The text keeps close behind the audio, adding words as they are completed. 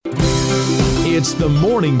It's the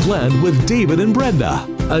Morning Blend with David and Brenda.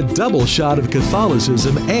 A double shot of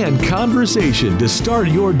Catholicism and conversation to start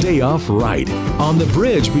your day off right. On the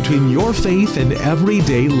bridge between your faith and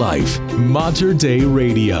everyday life. Mater Dei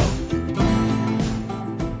Radio.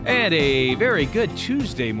 And a very good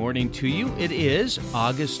Tuesday morning to you. It is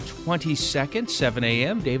August 22nd, 7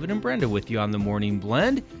 a.m. David and Brenda with you on the Morning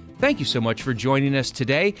Blend. Thank you so much for joining us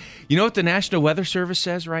today. You know what the National Weather Service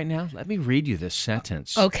says right now? Let me read you this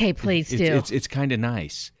sentence. Okay, please do. It's kind of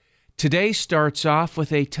nice. Today starts off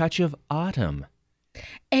with a touch of autumn.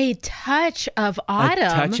 A touch of autumn? A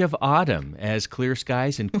touch of autumn, as clear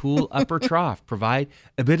skies and cool upper trough provide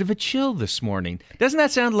a bit of a chill this morning. Doesn't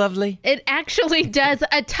that sound lovely? It actually does.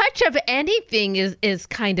 A touch of anything is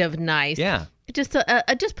kind of nice. Yeah. Just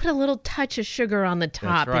put a little touch of sugar on the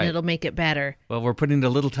top, right. And it'll make it better. Well, we're putting a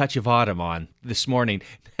little touch of autumn on this morning.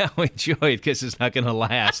 Now enjoy it because it's not going to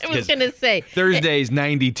last. I was going to say. Thursday's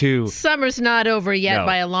 92. Summer's not over yet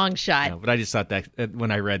by a long shot. No, but I just thought that when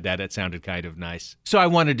I read that, it sounded kind of nice. So I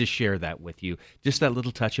wanted to share that with you. Just that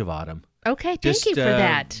little touch of autumn. Okay, thank you for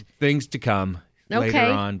that. Things to come later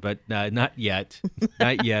on, but not yet.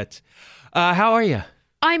 Not yet. How are you?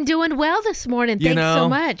 I'm doing well this morning. Thanks so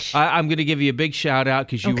much. I'm going to give you a big shout out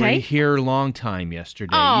because you were here a long time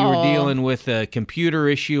yesterday. You were dealing with a computer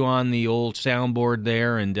issue on the old soundboard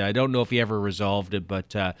there, and I don't know if you ever resolved it,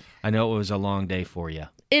 but I know it was a long day for you.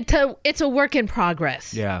 It's a work in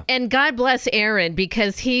progress. Yeah. And God bless Aaron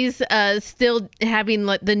because he's still having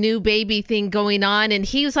the new baby thing going on, and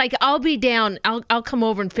he was like, "I'll be down. I'll come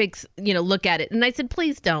over and fix. Look at it." And I said,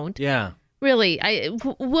 "Please don't." Yeah. Really,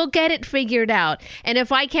 we'll get it figured out. And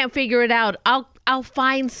if I can't figure it out, I'll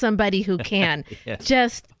find somebody who can. Yes.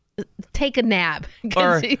 Just take a nap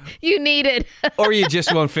because you need it. Or you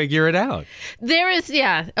just won't figure it out.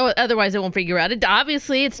 Otherwise, I won't figure out it.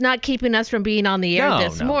 Obviously, it's not keeping us from being on the air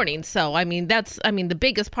this morning. So, the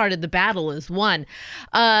biggest part of the battle is won.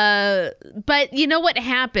 But you know what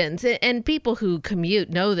happens, and people who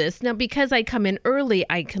commute know this. Now, because I come in early,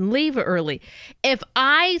 I can leave early. If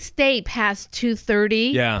I stay past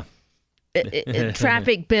 2:30,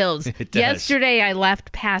 traffic builds. Yesterday, I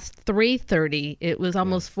left past 3:30. It was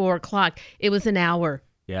almost 4 o'clock. It was an hour.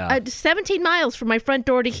 Yeah. 17 miles from my front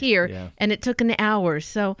door to here, and it took an hour.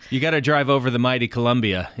 So you got to drive over the mighty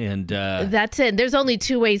Columbia, and that's it. There's only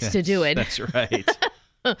two ways to do it. That's right.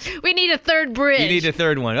 We need a third bridge. You need a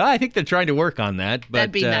third one. Well, I think they're trying to work on that, but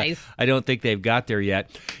that'd be nice. I don't think they've got there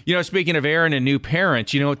yet. Speaking of Aaron and new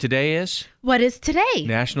parents, you know what today is? What is today?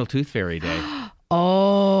 National Tooth Fairy Day.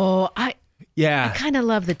 I Yeah. I kind of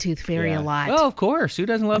love the Tooth Fairy a lot. Well, of course. Who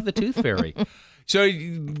doesn't love the Tooth Fairy? So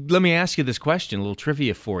let me ask you this question, a little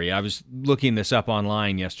trivia for you. I was looking this up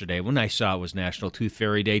online yesterday when I saw it was National Tooth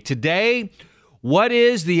Fairy Day. Today, what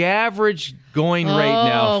is the average going rate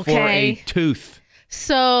now for a tooth?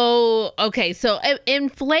 So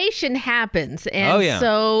inflation happens,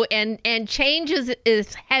 and and change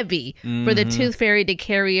is heavy for the Tooth Fairy to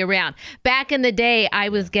carry around. Back in the day, I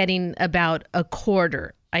was getting about a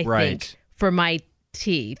quarter, I think, for my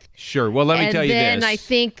teeth. Sure. Well, let me tell you this. And then I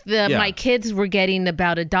think my kids were getting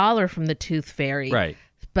about $1 from the Tooth Fairy. Right.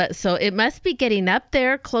 But so it must be getting up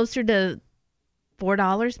there, closer to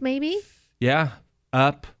 $4, maybe. Yeah,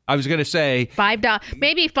 up. I was going to say $5.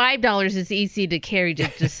 Maybe $5 is easy to carry.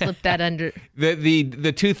 To slip that under.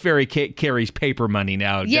 The Tooth Fairy carries paper money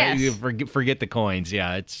now. Yes. Forget the coins.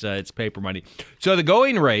 Yeah, it's paper money. So the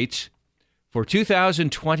going rate for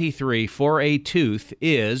 2023 for a tooth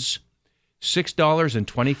is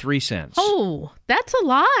 $6.23. Oh, that's a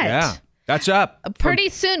lot. Yeah. That's up. Pretty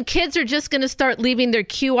soon, kids are just going to start leaving their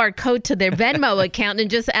QR code to their Venmo account and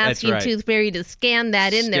just asking Tooth Fairy to scan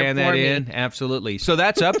that in there for me. Scan that in, absolutely. So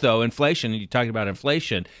that's up, though. Inflation, you're talking about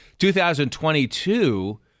inflation.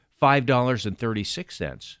 2022,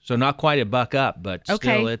 $5.36. So not quite a buck up, but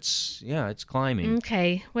still it's climbing.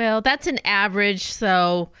 Okay. Well, that's an average,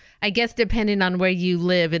 so I guess depending on where you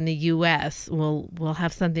live in the U.S. will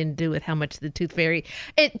have something to do with how much the Tooth Fairy...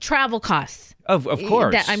 travel costs. Of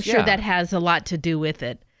course. I'm sure that has a lot to do with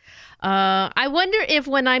it. I wonder if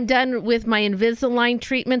when I'm done with my Invisalign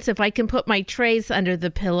treatments, if I can put my trays under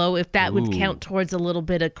the pillow, if that would count towards a little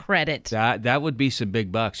bit of credit. That would be some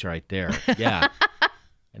big bucks right there. Yeah.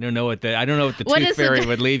 I don't know what the Tooth Fairy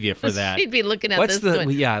would leave you for that. She'd be looking at this one.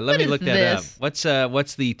 Yeah, let me look that up.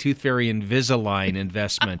 What's the Tooth Fairy Invisalign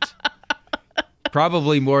investment?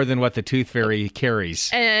 Probably more than what the Tooth Fairy carries.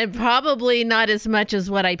 And probably not as much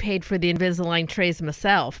as what I paid for the Invisalign trays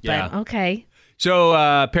myself. But okay.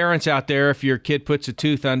 So parents out there, if your kid puts a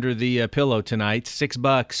tooth under the pillow tonight,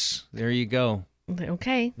 $6. There you go.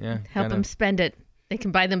 Okay. Yeah. Help them spend it. They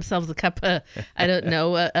can buy themselves a cup of, I don't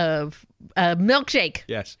know, of milkshake.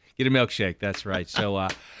 Yes, get a milkshake. That's right. So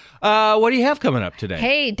what do you have coming up today?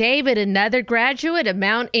 Hey, David, another graduate of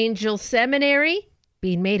Mount Angel Seminary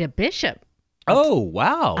being made a bishop. Oh,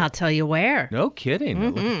 wow. I'll tell you where. No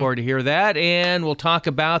kidding. Looking forward to hear that. And we'll talk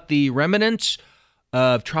about the remnants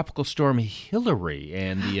of Tropical Storm Hillary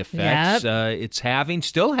and the effects it's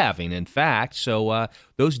still having, in fact. So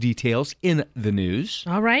those details in the news.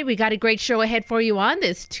 All right. We got a great show ahead for you on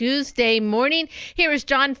this Tuesday morning. Here is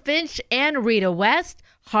John Finch and Rita West,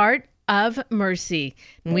 Heart of Mercy.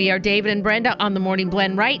 We are David and Brenda on the Morning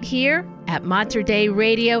Blend right here at Mater Dei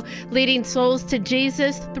Radio, leading souls to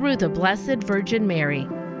Jesus through the Blessed Virgin Mary.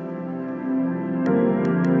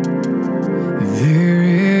 There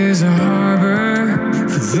is a harbor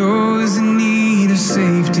for those in need of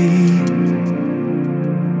safety,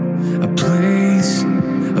 a place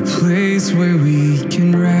where we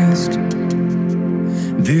can rest.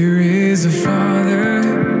 There is a Father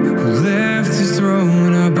who left his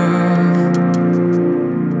throne above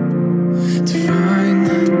to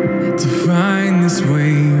find this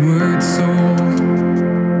wayward soul.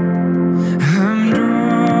 I'm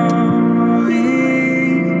drawing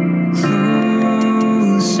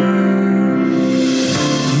closer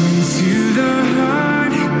into the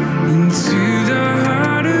heart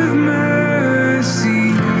of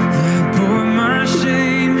mercy that bore my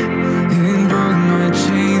shame and broke my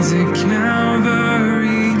chains at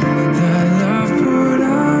Calvary. Thy love poured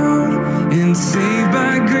out and saved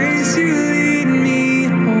by grace you lead me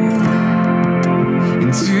home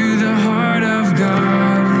into the heart of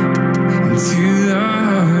God, into the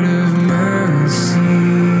heart of mercy.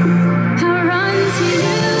 I run to you,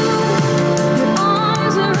 your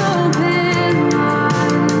arms are open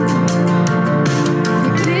wide.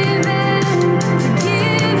 Forgiven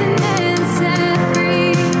and set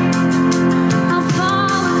free. I'll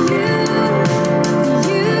follow you, for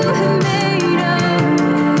you have made a way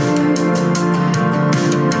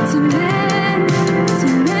to mend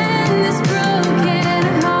this broken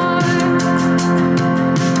heart.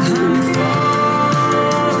 I'm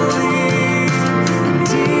falling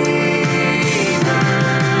deeper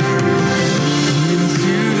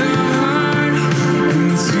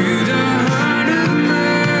into the heart of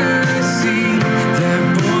mercy that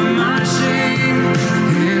bore my shame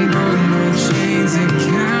and broke my chains at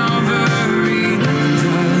Calvary.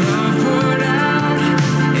 Thy love poured out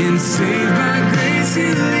and saved by grace you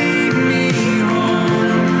lead me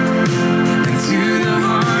home into the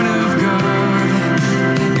heart of God,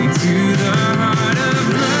 into the heart of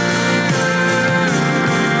mercy,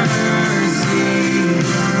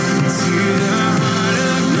 into the heart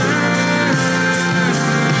of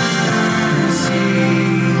mercy.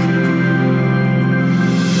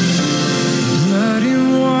 Blood and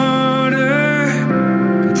water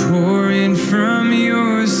pouring from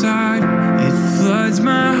your side, it floods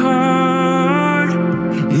my heart,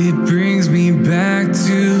 it brings me back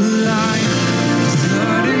to life.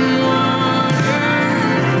 Blood and water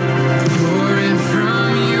pouring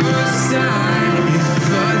from your side, it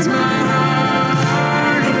floods my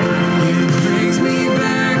heart, it brings me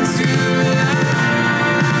back to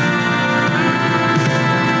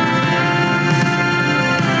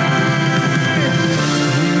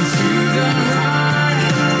into the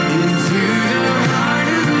heart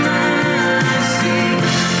of mercy.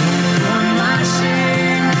 Bore my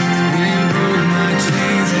shame and broke my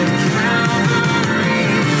chains at Calvary.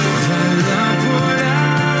 Thy love poured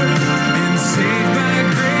out and saved by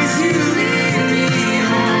grace you lead me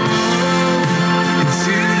home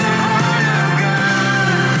into the heart of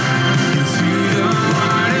God, into the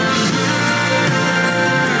heart of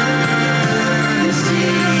mercy, into the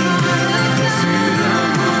heart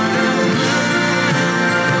of mercy,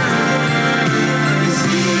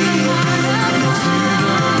 into the heart of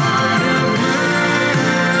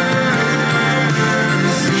mercy,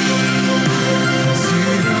 into the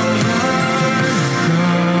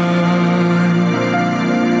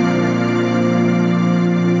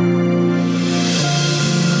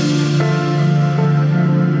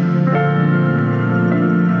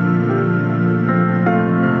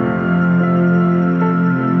heart of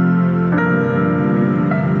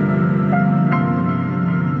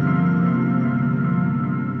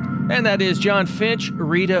And that is John Finch,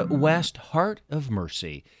 Rita West, Heart of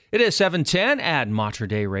Mercy. It is 7:10 at Mater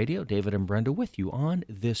Dei Radio. David and Brenda with you on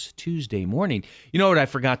this Tuesday morning. You know what I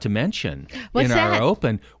forgot to mention? What's in our that?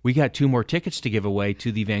 open, we got 2 more tickets to give away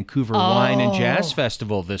to the Vancouver Wine and Jazz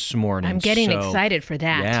Festival this morning. I'm getting So, excited for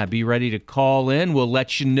that. Yeah, be ready to call in. We'll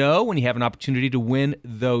let you know when you have an opportunity to win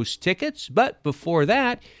those tickets. But before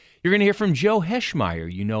that, You're going to hear from Joe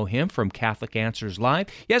Heschmeyer. You know him from Catholic Answers Live.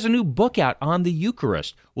 He has a new book out on the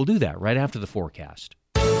Eucharist. We'll do that right after the forecast.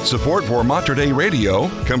 Support for Mater Dei Radio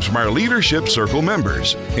comes from our Leadership Circle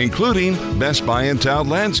members, including Best Buy in Town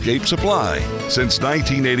Landscape Supply. Since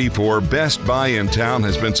 1984, Best Buy in Town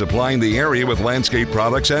has been supplying the area with landscape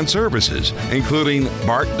products and services, including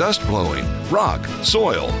bark dust blowing, rock,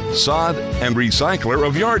 soil, sod, and recycler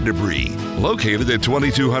of yard debris. Located at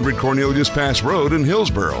 2200 Cornelius Pass Road in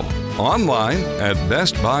Hillsboro. Online at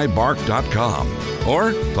bestbuybark.com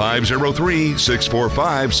or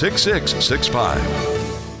 503-645-6665.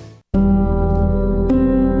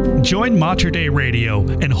 Join Mater Dei Radio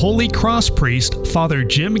and Holy Cross priest Father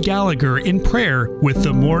Jim Gallagher in prayer with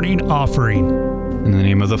the morning offering. In the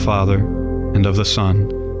name of the Father, and of the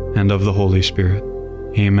Son, and of the Holy Spirit.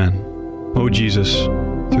 Amen. O Jesus,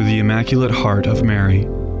 through the Immaculate Heart of Mary,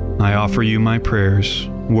 I offer you my prayers,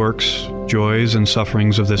 works, joys, and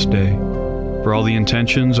sufferings of this day, for all the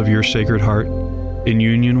intentions of your Sacred Heart, in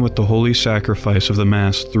union with the holy sacrifice of the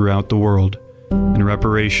Mass throughout the world, in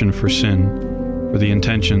reparation for sin, for the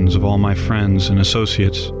intentions of all my friends and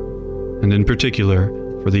associates, and in particular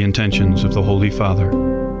for the intentions of the Holy Father.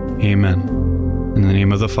 Amen. In the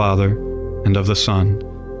name of the Father, and of the Son,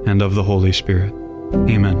 and of the Holy Spirit.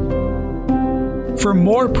 Amen. For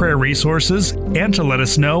more prayer resources and to let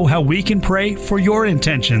us know how we can pray for your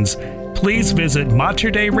intentions, please visit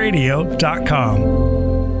materdeiradio.com.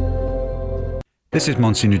 This is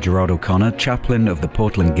Monsignor Gerard O'Connor, chaplain of the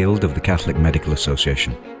Portland Guild of the Catholic Medical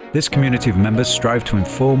Association. This community of members strive to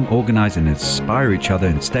inform, organize, and inspire each other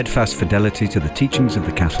in steadfast fidelity to the teachings of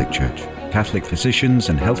the Catholic Church. Catholic physicians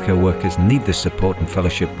and healthcare workers need this support and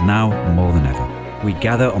fellowship now more than ever. We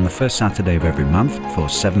gather on the first Saturday of every month for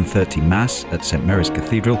 7:30 Mass at St. Mary's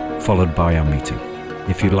Cathedral, followed by our meeting.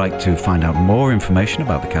 If you'd like to find out more information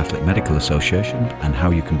about the Catholic Medical Association and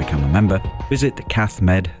how you can become a member, visit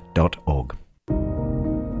cathmed.org.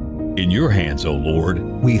 In your hands, O Lord,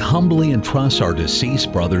 we humbly entrust our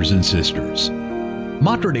deceased brothers and sisters.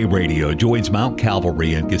 Mater Dei Radio joins Mount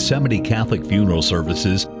Calvary and Gethsemane Catholic Funeral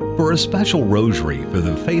Services for a special rosary for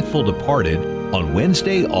the faithful departed on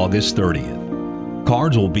Wednesday, August 30th.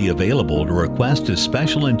 Cards will be available to request a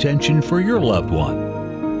special intention for your loved one.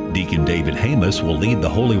 Deacon David Hamus will lead the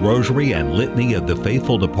Holy Rosary and Litany of the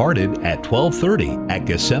Faithful Departed at 12:30 at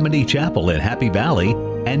Gethsemane Chapel in Happy Valley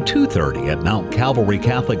and 2:30 at Mount Calvary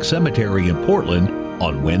Catholic Cemetery in Portland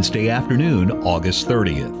on Wednesday afternoon, August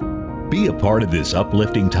 30th. Be a part of this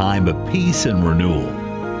uplifting time of peace and renewal.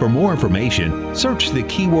 For more information, search the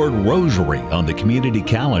keyword Rosary on the community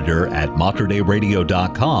calendar at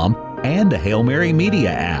materdeiradio.com and the Hail Mary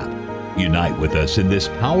Media app. Unite with us in this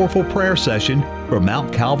powerful prayer session for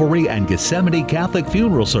Mount Calvary and Gethsemane Catholic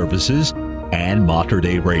Funeral Services and Mater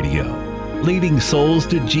Dei Radio, leading souls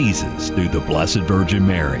to Jesus through the Blessed Virgin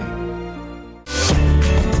Mary.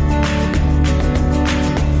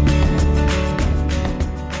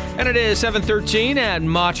 And it is 7:13 at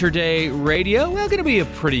Mater Dei Radio. Well, going to be a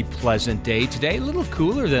pretty pleasant day today. A little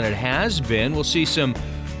cooler than it has been. We'll see some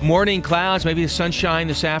morning clouds, maybe the sunshine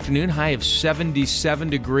this afternoon, high of 77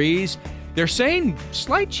 degrees. They're saying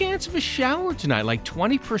slight chance of a shower tonight, like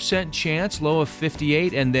 20% chance, low of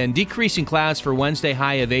 58, and then decreasing clouds for Wednesday,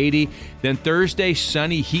 high of 80. Then Thursday,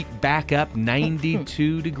 sunny, heat back up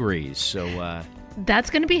 92 degrees. So that's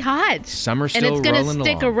going to be hot. Summer's still rolling along. And it's going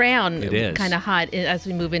to stick around It is. Kind of hot as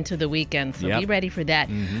we move into the weekend, so Yep. be ready for that.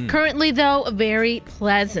 Mm-hmm. Currently, though, very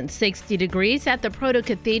pleasant, 60 degrees at the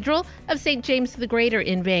Proto-Cathedral of St. James the Greater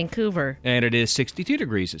in Vancouver. And it is 62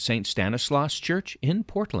 degrees at St. Stanislaus Church in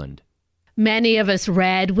Portland. Many of us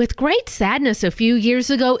read with great sadness a few years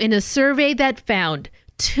ago in a survey that found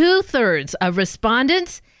 2/3 of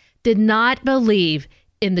respondents did not believe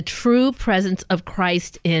in the true presence of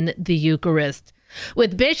Christ in the Eucharist.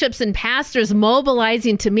 With bishops and pastors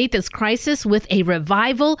mobilizing to meet this crisis with a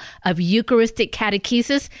revival of Eucharistic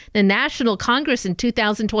catechesis, the National Congress in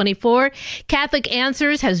 2024, Catholic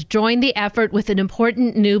Answers has joined the effort with an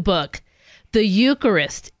important new book. The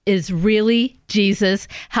Eucharist is really Jesus,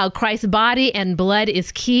 how Christ's body and blood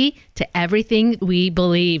is key to everything we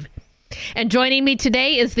believe. And joining me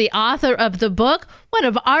today is the author of the book, one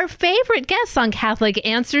of our favorite guests on Catholic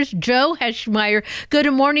Answers, Joe Heschmeyer.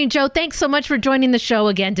 Good morning, Joe. Thanks so much for joining the show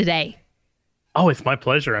again today. Oh, it's my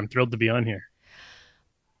pleasure. I'm thrilled to be on here.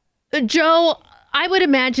 Joe, I would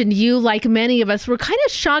imagine you, like many of us, were kind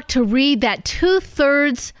of shocked to read that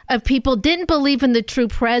 2/3 of people didn't believe in the true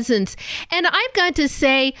presence. And I've got to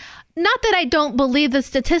say, not that I don't believe the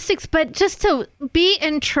statistics, but just to be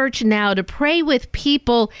in church now, to pray with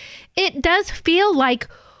people, it does feel like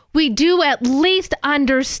we do at least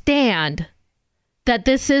understand that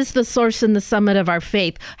this is the source and the summit of our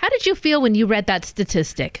faith. How did you feel when you read that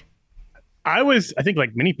statistic? I think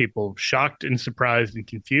like many people, shocked and surprised and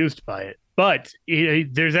confused by it. But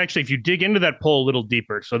there's actually, if you dig into that poll a little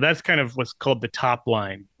deeper, so that's kind of what's called the top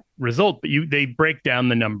line result, but they break down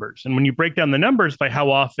the numbers. And when you break down the numbers by how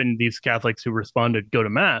often these Catholics who responded go to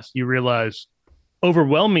Mass, you realize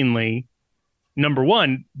overwhelmingly, number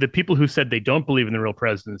one, the people who said they don't believe in the real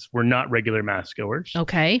presence were not regular Mass goers.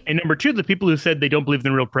 Okay. And number two, the people who said they don't believe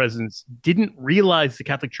in the real presence didn't realize the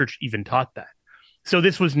Catholic Church even taught that. So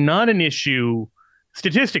this was not an issue,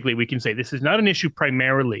 statistically, we can say this is not an issue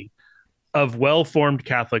primarily of well-formed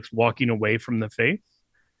Catholics walking away from the faith.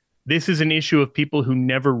 This is an issue of people who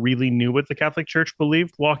never really knew what the Catholic Church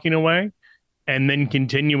believed walking away, and then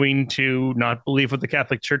continuing to not believe what the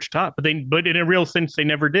Catholic Church taught. But in a real sense, they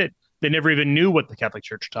never did. They never even knew what the Catholic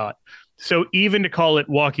Church taught. So even to call it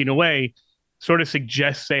walking away sort of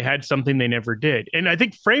suggests they had something they never did. And I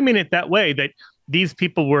think framing it that way, that these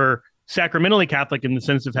people were sacramentally Catholic in the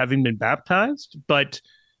sense of having been baptized, but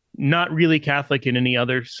not really Catholic in any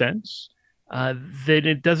other sense, that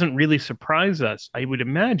it doesn't really surprise us, I would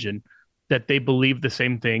imagine, that they believe the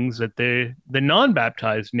same things that the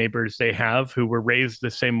non-baptized neighbors they have who were raised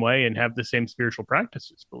the same way and have the same spiritual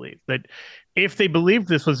practices believe. That if they believed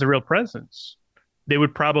this was the real presence, they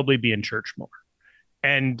would probably be in church more.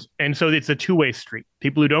 And so it's a two-way street.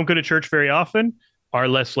 People who don't go to church very often are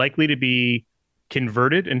less likely to be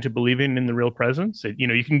converted into believing in the real presence.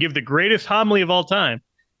 You can give the greatest homily of all time,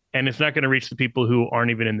 and it's not going to reach the people who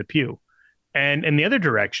aren't even in the pew. And in the other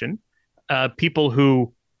direction, people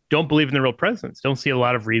who don't believe in the real presence don't see a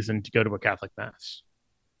lot of reason to go to a Catholic Mass.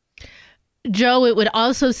 Joe, it would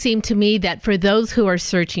also seem to me that for those who are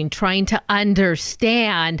searching, trying to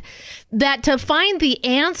understand, that to find the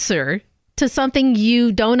answer to something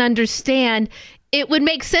you don't understand, it would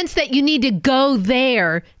make sense that you need to go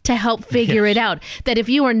there to help figure it out. That if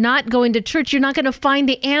you are not going to church, you're not going to find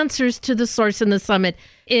the answers to the source and the summit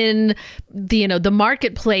in the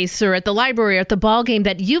marketplace or at the library or at the ball game.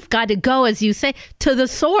 That you've got to go, as you say, to the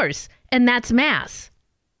source, and that's Mass.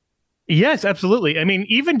 Yes, absolutely. I mean,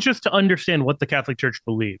 even just to understand what the Catholic Church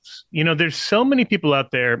believes, there's so many people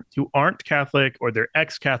out there who aren't Catholic or they're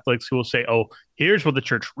ex-Catholics who will say, oh, here's what the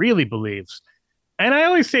church really believes. And I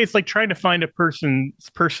always say it's like trying to find a person's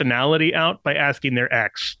personality out by asking their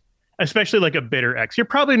ex, especially like a bitter ex. You're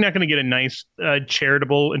probably not going to get a nice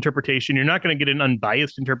charitable interpretation. You're not going to get an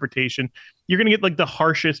unbiased interpretation. You're going to get like the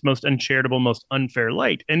harshest, most uncharitable, most unfair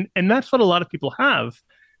light. And that's what a lot of people have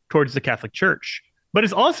towards the Catholic Church. But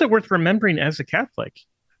it's also worth remembering as a Catholic,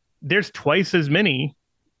 there's twice as many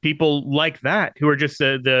people like that who are just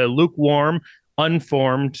the lukewarm,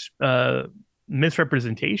 unformed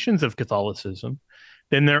misrepresentations of Catholicism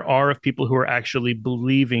than there are of people who are actually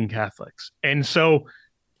believing Catholics. And so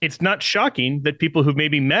it's not shocking that people who've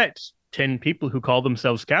maybe met 10 people who call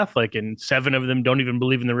themselves Catholic and 7 of them don't even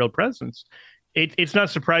believe in the real presence. It's not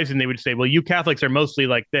surprising they would say, well, you Catholics are mostly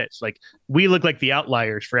like this. Like, we look like the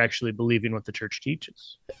outliers for actually believing what the church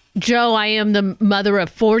teaches. Joe, I am the mother of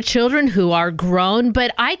 4 children who are grown,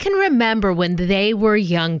 but I can remember when they were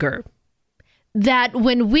younger, that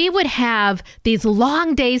when we would have these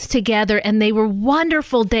long days together, and they were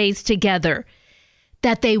wonderful days together,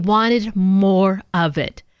 that they wanted more of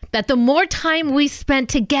it. That the more time we spent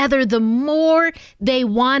together, the more they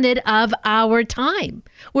wanted of our time.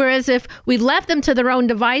 Whereas if we left them to their own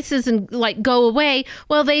devices and like go away,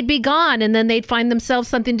 well, they'd be gone, and then they'd find themselves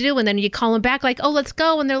something to do. And then you call them back like, oh, let's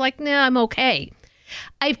go. And they're like, nah, I'm okay.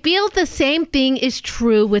 I feel the same thing is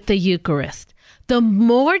true with the Eucharist. The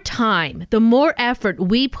more time, the more effort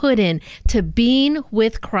we put in to being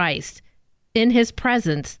with Christ in his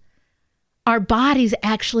presence, our bodies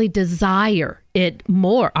actually desire it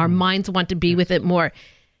more. Our minds want to be with it more.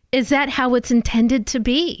 Is that how it's intended to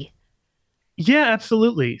be? Yeah,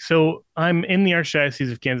 absolutely. So I'm in the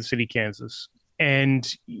Archdiocese of Kansas City, Kansas.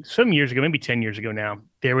 And some years ago, maybe 10 years ago now,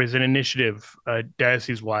 there was an initiative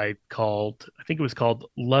diocese-wide called, I think it was called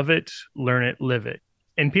Love It, Learn It, Live It.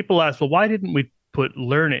 And people asked, well, why didn't we put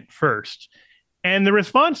learn it first? And the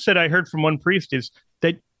response that I heard from one priest is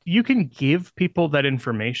that you can give people that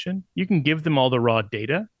information, you can give them all the raw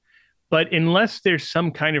data, but unless there's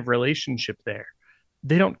some kind of relationship there,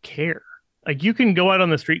 they don't care. Like, you can go out on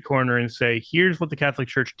the street corner and say, here's what the Catholic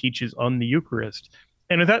Church teaches on the Eucharist.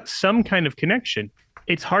 And without some kind of connection,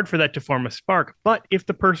 it's hard for that to form a spark. But if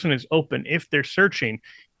the person is open, if they're searching,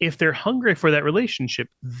 if they're hungry for that relationship,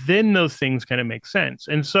 then those things kind of make sense.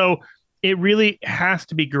 And so it really has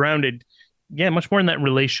to be grounded, much more in that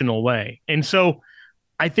relational way. And so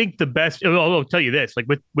I think the best, I'll tell you this, like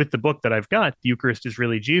with the book that I've got, The Eucharist is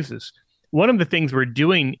Really Jesus, one of the things we're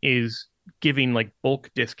doing is giving like bulk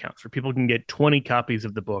discounts where people can get 20 copies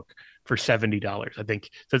of the book for $70. I think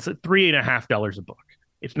so. It's $3.50 a book.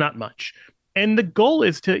 It's not much. And the goal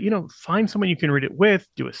is to, find someone you can read it with,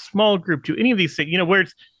 do a small group, do any of these things, where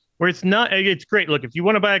it's not, it's great. Look, if you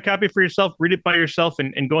want to buy a copy for yourself, read it by yourself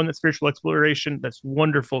and go on that spiritual exploration. That's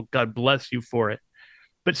wonderful. God bless you for it.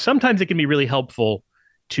 But sometimes it can be really helpful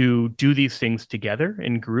to do these things together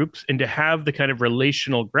in groups and to have the kind of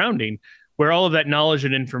relational grounding where all of that knowledge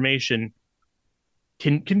and information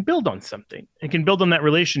can build on something and can build on that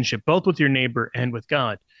relationship, both with your neighbor and with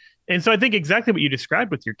God. And so I think exactly what you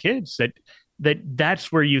described with your kids,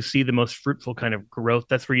 that's where you see the most fruitful kind of growth.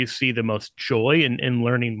 That's where you see the most joy in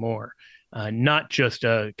learning more, not just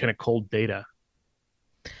kind of cold data.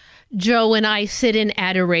 Joe and I sit in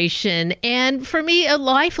adoration. And for me, a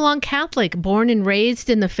lifelong Catholic, born and raised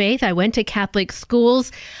in the faith, I went to Catholic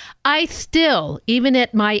schools. I still, even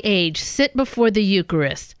at my age, sit before the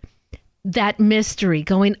Eucharist, that mystery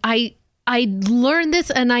going, I learned this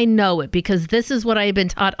and I know it because this is what I've been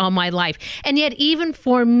taught all my life. And yet, even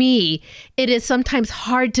for me, it is sometimes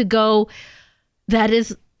hard to go, that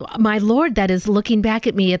is my Lord that is looking back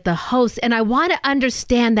at me at the host. And I want to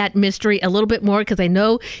understand that mystery a little bit more because I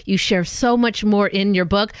know you share so much more in your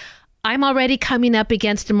book. I'm already coming up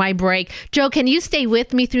against my break. Joe, can you stay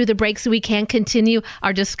with me through the break so we can continue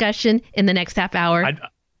our discussion in the next half hour?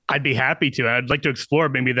 I'd be happy to. I'd like to explore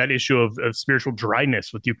maybe that issue of spiritual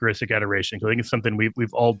dryness with Eucharistic adoration, because I think it's something we've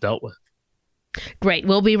all dealt with. Great.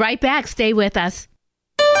 We'll be right back. Stay with us.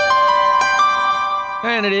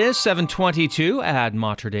 And it is 7:22 at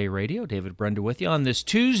Mater Dei Radio. David Brenda with you on this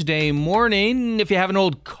Tuesday morning. If you have an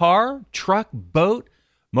old car, truck, boat,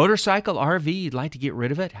 motorcycle, RV, you'd like to get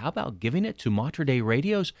rid of it, how about giving it to Mater Dei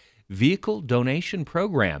Radio's vehicle donation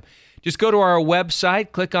program? Just go to our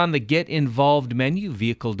website, click on the Get Involved menu,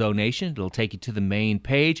 Vehicle Donation. It'll take you to the main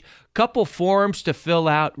page. Couple forms to fill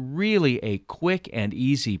out, really a quick and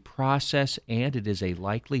easy process, and it is a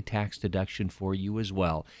likely tax deduction for you as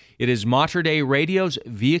well. It is Mater Dei Radio's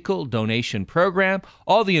Vehicle Donation Program.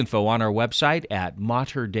 All the info on our website at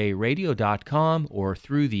materdeiradio.com or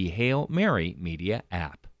through the Hail Mary Media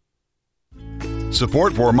app.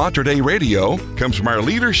 Support for Mater Dei Radio comes from our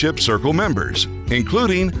Leadership Circle members,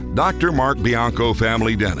 including Dr. Mark Bianco,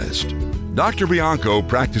 family dentist. Dr. Bianco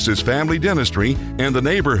practices family dentistry in the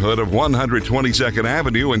neighborhood of 122nd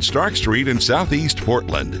Avenue and Stark Street in Southeast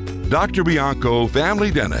Portland. Dr. Bianco,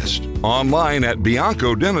 family dentist, online at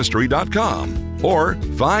biancodentistry.com or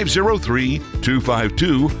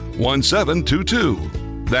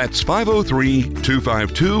 503-252-1722. That's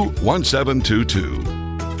 503-252-1722.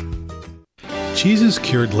 Jesus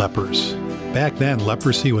cured lepers. Back then,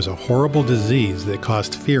 leprosy was a horrible disease that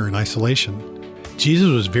caused fear and isolation. Jesus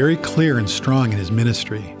was very clear and strong in his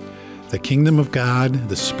ministry. The kingdom of God,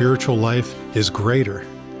 the spiritual life, is greater.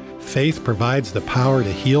 Faith provides the power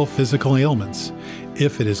to heal physical ailments,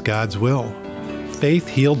 if it is God's will. Faith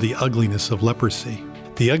healed the ugliness of leprosy.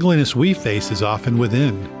 The ugliness we face is often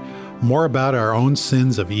within, more about our own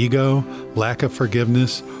sins of ego, lack of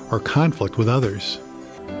forgiveness, or conflict with others.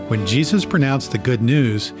 When Jesus pronounced the good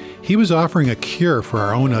news, he was offering a cure for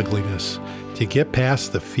our own ugliness, to get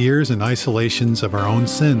past the fears and isolations of our own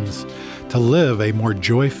sins, to live a more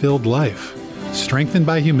joy-filled life. Strengthened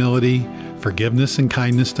by humility, forgiveness, and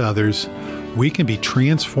kindness to others, we can be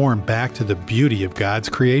transformed back to the beauty of God's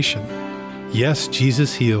creation. Yes,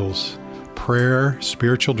 Jesus heals. Prayer,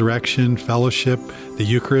 spiritual direction, fellowship, the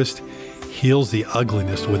Eucharist heals the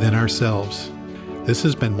ugliness within ourselves. This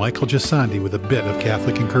has been Michael Gisandi with a bit of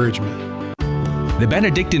Catholic encouragement. The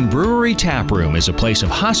Benedictine Brewery Tap Room is a place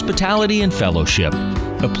of hospitality and fellowship,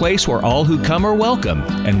 a place where all who come are welcome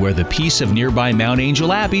and where the peace of nearby Mount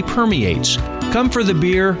Angel Abbey permeates. Come for the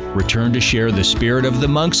beer, return to share the spirit of the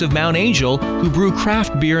monks of Mount Angel who brew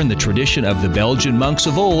craft beer in the tradition of the Belgian monks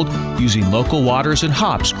of old using local waters and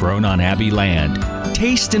hops grown on Abbey land.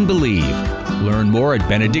 Taste and believe. Learn more at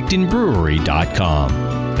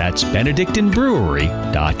benedictinebrewery.com. That's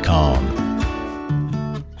benedictinebrewery.com.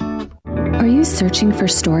 Are you searching for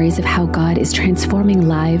stories of how God is transforming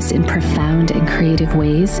lives in profound and creative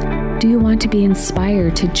ways? Do you want to be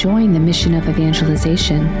inspired to join the mission of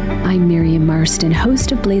evangelization? I'm Miriam Marston,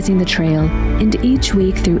 host of Blazing the Trail, and each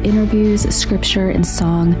week through interviews, scripture, and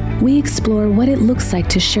song, we explore what it looks like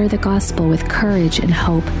to share the gospel with courage and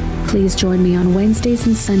hope. Please join me on Wednesdays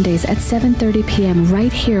and Sundays at 7:30 p.m.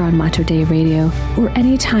 right here on Mater Dei Radio, or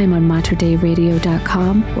anytime on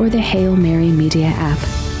materdeiradio.com or the Hail Mary Media app.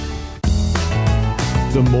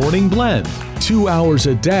 The Morning Blend, 2 hours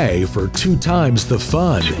a day for 2 times the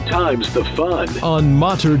fun. 2 times the fun. On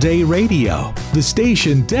Mater Dei Radio, the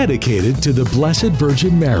station dedicated to the Blessed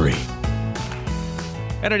Virgin Mary.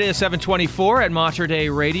 And it is 7:24 at Mater Dei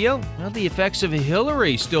Radio. Well, the effects of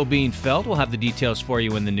Hillary still being felt. We'll have the details for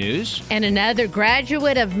you in the news. And another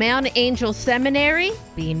graduate of Mount Angel Seminary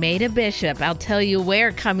being made a bishop. I'll tell you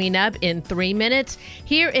where coming up in 3 minutes.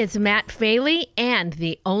 Here is Matt Faley and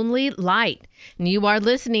The Only Light. And you are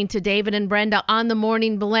listening to David and Brenda on the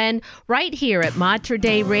Morning Blend right here at Mater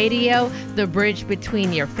Dei Radio, the bridge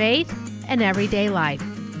between your faith and everyday life.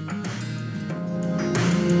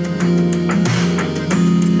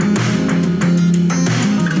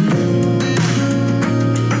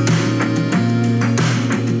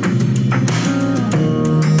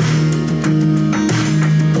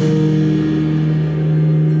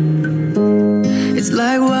 It's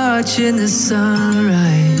like watching the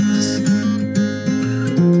sunrise,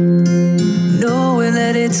 knowing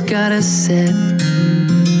that it's gotta set.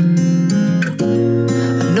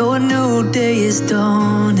 I know a new day is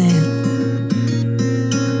dawning,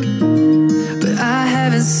 but I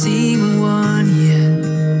haven't seen one yet.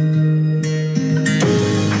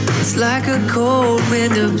 It's like a cold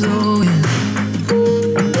wind blowing,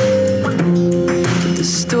 but the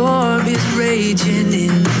storm is raging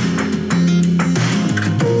in.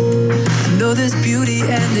 I know there's beauty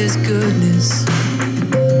and there's goodness,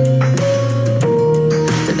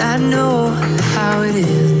 and I know how it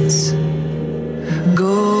ends.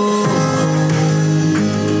 Go,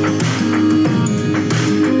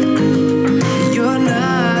 you're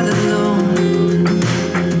not alone.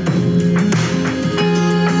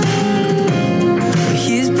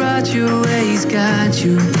 He's brought you where he's got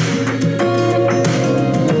you,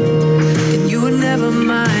 and you were never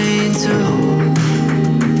mine to hold.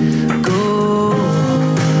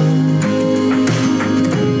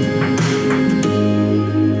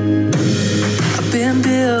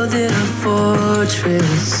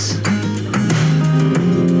 Fortress,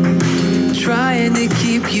 trying to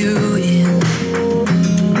keep you in.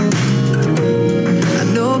 I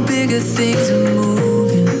know bigger things are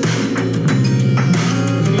moving,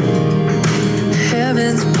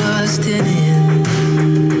 heaven's busting in,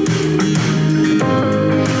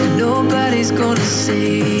 and nobody's gonna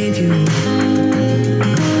save you.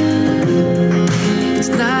 It's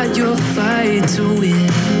not your fight to win.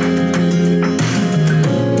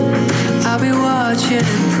 I'll be watching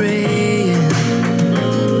and praying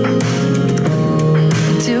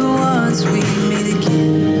till once we meet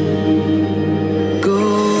again. Go,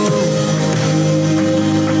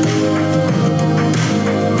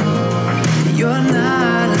 you're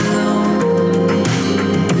not alone.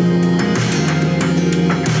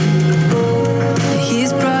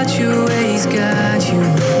 He's brought you where he's got you,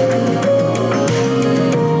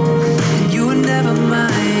 and you were never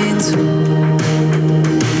mine to.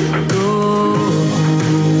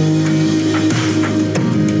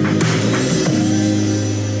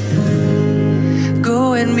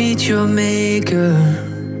 Meet your maker.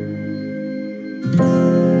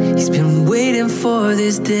 He's been waiting for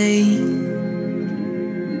this day.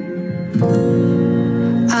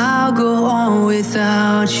 I'll go on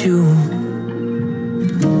without you.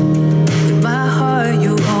 In my heart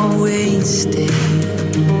you'll always stay.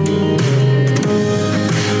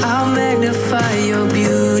 I'll magnify your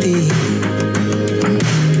beauty.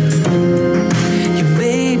 You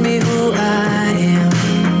made me who I am.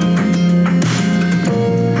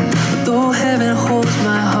 Heaven holds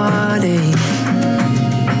my heartache,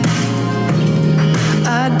 I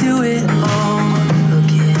do it all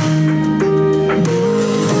again.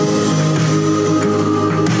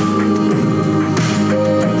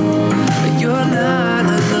 But you're not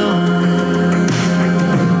alone.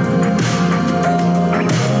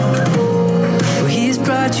 Oh, he's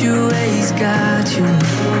brought you where he's got you.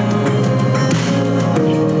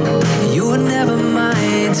 You were never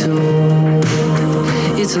mine to.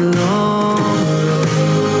 It's a long road.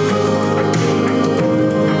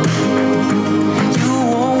 You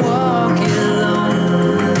won't walk it alone.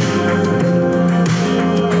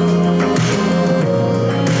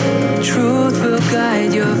 Truth will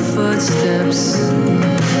guide your footsteps.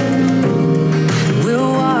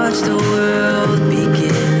 We'll watch the world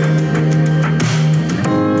begin.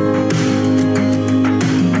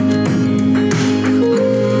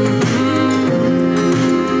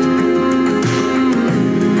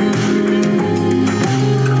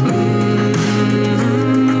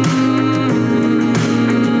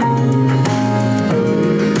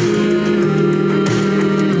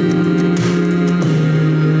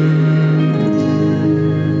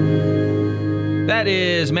 That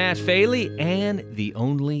is Matt Faley and The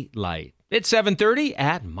Only Light. It's 7:30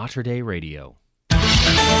 at Mater Dei Radio.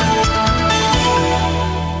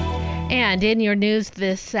 And in your news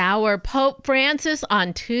this hour, Pope Francis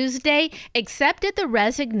on Tuesday accepted the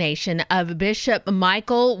resignation of Bishop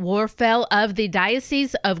Michael Warfel of the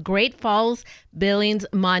Diocese of Great Falls, Billings,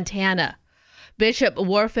 Montana. Bishop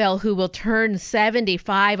Warfel, who will turn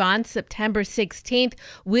 75 on September 16th,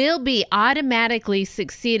 will be automatically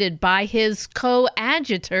succeeded by his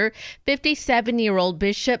coadjutor, 57-year-old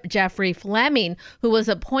Bishop Jeffrey Fleming, who was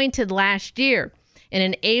appointed last year. In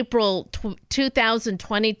an April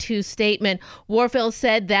 2022 statement, Warfel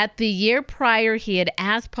said that the year prior he had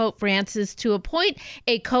asked Pope Francis to appoint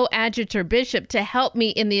a coadjutor bishop to help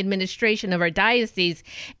me in the administration of our diocese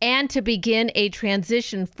and to begin a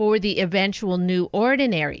transition for the eventual new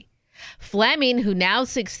ordinary. Fleming, who now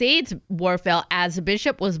succeeds Warfel as a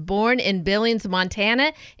bishop, was born in Billings,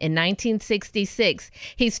 Montana in 1966.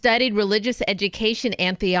 He studied religious education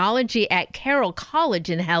and theology at Carroll College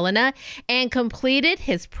in Helena and completed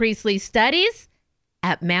his priestly studies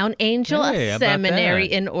at Mount Angel Seminary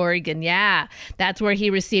in Oregon. Yeah, that's where he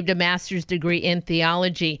received a master's degree in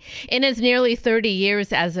theology. In his nearly 30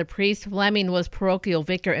 years as a priest, Fleming was parochial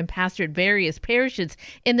vicar and pastored various parishes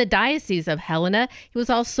in the Diocese of Helena. He was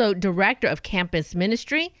also director of campus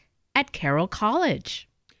ministry at Carroll College.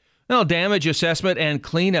 Well, damage assessment and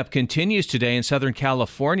cleanup continues today in Southern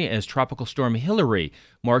California as Tropical Storm Hilary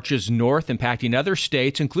marches north, impacting other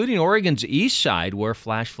states, including Oregon's east side, where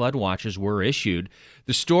flash flood watches were issued.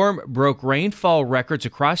 The storm broke rainfall records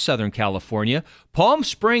across Southern California. Palm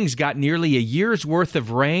Springs got nearly a year's worth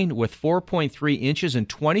of rain with 4.3 inches in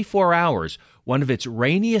 24 hours, one of its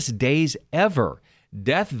rainiest days ever.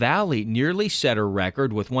 Death Valley nearly set a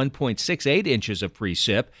record with 1.68 inches of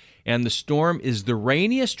precip, and the storm is the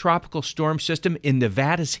rainiest tropical storm system in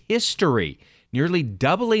Nevada's history, nearly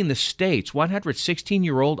doubling the state's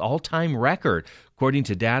 116-year-old all-time record, according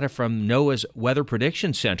to data from NOAA's Weather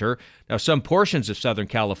Prediction Center. Now, some portions of Southern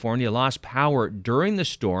California lost power during the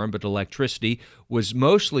storm, but electricity was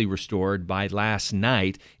mostly restored by last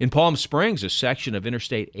night. In Palm Springs, a section of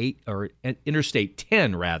Interstate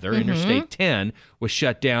 10 was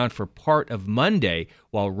shut down for part of Monday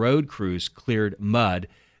while road crews cleared mud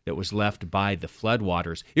that was left by the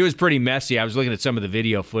floodwaters. It was pretty messy. I was looking at some of the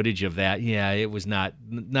video footage of that. Yeah, it was not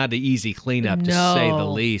an easy cleanup, to say the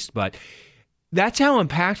least, but that's how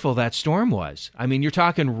impactful that storm was. I mean, you're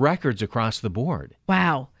talking records across the board.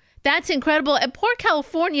 Wow. That's incredible. And poor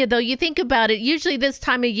California, though, you think about it, usually this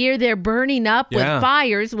time of year they're burning up with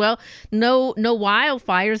fires. Well, no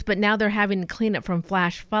wildfires, but now they're having to clean up from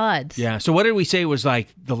flash floods. Yeah. So what did we say was like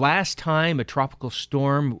the last time a tropical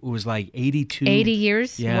storm was like 82? 80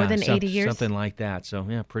 years? Yeah, more than 80 years? Something like that. So,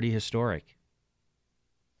 yeah, pretty historic.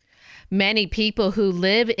 Many people who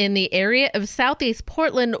live in the area of Southeast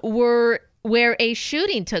Portland where a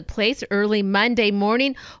shooting took place early Monday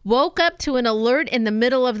morning, woke up to an alert in the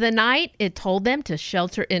middle of the night. It told them to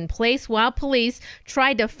shelter in place while police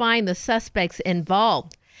tried to find the suspects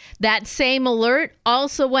involved. That same alert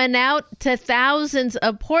also went out to thousands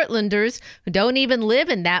of Portlanders who don't even live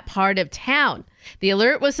in that part of town. The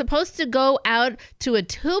alert was supposed to go out to a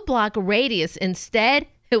 2-block radius. Instead,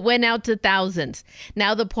 it went out to thousands.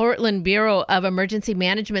 Now the Portland Bureau of Emergency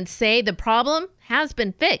Management say the problem has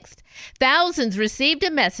been fixed. Thousands received a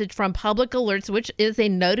message from Public Alerts, which is a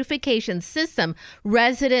notification system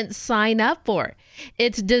residents sign up for.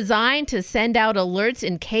 It's designed to send out alerts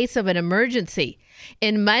in case of an emergency.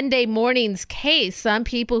 In Monday morning's case, some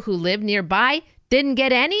people who live nearby didn't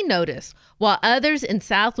get any notice, while others in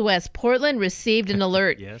Southwest Portland received an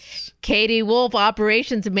alert. Yes. Katie Wolf,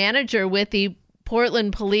 operations manager with the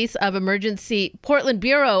Portland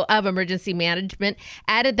Bureau of Emergency Management,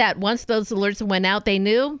 added that once those alerts went out, they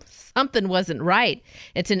knew something wasn't right.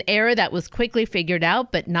 It's an error that was quickly figured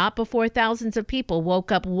out, but not before thousands of people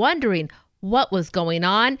woke up wondering what was going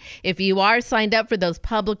on. If you are signed up for those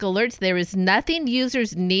public alerts, there is nothing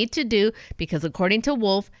users need to do because, according to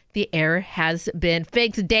Wolf, the error has been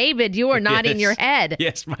fixed. David, you are nodding your head.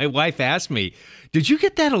 Yes, my wife asked me, did you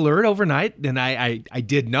get that alert overnight? And I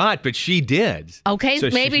did not, but she did. Okay, so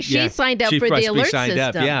maybe she signed up for the alert signed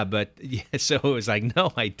system. Up, yeah, but so it was like,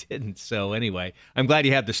 no, I didn't. So anyway, I'm glad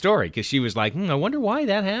you had the story because she was like, I wonder why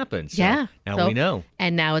that happened. So yeah. Now we know.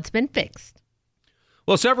 And now it's been fixed.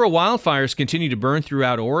 Well, several wildfires continue to burn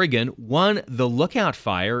throughout Oregon. One, the Lookout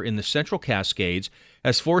Fire in the Central Cascades,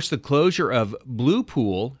 has forced the closure of Blue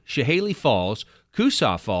Pool, Chehaly Falls,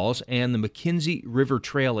 Coosaw Falls, and the McKenzie River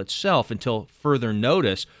Trail itself until further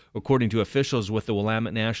notice, according to officials with the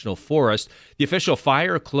Willamette National Forest. The official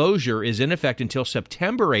fire closure is in effect until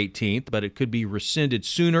September 18th, but it could be rescinded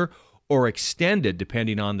sooner or extended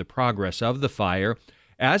depending on the progress of the fire.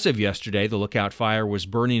 As of yesterday, the Lookout Fire was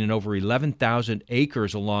burning in over 11,000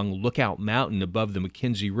 acres along Lookout Mountain above the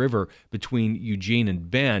McKenzie River between Eugene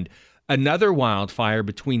and Bend. Another wildfire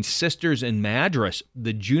between Sisters and Madras,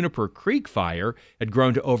 the Juniper Creek Fire, had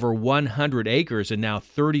grown to over 100 acres and now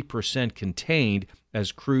 30% contained,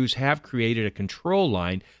 as crews have created a control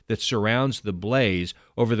line that surrounds the blaze.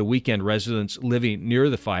 Over the weekend, residents living near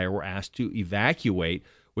the fire were asked to evacuate,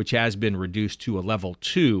 which has been reduced to a level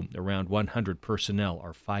 2. Around 100 personnel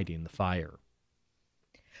are fighting the fire.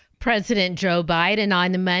 President Joe Biden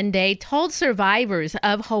on Monday told survivors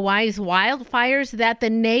of Hawaii's wildfires that the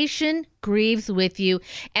nation grieves with you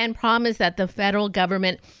and promised that the federal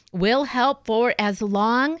government will help for as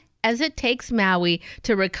long as it takes Maui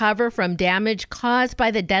to recover from damage caused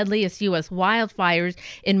by the deadliest U.S. wildfires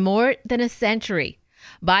in more than a century.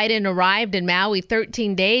 Biden arrived in Maui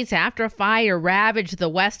 13 days after a fire ravaged the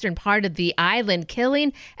western part of the island,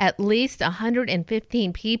 killing at least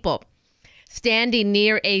 115 people. Standing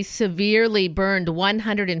near a severely burned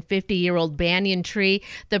 150-year-old banyan tree,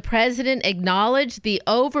 the president acknowledged the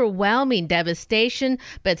overwhelming devastation,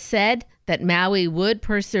 but said that Maui would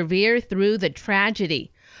persevere through the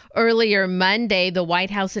tragedy. Earlier Monday, the White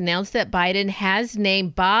House announced that Biden has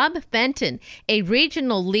named Bob Fenton, a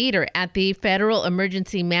regional leader at the Federal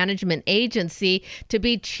Emergency Management Agency, to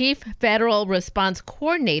be Chief Federal Response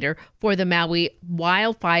Coordinator for the Maui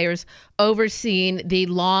wildfires, overseeing the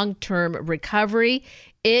long-term recovery.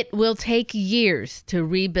 It will take years to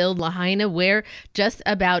rebuild Lahaina, where just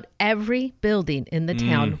about every building in the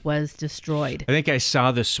town was destroyed. I think I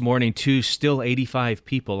saw this morning, too, still 85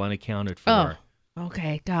 people unaccounted for. Oh.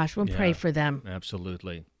 Okay, gosh, we'll pray for them.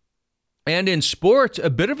 Absolutely. And in sports, a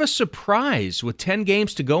bit of a surprise. With 10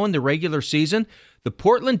 games to go in the regular season, the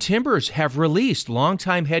Portland Timbers have released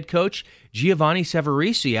longtime head coach Giovanni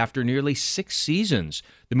Savarese after nearly 6 seasons.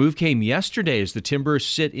 The move came yesterday as the Timbers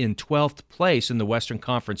sit in 12th place in the Western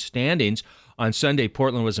Conference standings. On Sunday,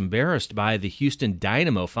 Portland was embarrassed by the Houston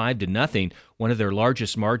Dynamo 5-0, one of their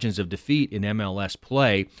largest margins of defeat in MLS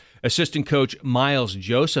play. Assistant coach Miles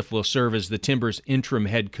Joseph will serve as the Timbers' interim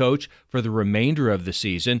head coach for the remainder of the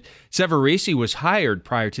season. Savarese was hired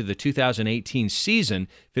prior to the 2018 season,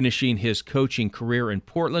 finishing his coaching career in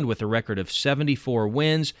Portland with a record of 74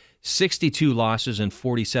 wins, 62 losses, and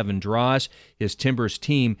 47 draws. His Timbers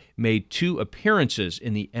team made 2 appearances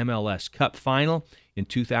in the MLS Cup final in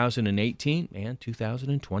 2018 and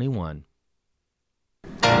 2021.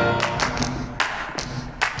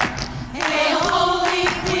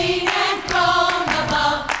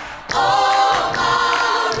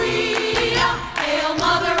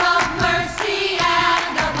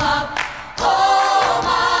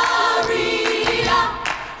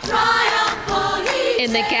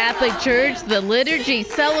 In the Catholic Church, the liturgy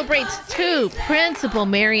celebrates 2 principal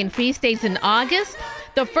Marian feast days in August.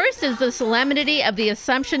 The first is the Solemnity of the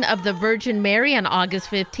Assumption of the Virgin Mary on August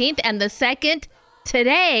 15th, and the second,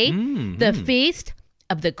 today, the Feast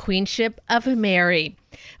of the Queenship of Mary.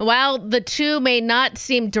 While the two may not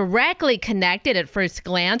seem directly connected at first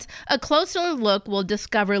glance, a closer look will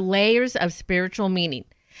discover layers of spiritual meaning.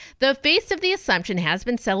 The Feast of the Assumption has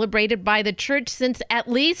been celebrated by the Church since at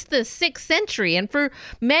least the 6th century, and for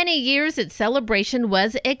many years its celebration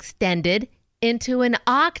was extended into an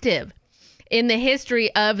octave. In the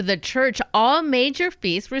history of the Church, all major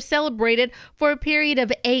feasts were celebrated for a period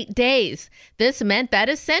of 8 days. This meant that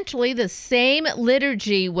essentially the same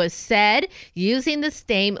liturgy was said using the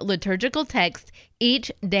same liturgical text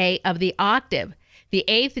each day of the octave. The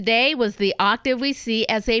 8th day was the octave we see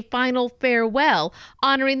as a final farewell,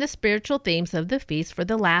 honoring the spiritual themes of the feast for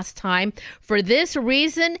the last time. For this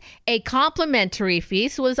reason, a complementary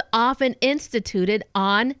feast was often instituted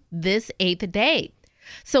on this 8th day.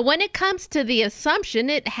 So when it comes to the Assumption,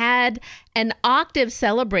 it had an octave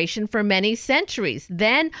celebration for many centuries.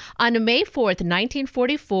 Then, on May 4th,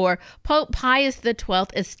 1944, Pope Pius XII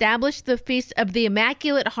established the Feast of the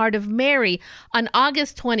Immaculate Heart of Mary on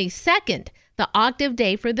August 22nd, the octave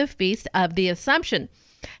day for the Feast of the Assumption.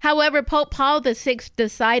 However, Pope Paul VI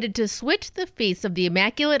decided to switch the Feast of the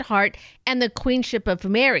Immaculate Heart and the Queenship of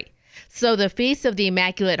Mary. So the Feast of the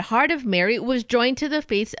Immaculate Heart of Mary was joined to the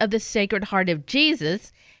Feast of the Sacred Heart of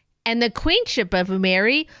Jesus, and the Queenship of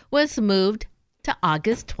Mary was moved to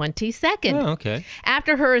August 22nd. Oh, okay.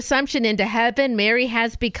 After her assumption into heaven, Mary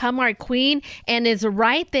has become our queen and is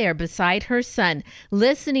right there beside her son,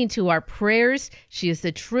 listening to our prayers. She is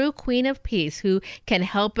the true Queen of Peace who can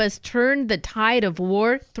help us turn the tide of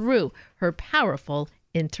war through her powerful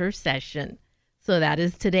intercession. So that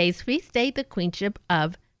is today's feast day, the Queenship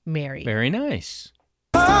of Mary. Very nice.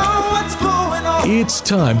 Oh, what's going It's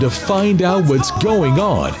time to find out what's going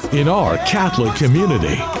on in our Catholic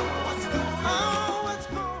community.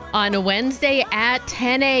 On a Wednesday at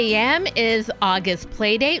 10 a.m. is August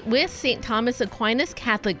Playdate with St. Thomas Aquinas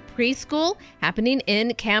Catholic Preschool happening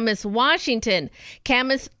in Camas, Washington.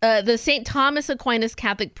 The St. Thomas Aquinas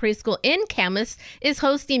Catholic Preschool in Camas is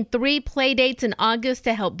hosting 3 Playdates in August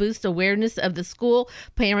to help boost awareness of the school.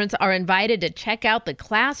 Parents are invited to check out the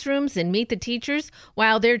classrooms and meet the teachers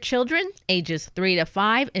while their children, ages 3 to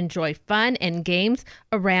 5, enjoy fun and games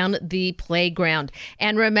around the playground.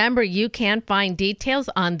 And remember, you can find details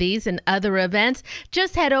on these and other events.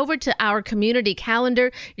 Just head over to our community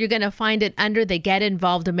calendar. You're going to find it under the Get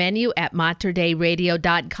Involved menu at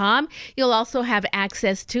materdeiradio.com. You'll also have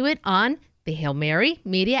access to it on the Hail Mary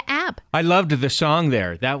Media app. I loved the song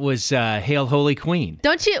there. That was Hail Holy Queen.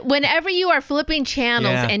 Don't you, whenever you are flipping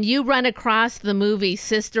channels and you run across the movie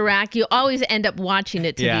Sister Act, you always end up watching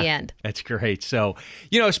it to the end. That's great. So,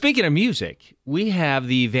 speaking of music, we have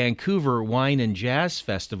the Vancouver Wine and Jazz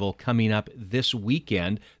Festival coming up this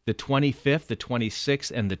weekend, the 25th, the 26th,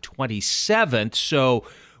 and the 27th. So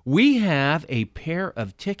we have a pair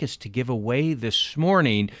of tickets to give away this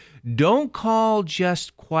morning. Don't call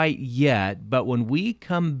just quite yet, but when we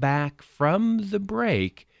come back from the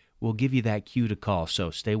break, we'll give you that cue to call.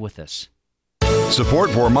 So stay with us.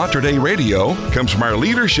 Support for Mater Dei Radio comes from our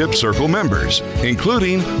Leadership Circle members,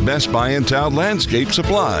 including Best Buy in Town Landscape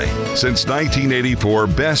Supply. Since 1984,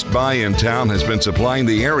 Best Buy in Town has been supplying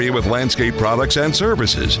the area with landscape products and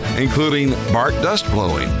services, including bark dust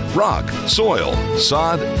blowing, rock, soil,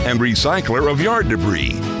 sod, and recycler of yard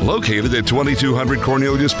debris. Located at 2200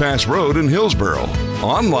 Cornelius Pass Road in Hillsboro.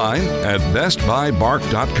 Online at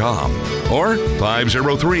bestbuybark.com or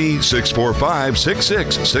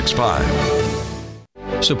 503-645-6665.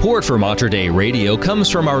 Support for Mater Dei Radio comes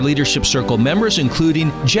from our Leadership Circle members,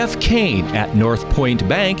 including Jeff Kane at North Point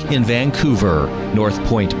Bank in Vancouver. North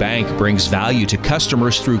Point Bank brings value to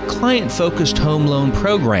customers through client-focused home loan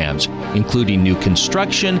programs, including new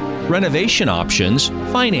construction, renovation options,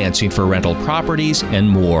 financing for rental properties, and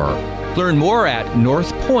more. Learn more at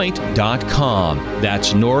northpointe.com.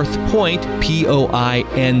 That's northpointe,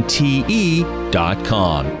 POINTE.com.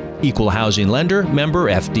 Equal housing lender, member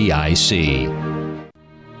FDIC.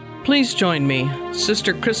 Please join me,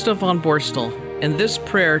 Sister Christa von Borstel, in this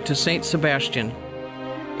prayer to Saint Sebastian.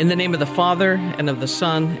 In the name of the Father, and of the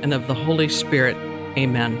Son, and of the Holy Spirit.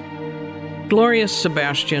 Amen. Glorious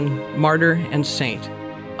Sebastian, martyr and saint,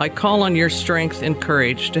 I call on your strength and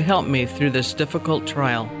courage to help me through this difficult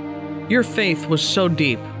trial. Your faith was so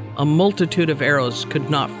deep, a multitude of arrows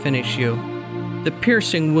could not finish you. The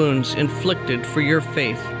piercing wounds inflicted for your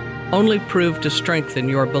faith only proved to strengthen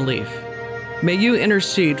your belief. May you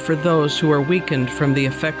intercede for those who are weakened from the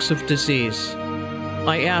effects of disease.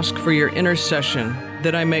 I ask for your intercession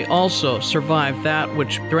that I may also survive that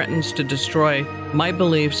which threatens to destroy my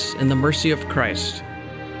beliefs in the mercy of Christ.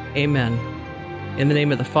 Amen. In the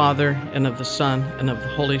name of the Father, and of the Son, and of the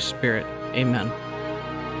Holy Spirit. Amen.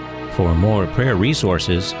 For more prayer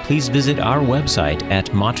resources, please visit our website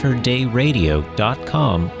at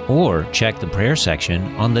materdeiradio.com or check the prayer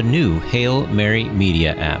section on the new Hail Mary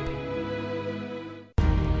Media app.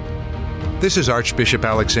 This is Archbishop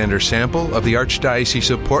Alexander Sample of the Archdiocese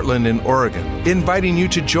of Portland in Oregon, inviting you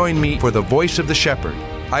to join me for The Voice of the Shepherd.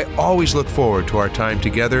 I always look forward to our time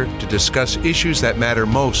together to discuss issues that matter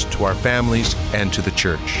most to our families and to the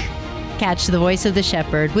Church. Catch The Voice of the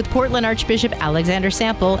Shepherd with Portland Archbishop Alexander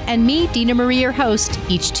Sample and me, Dina Marie, your host,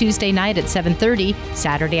 each Tuesday night at 7:30,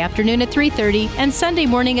 Saturday afternoon at 3:30, and Sunday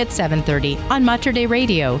morning at 7:30 on Mater Dei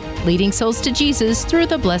Radio, leading souls to Jesus through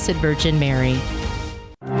the Blessed Virgin Mary.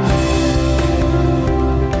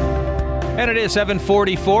 And it is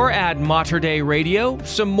 7:44 at Mater Dei Radio.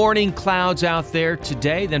 Some morning clouds out there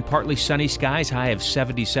today, then partly sunny skies, high of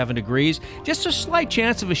 77 degrees. Just a slight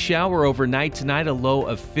chance of a shower overnight tonight, a low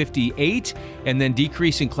of 58. And then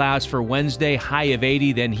decreasing clouds for Wednesday, high of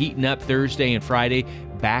 80, then heating up Thursday and Friday,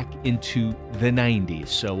 back into the 90s.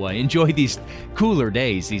 So enjoy these cooler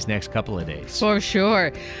days, these next couple of days. For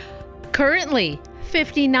sure. Currently,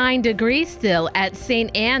 59 degrees still at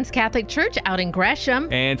St. Anne's Catholic Church out in Gresham.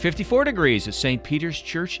 And 54 degrees at St. Peter's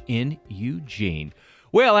Church in Eugene.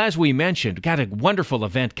 Well, as we mentioned, got a wonderful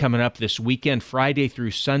event coming up this weekend, Friday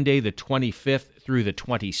through Sunday, the 25th through the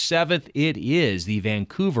 27th. It is the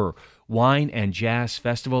Vancouver Wine and Jazz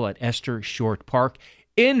Festival at Esther Short Park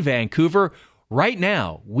in Vancouver. Right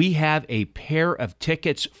now, we have a pair of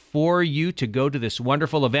tickets for you to go to this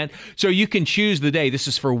wonderful event. So you can choose the day. This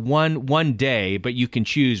is for one day, but you can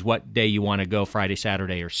choose what day you want to go, Friday,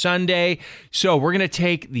 Saturday, or Sunday. So we're going to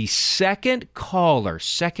take the second caller.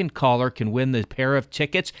 Second caller can win the pair of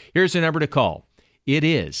tickets. Here's the number to call. It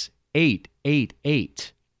is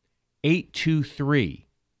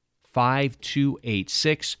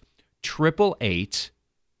 888-823-5286,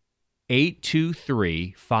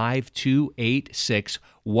 888-823-5286.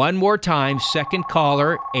 One more time, second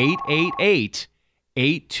caller,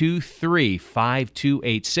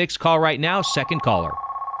 888-823-5286. Call right now, second caller.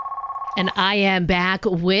 And I am back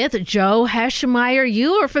with Joe Heschmeyer.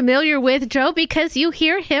 You are familiar with Joe because you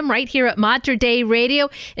hear him right here at Mater Dei Radio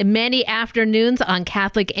in many afternoons on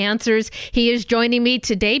Catholic Answers. He is joining me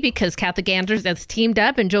today because Catholic Answers has teamed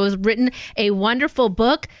up and Joe has written a wonderful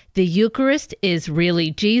book, The Eucharist is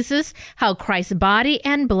Really Jesus, How Christ's Body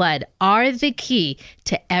and Blood Are the Key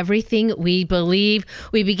to Everything We Believe.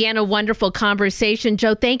 We began a wonderful conversation.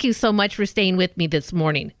 Joe, thank you so much for staying with me this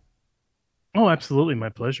morning. Oh, absolutely. My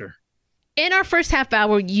pleasure. In our first half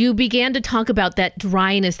hour, you began to talk about that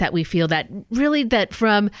dryness that we feel, that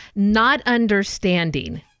from not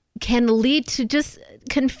understanding can lead to just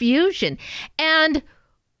confusion. And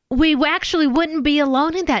we actually wouldn't be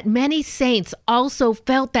alone in that. Many saints also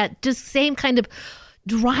felt that just same kind of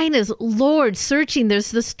dryness. Lord, searching.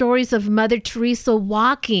 There's the stories of Mother Teresa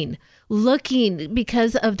walking, looking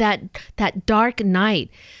because of that dark night.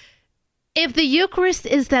 If the Eucharist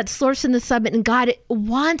is that source in the summit and God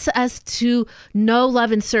wants us to know,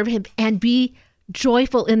 love, and serve him and be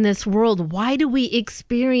joyful in this world, why do we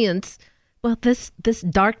experience, this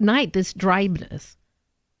dark night, this dryness?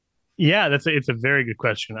 Yeah, it's a very good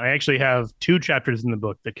question. I actually have 2 chapters in the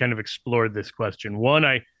book that kind of explore this question. One,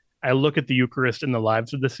 I look at the Eucharist in the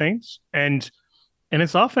lives of the saints, and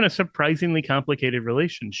it's often a surprisingly complicated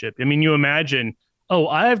relationship. I mean, you imagine, oh,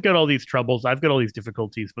 I've got all these troubles, I've got all these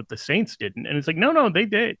difficulties, but the saints didn't. And it's like, no, they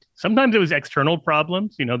did. Sometimes it was external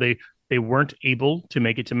problems. They weren't able to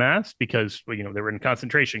make it to Mass because, they were in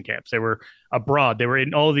concentration camps. They were abroad. They were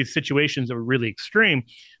in all of these situations that were really extreme,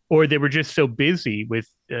 or they were just so busy with,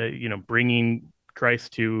 bringing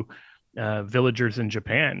Christ to villagers in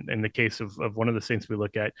Japan, in the case of one of the saints we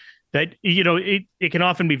look at, that, it can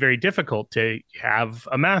often be very difficult to have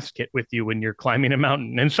a Mass kit with you when you're climbing a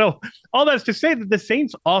mountain. And so all that's to say that the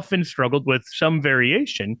saints often struggled with some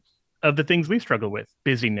variation of the things we struggle with: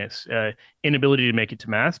 busyness, inability to make it to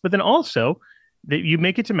Mass, but then also that you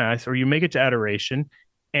make it to Mass or you make it to adoration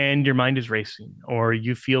and your mind is racing, or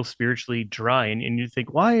you feel spiritually dry and you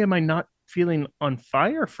think, why am I not feeling on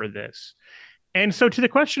fire for this? And so to the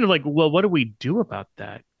question of what do we do about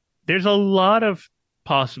that? There's a lot of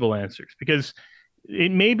possible answers, because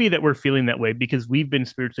it may be that we're feeling that way because we've been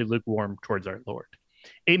spiritually lukewarm towards our Lord.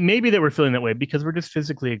 It may be that we're feeling that way because we're just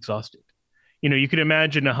physically exhausted. You could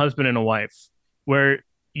imagine a husband and a wife where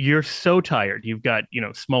you're so tired, you've got,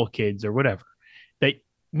 small kids or whatever, that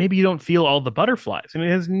maybe you don't feel all the butterflies. And it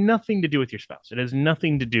has nothing to do with your spouse. It has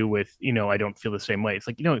nothing to do with, I don't feel the same way. It's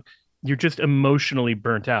like, you're just emotionally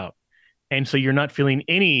burnt out. And so you're not feeling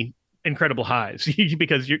any incredible highs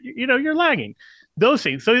because you're lagging. Those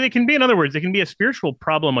things. So they can be, in other words, it can be a spiritual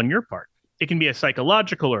problem on your part. It can be a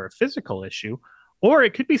psychological or a physical issue, or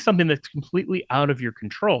it could be something that's completely out of your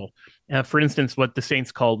control. For instance, what the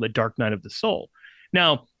saints call the dark night of the soul.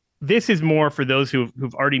 Now, this is more for those who've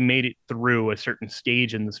already made it through a certain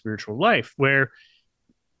stage in the spiritual life, where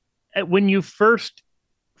when you first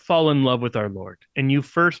fall in love with our Lord and you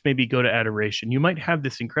first maybe go to adoration, you might have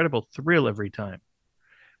this incredible thrill every time.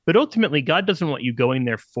 But ultimately, God doesn't want you going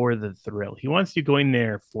there for the thrill. He wants you going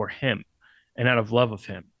there for him and out of love of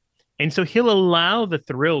him. And so he'll allow the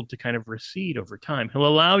thrill to kind of recede over time. He'll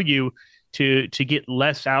allow you to get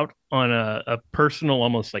less out on a personal,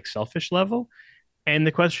 almost like selfish level. And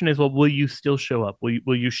the question is, will you still show up?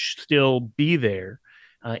 Will you still be there?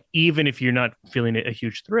 Even if you're not feeling a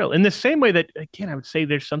huge thrill. In the same way that, again, I would say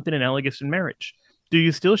there's something analogous in marriage. Do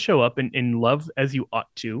you still show up and love as you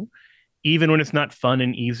ought to, even when it's not fun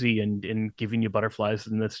and easy and giving you butterflies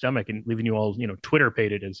in the stomach and leaving you all,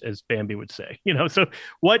 Twitter-pated, as Bambi would say? So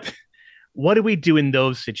what do we do in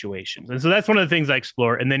those situations? And so that's one of the things I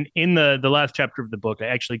explore. And then in the last chapter of the book, I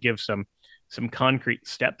actually give some concrete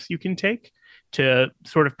steps you can take to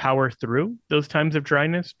sort of power through those times of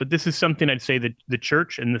dryness. But this is something I'd say that the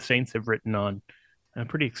church and the saints have written on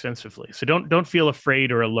pretty extensively. So don't feel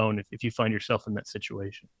afraid or alone if you find yourself in that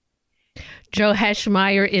situation. Joe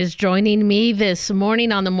Heschmeyer is joining me this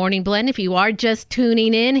morning on the Morning Blend. If you are just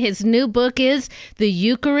tuning in, his new book is The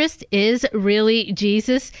Eucharist is Really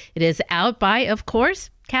Jesus. It is out by, of course,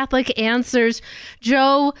 Catholic Answers.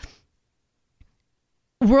 Joe,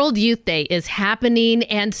 World Youth Day is happening,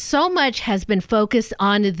 and so much has been focused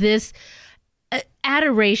on this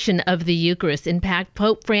adoration of the Eucharist. In fact,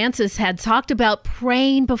 Pope Francis had talked about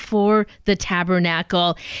praying before the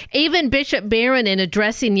tabernacle. Even Bishop Barron, in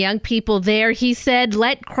addressing young people there, he said,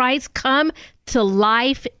 "Let Christ come to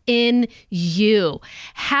life in you."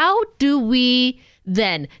 How do we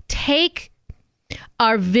then take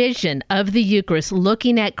our vision of the Eucharist,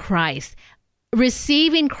 looking at Christ,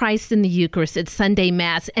 receiving Christ in the Eucharist at Sunday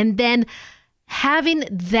Mass, and then having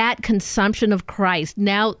that consumption of Christ?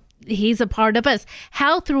 Now he's a part of us.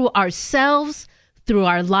 How through ourselves, through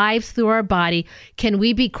our lives, through our body, can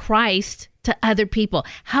we be Christ to other people?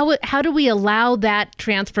 How do we allow that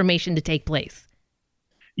transformation to take place?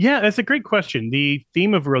 Yeah, that's a great question. The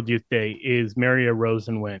theme of World Youth Day is Mary arose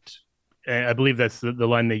and went. I believe that's the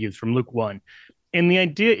line they use from Luke 1. And the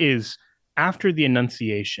idea is, after the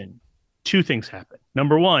Annunciation, two things happen.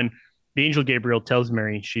 Number one, the angel Gabriel tells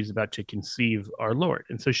Mary she's about to conceive our Lord.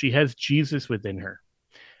 And so she has Jesus within her.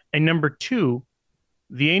 And number two,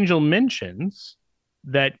 the angel mentions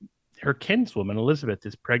that her kinswoman, Elizabeth,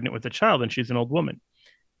 is pregnant with a child, and she's an old woman.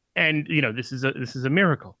 And, this is a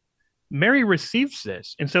miracle. Mary receives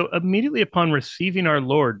this. And so immediately upon receiving our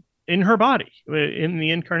Lord in her body, in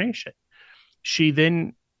the incarnation, she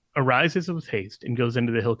then arises with haste and goes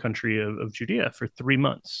into the hill country of Judea for 3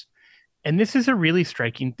 months. And this is a really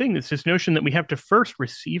striking thing. It's this notion that we have to first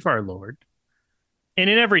receive our Lord. And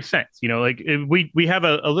in every sense, we have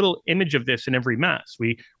a little image of this in every Mass.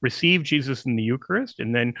 We receive Jesus in the Eucharist,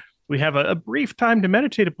 and then we have a brief time to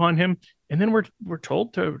meditate upon him. And then we're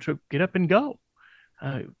told to get up and go,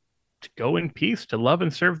 to go in peace, to love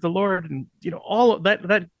and serve the Lord. And, all of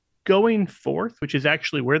that going forth, which is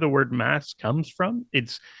actually where the word Mass comes from.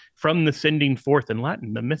 It's from the sending forth in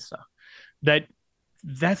Latin, the Missa.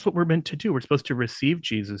 That's what we're meant to do. We're supposed to receive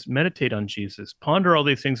Jesus, meditate on Jesus, ponder all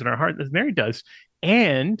these things in our heart, as Mary does.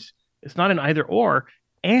 And it's not an either or,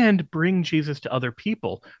 and bring Jesus to other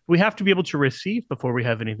people. We have to be able to receive before we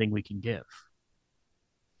have anything we can give.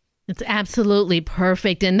 It's absolutely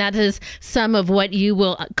perfect. And that is some of what you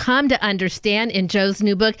will come to understand in Joe's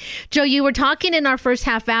new book. Joe, you were talking in our first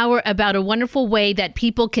half hour about a wonderful way that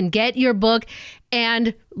people can get your book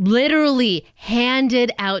and literally hand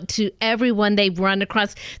it out to everyone they run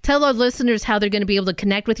across. Tell our listeners how they're going to be able to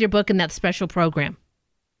connect with your book in that special program.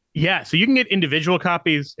 Yeah, so you can get individual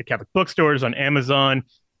copies at Catholic bookstores, on Amazon,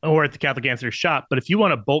 or at the Catholic Answers shop. But if you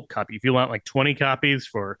want a bulk copy, if you want like 20 copies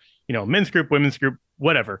for, men's group, women's group,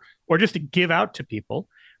 whatever, or just to give out to people,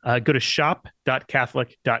 go to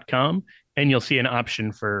shop.catholic.com and you'll see an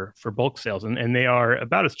option for bulk sales. And they are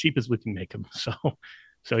about as cheap as we can make them.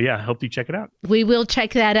 So yeah, I hope you check it out. We will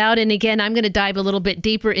check that out. And again, I'm going to dive a little bit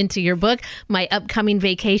deeper into your book, My Upcoming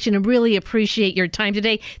Vacation, and really appreciate your time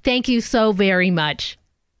today. Thank you so very much.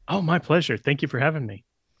 Oh, my pleasure. Thank you for having me.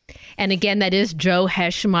 And again, that is Joe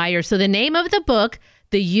Heschmeyer. So the name of the book,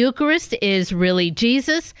 The Eucharist is Really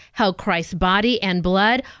Jesus, How Christ's Body and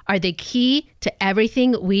Blood Are the Key to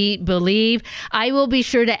Everything We Believe. I will be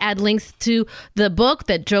sure to add links to the book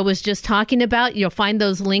that Joe was just talking about. You'll find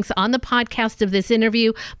those links on the podcast of this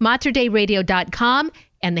interview, materdeiradio.com,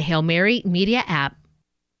 and the Hail Mary Media app.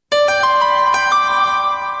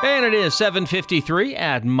 And it is 7:53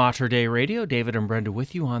 at Mater Dei Radio. David and Brenda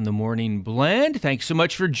with you on the Morning Blend. Thanks so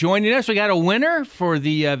much for joining us. We got a winner for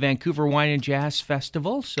the Vancouver Wine and Jazz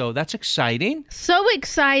Festival, so that's exciting. So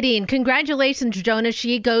exciting. Congratulations, Jonah.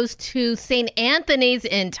 She goes to St. Anthony's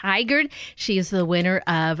in Tigard. She is the winner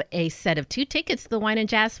of a set of 2 tickets to the Wine and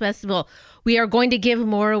Jazz Festival. We are going to give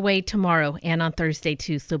more away tomorrow and on Thursday,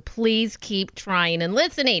 too. So please keep trying and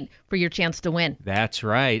listening for your chance to win. That's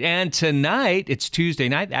right. And tonight, it's Tuesday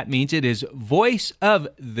night. That means it is Voice of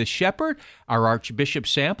the Shepherd, our Archbishop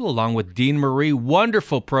sample, along with Dean Marie.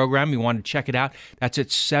 Wonderful program. You want to check it out. That's at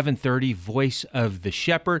 7:30, Voice of the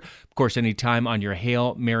Shepherd. Of course, anytime on your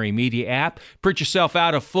Hail Mary Media app. Print yourself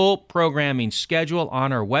out a full programming schedule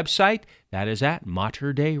on our website. That is at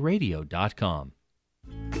materdeiradio.com.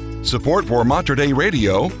 Support for Mater Dei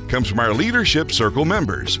Radio comes from our Leadership Circle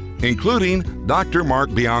members, including Dr.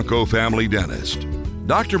 Mark Bianco, family dentist.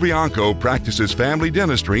 Dr. Bianco practices family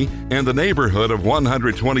dentistry in the neighborhood of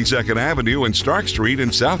 122nd Avenue and Stark Street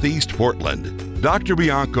in Southeast Portland. Dr.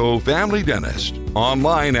 Bianco, family dentist,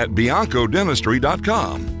 online at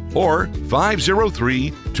biancodentistry.com or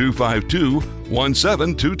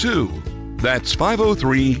 503-252-1722. That's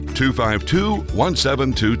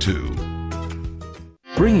 503-252-1722.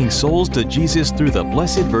 bringing souls to Jesus through the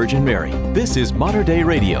Blessed Virgin Mary. This is Mater Dei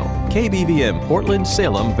Radio, KBVM Portland,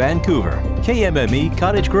 Salem, Vancouver, KMME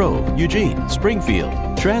Cottage Grove, Eugene, Springfield,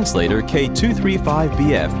 translator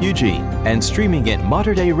K235BF Eugene, and streaming at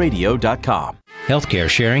materdeiradio.com. Healthcare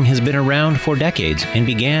sharing has been around for decades and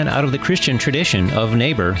began out of the Christian tradition of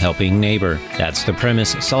neighbor helping neighbor. That's the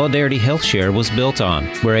premise Solidarity Health Share was built on.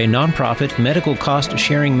 We're a nonprofit medical cost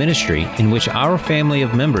sharing ministry in which our family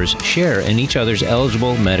of members share in each other's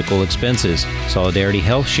eligible medical expenses. Solidarity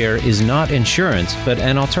Health Share is not insurance, but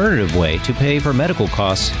an alternative way to pay for medical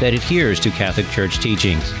costs that adheres to Catholic Church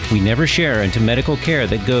teachings. We never share into medical care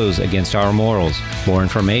that goes against our morals. More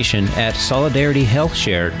information at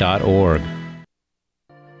solidarityhealthshare.org.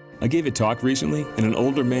 I gave a talk recently, and an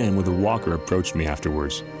older man with a walker approached me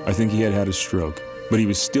afterwards. I think he had had a stroke, but he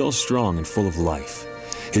was still strong and full of life.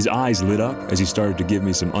 His eyes lit up as he started to give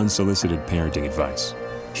me some unsolicited parenting advice.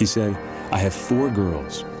 He said, "I have 4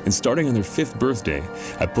 girls, and starting on their 5th birthday,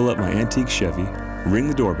 I pull up my antique Chevy, ring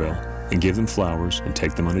the doorbell, and give them flowers and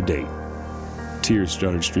take them on a date." Tears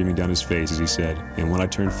started streaming down his face as he said, "And when I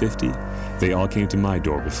turned 50, they all came to my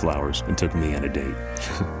door with flowers and took me on a date."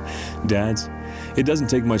 Dads, it doesn't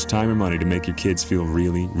take much time or money to make your kids feel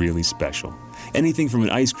really, really special. Anything from an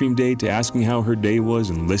ice cream date to asking how her day was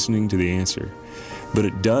and listening to the answer. But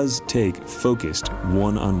it does take focused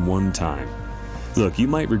one-on-one time. Look, you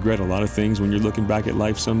might regret a lot of things when you're looking back at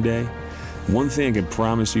life someday. One thing I can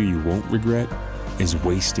promise you won't regret is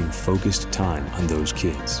wasting focused time on those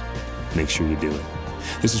kids. Make sure you do it.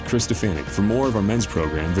 This is Chris Stefanik. For more of our men's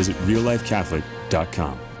program, visit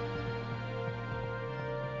reallifecatholic.com.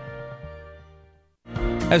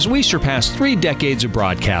 As we surpass 3 decades of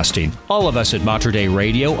broadcasting, all of us at Mater Dei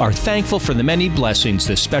Radio are thankful for the many blessings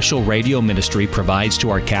this special radio ministry provides to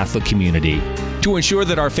our Catholic community. To ensure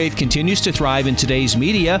that our faith continues to thrive in today's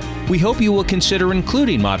media, we hope you will consider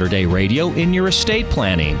including Mater Dei Radio in your estate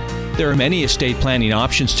planning. There are many estate planning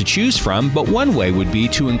options to choose from, but one way would be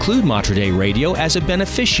to include Mater Dei Radio as a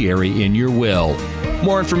beneficiary in your will.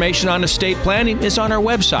 More information on estate planning is on our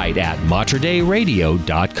website at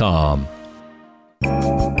materdeiradio.com.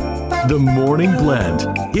 The Morning Blend.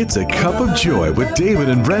 It's a cup of joy with David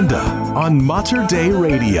and Brenda on Mater Dei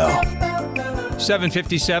Radio.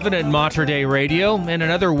 7:57 at Mater Dei Radio, and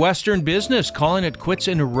another Western business calling it quits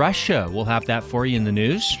in Russia. We'll have that for you in the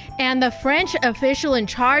news. And the French official in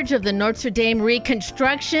charge of the Notre Dame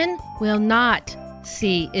reconstruction will not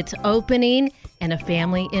see its opening, and a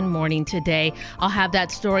family in mourning today. I'll have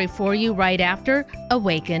that story for you right after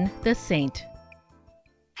Awaken the Saint.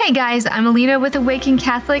 Hey guys, I'm Alina with Awaken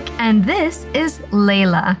Catholic, and this is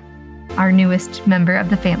Layla, our newest member of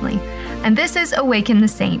the family. And this is Awaken the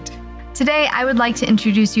Saint. Today, I would like to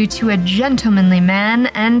introduce you to a gentlemanly man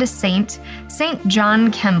and a saint, St.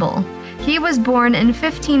 John Kemble. He was born in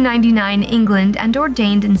 1599 England and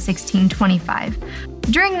ordained in 1625.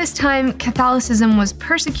 During this time, Catholicism was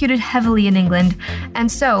persecuted heavily in England,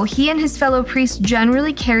 and so he and his fellow priests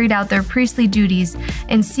generally carried out their priestly duties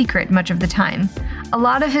in secret much of the time. A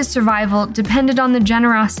lot of his survival depended on the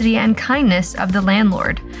generosity and kindness of the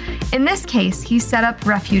landlord. In this case, he set up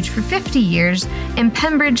refuge for 50 years in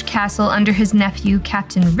Pembridge Castle under his nephew,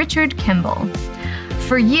 Captain Richard Kemble.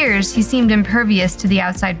 For years, he seemed impervious to the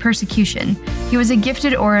outside persecution. He was a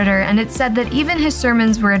gifted orator, and it's said that even his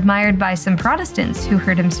sermons were admired by some Protestants who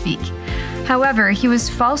heard him speak. However, he was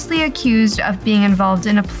falsely accused of being involved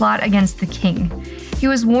in a plot against the king. He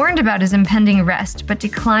was warned about his impending arrest, but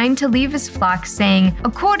declined to leave his flock, saying,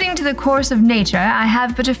 "According to the course of nature, I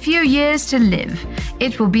have but a few years to live.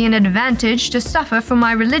 It will be an advantage to suffer for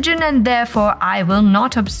my religion, and therefore I will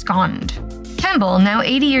not abscond." Kemble, now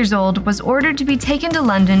 80 years old, was ordered to be taken to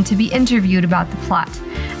London to be interviewed about the plot.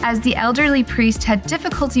 As the elderly priest had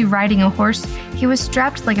difficulty riding a horse, he was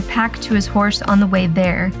strapped like a pack to his horse on the way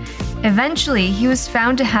there. Eventually, he was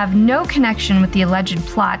found to have no connection with the alleged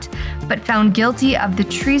plot, but found guilty of the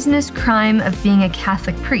treasonous crime of being a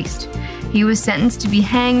Catholic priest. He was sentenced to be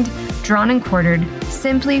hanged, drawn and quartered,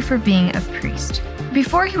 simply for being a priest.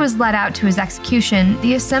 Before he was led out to his execution,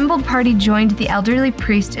 the assembled party joined the elderly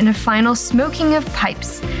priest in a final smoking of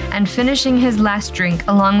pipes and finishing his last drink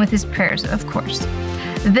along with his prayers, of course.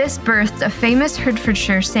 This birthed a famous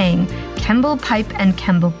Hertfordshire saying, "Kemble pipe and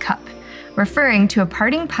Kemble cup," referring to a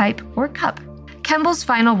parting pipe or cup. Kemble's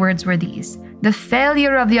final words were these: "The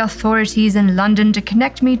failure of the authorities in London to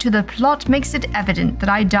connect me to the plot makes it evident that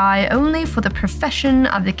I die only for the profession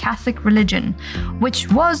of the Catholic religion,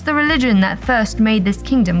 which was the religion that first made this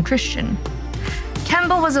kingdom Christian."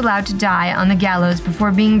 Kemble was allowed to die on the gallows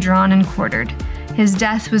before being drawn and quartered. His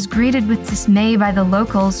death was greeted with dismay by the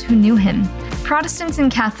locals who knew him. Protestants and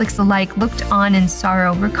Catholics alike looked on in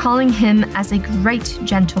sorrow, recalling him as a great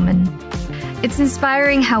gentleman. It's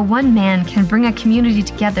inspiring how one man can bring a community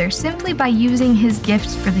together simply by using his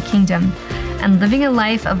gifts for the kingdom and living a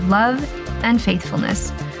life of love and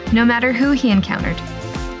faithfulness, no matter who he encountered.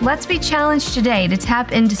 Let's be challenged today to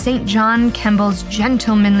tap into St. John Kemble's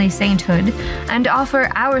gentlemanly sainthood and offer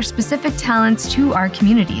our specific talents to our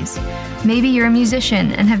communities. Maybe you're a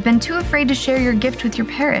musician and have been too afraid to share your gift with your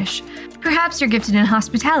parish. Perhaps you're gifted in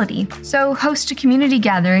hospitality, so host a community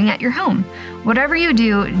gathering at your home. Whatever you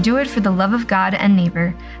do, do it for the love of God and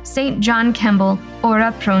neighbor. St. John Kemble,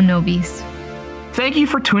 ora pro nobis. Thank you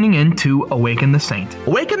for tuning in to Awaken the Saint.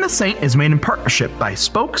 Awaken the Saint is made in partnership by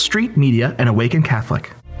Spoke Street Media and Awaken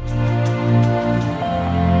Catholic.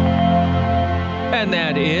 And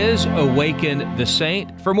that is Awaken the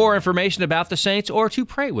Saint. For more information about the Saints or to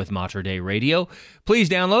pray with Mater Dei Radio, please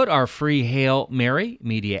download our free Hail Mary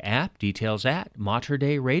media app. Details at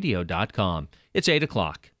materdeiradio.com. It's 8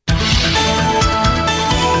 o'clock.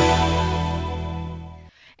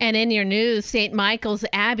 And in your news, St. Michael's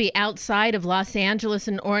Abbey outside of Los Angeles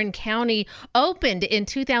in Orange County opened in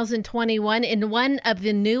 2021 in one of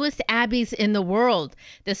the newest abbeys in the world.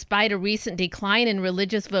 Despite a recent decline in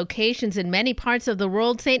religious vocations in many parts of the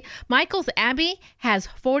world, St. Michael's Abbey has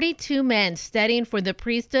 42 men studying for the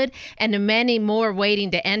priesthood and many more waiting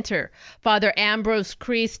to enter. Father Ambrose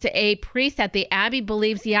Christ, a priest at the Abbey,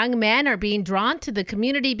 believes young men are being drawn to the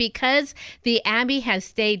community because the Abbey has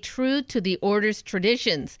stayed true to the order's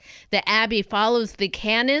traditions. The Abbey follows the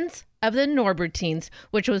canons of the Norbertines,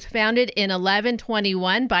 which was founded in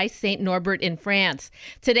 1121 by St. Norbert in France.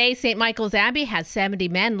 Today, St. Michael's Abbey has 70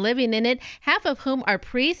 men living in it, half of whom are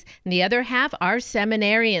priests and the other half are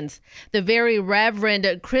seminarians. The Very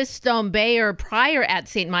Reverend Christophe Bayer, prior at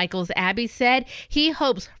St. Michael's Abbey, said he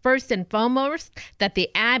hopes first and foremost that the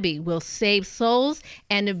Abbey will save souls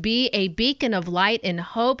and be a beacon of light and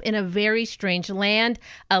hope in a very strange land,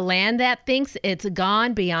 a land that thinks it's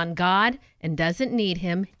gone beyond God and doesn't need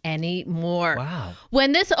him anymore. Wow.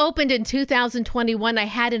 When this opened in 2021, I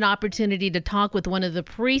had an opportunity to talk with one of the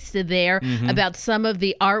priests there about some of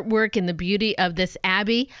the artwork and the beauty of this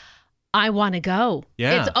abbey. I want to go.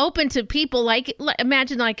 Yeah. It's open to people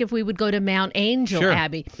imagine if we would go to Mount Angel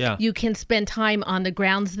Abbey. Yeah. You can spend time on the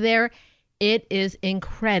grounds there. It is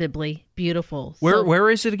incredibly beautiful. Where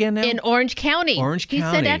is it again now? In Orange County. Orange County.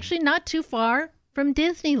 He said actually not too far from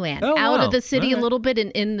Disneyland, out of the city a little bit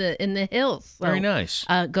in the hills. So, very nice.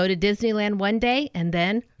 Go to Disneyland one day and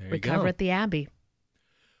then There recover at the Abbey.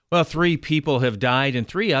 Well, 3 people have died and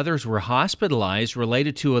 3 others were hospitalized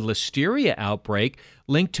related to a listeria outbreak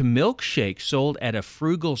linked to milkshakes sold at a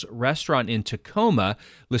Frugal's restaurant in Tacoma.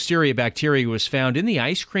 Listeria bacteria was found in the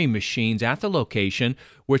ice cream machines at the location,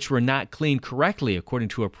 which were not cleaned correctly, according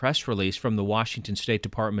to a press release from the Washington State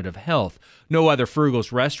Department of Health. No other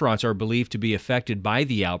Frugal's restaurants are believed to be affected by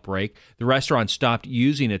the outbreak. The restaurant stopped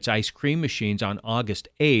using its ice cream machines on August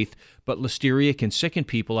 8th, but listeria can sicken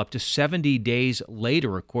people up to 70 days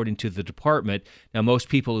later, according to the department. Now, most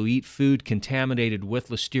people who eat food contaminated with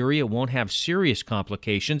listeria won't have serious complications,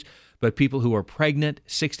 but people who are pregnant,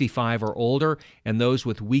 65 or older, and those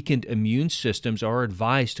with weakened immune systems are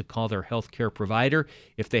advised to call their healthcare provider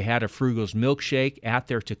if they had a Frugal's milkshake at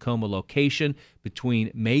their Tacoma location between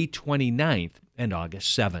May 29th and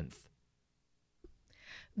August 7th.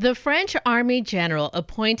 The French Army general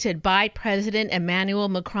appointed by President Emmanuel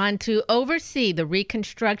Macron to oversee the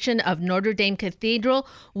reconstruction of Notre Dame Cathedral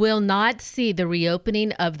will not see the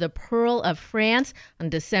reopening of the Pearl of France on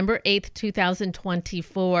December 8,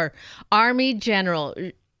 2024. Army General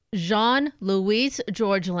Jean-Louis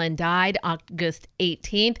Georgelin died August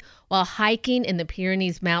 18th while hiking in the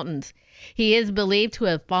Pyrenees Mountains. He is believed to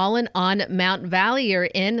have fallen on Mount Vallier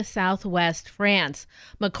in southwest France.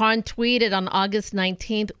 Macron tweeted on August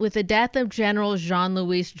 19th, with the death of General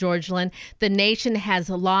Jean-Louis Georgelin, the nation has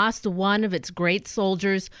lost one of its great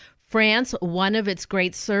soldiers, France, one of its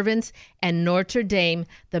great servants, and Notre Dame,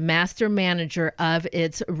 the master manager of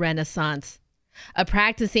its Renaissance. A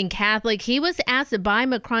practicing Catholic, he was asked by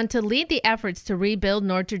Macron to lead the efforts to rebuild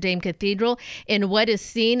Notre Dame Cathedral in what is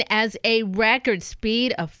seen as a record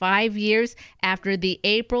speed of 5 years after the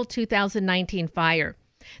April 2019 fire.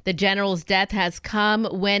 The general's death has come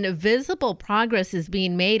when visible progress is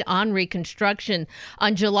being made on reconstruction.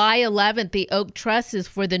 On July 11th, the oak trusses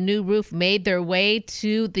for the new roof made their way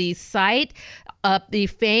to the site. up the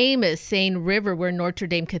famous Seine River where Notre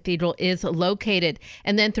Dame Cathedral is located.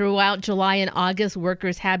 And then throughout July and August,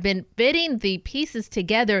 workers have been fitting the pieces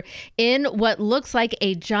together in what looks like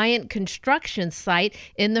a giant construction site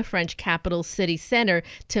in the French capital city center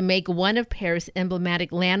to make one of Paris'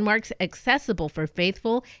 emblematic landmarks accessible for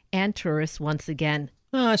faithful and tourists once again.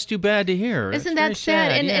 Oh, that's too bad to hear. Isn't that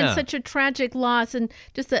sad? And such a tragic loss, and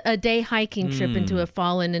just a day hiking trip into a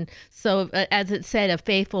fallen. And so, as it said, a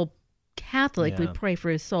faithful Catholic, we pray for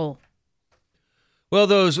his soul. Well,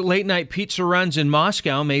 those late night pizza runs in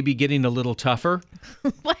Moscow may be getting a little tougher.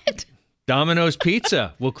 What? Domino's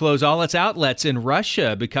Pizza will close all its outlets in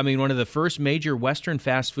Russia, becoming one of the first major Western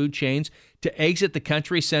fast food chains to exit the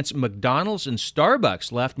country since McDonald's and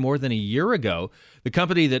Starbucks left more than a year ago. The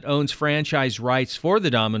company that owns franchise rights for the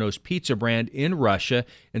Domino's Pizza brand in Russia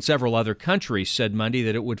and several other countries said Monday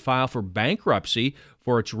that it would file for bankruptcy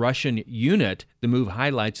for its Russian unit. The move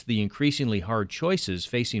highlights the increasingly hard choices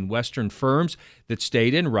facing Western firms that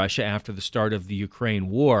stayed in Russia after the start of the Ukraine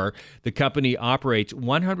war. The company operates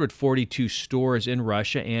 142 stores in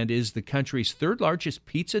Russia and is the country's third largest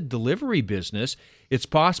pizza delivery business. It's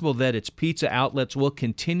possible that its pizza outlets will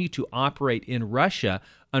continue to operate in Russia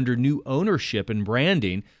under new ownership and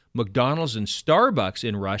branding. McDonald's and Starbucks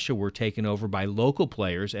in Russia were taken over by local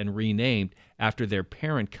players and renamed after their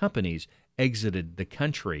parent companies exited the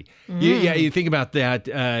country. You think about that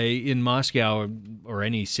in Moscow or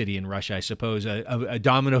any city in Russia, I suppose, a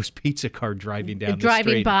Domino's pizza car driving down the street.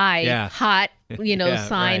 Driving by, hot,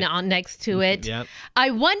 sign on next to it. Yep. I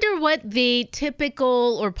wonder what the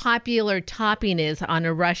typical or popular topping is on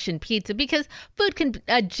a Russian pizza, because food can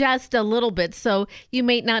adjust a little bit, so you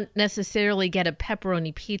may not necessarily get a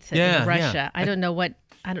pepperoni pizza in Russia. Yeah. I don't know what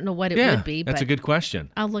it would be. That's a good question.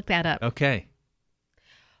 I'll look that up. Okay.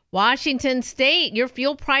 Washington State, your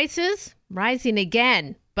fuel prices rising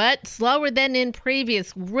again, but slower than in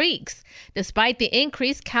previous weeks. Despite the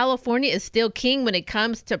increase, California is still king when it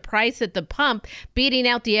comes to price at the pump, beating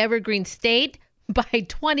out the Evergreen State by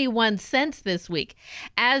 21 cents this week.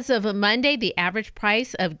 As of Monday, the average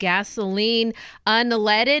price of gasoline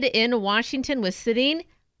unleaded in Washington was sitting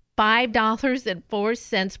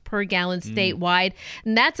 $5.04 per gallon statewide,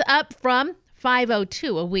 and that's up from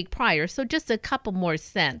 $5.02 a week prior, so just a couple more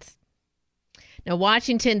cents. Now,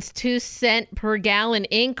 Washington's 2-cent per gallon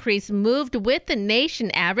increase moved with the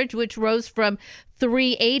nation average, which rose from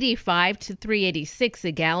 $3.85 to $3.86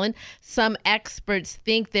 a gallon. Some experts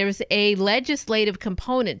think there's a legislative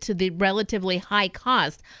component to the relatively high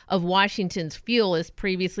cost of Washington's fuel, as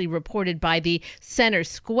previously reported by the Center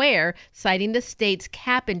Square, citing the state's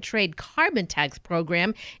cap-and-trade carbon tax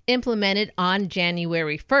program implemented on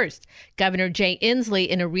January 1st. Governor Jay Inslee,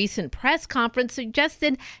 in a recent press conference,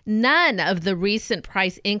 suggested none of the recent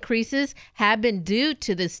price increases have been due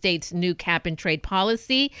to the state's new cap-and-trade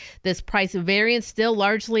policy. This price variance still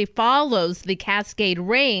largely follows the Cascade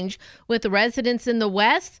Range, with residents in the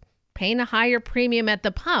West paying a higher premium at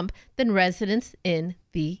the pump than residents in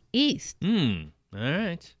the East. All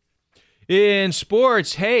right. In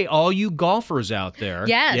sports, hey, all you golfers out there.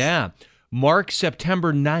 Yes. Yeah. Mark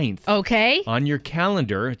September 9th. Okay. On your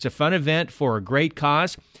calendar. It's a fun event for a great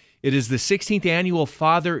cause. It is the 16th annual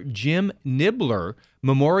Father Jim Nibbler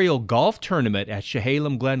Memorial Golf Tournament at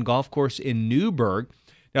Chehalem Glen Golf Course in Newburgh.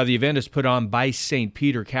 Now, the event is put on by St.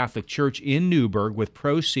 Peter Catholic Church in Newburgh, with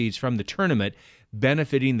proceeds from the tournament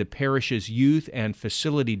benefiting the parish's youth and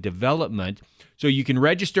facility development. So you can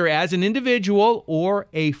register as an individual or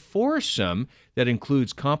a foursome that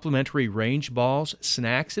includes complimentary range balls,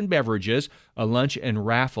 snacks, and beverages. A lunch and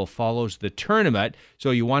raffle follows the tournament.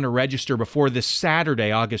 So you want to register before this Saturday,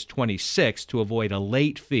 August 26th, to avoid a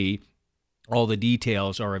late fee. All the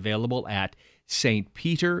details are available at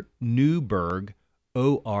stpeternewburgh.org.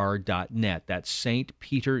 or.net. That's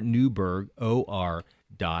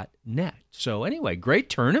stpeternewburgh.or.net. So anyway, great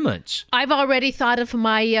tournaments. I've already thought of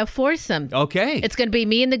my foursome. Okay. It's going to be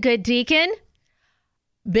me and the good deacon,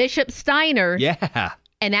 Bishop Steiner,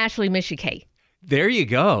 and Ashley Michikay. There you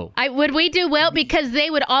go. Would we do well? Because they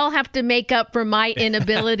would all have to make up for my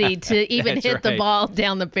inability to even hit the ball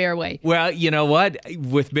down the fairway. Well, you know what?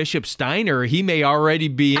 With Bishop Steiner, he may already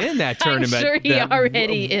be in that tournament. I'm sure he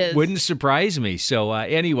already is. Wouldn't surprise me. So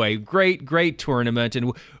anyway, great tournament.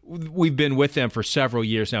 And we've been with them for several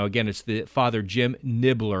years now. Again, it's the Father Jim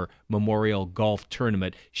Nibbler Memorial Golf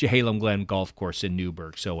Tournament, Chehalem Glen Golf Course in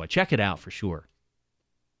Newburgh. So check it out for sure.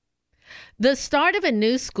 The start of a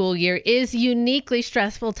new school year is a uniquely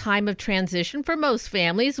stressful time of transition for most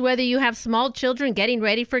families, whether you have small children getting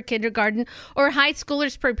ready for kindergarten or high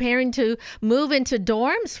schoolers preparing to move into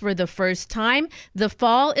dorms for the first time. The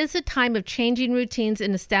fall is a time of changing routines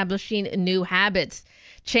and establishing new habits.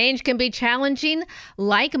 Change can be challenging.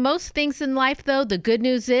 Like most things in life, though, the good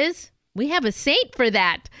news is we have a saint for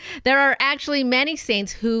that. There are actually many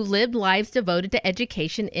saints who lived lives devoted to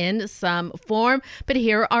education in some form, but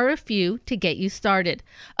here are a few to get you started.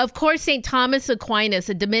 Of course, St. Thomas Aquinas,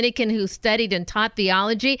 a Dominican who studied and taught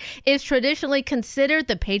theology, is traditionally considered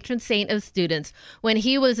the patron saint of students. When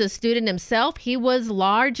he was a student himself, he was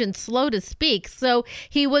large and slow to speak, so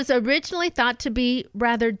he was originally thought to be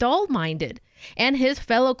rather dull-minded. And his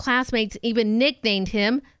fellow classmates even nicknamed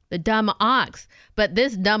him the dumb ox. But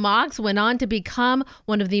this dumb ox went on to become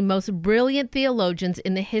one of the most brilliant theologians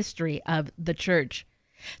in the history of the church.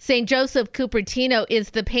 St. Joseph Cupertino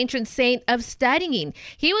is the patron saint of studying.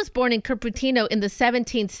 He was born in Cupertino in the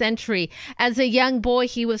 17th century. As a young boy,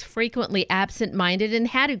 he was frequently absent-minded and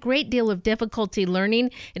had a great deal of difficulty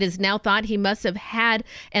learning. It is now thought he must have had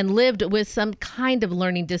and lived with some kind of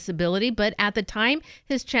learning disability, but at the time,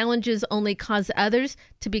 his challenges only caused others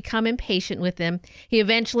to become impatient with him. He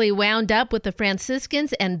eventually wound up with the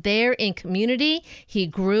Franciscans, and there in community, he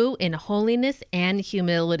grew in holiness and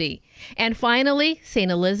humility. And finally,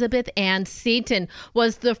 St. Elizabeth Ann Seton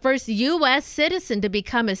was the first U.S. citizen to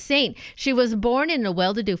become a saint. She was born in a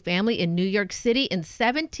well-to-do family in New York City in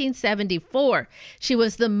 1774. She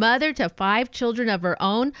was the mother to 5 children of her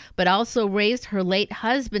own, but also raised her late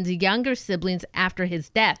husband's younger siblings after his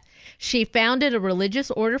death. She founded a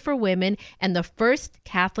religious order for women and the first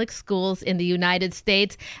Catholic schools in the United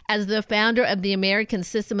States. As the founder of the American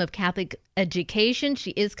system of Catholic education,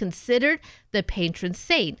 she is considered the patron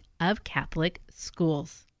saint of Catholic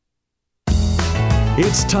schools.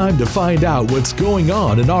 It's time to find out what's going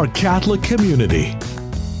on in our Catholic community.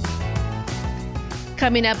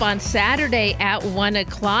 Coming up on Saturday at 1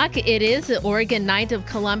 o'clock, it is the Oregon Knights of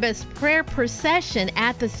Columbus prayer procession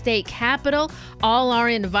at the state capitol. All are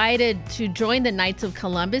invited to join the Knights of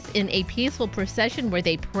Columbus in a peaceful procession where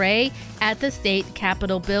they pray at the state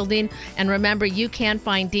capitol building. And remember, you can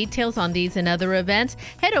find details on these and other events.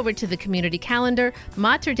 Head over to the community calendar,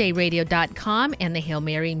 materdeiradio.com, and the Hail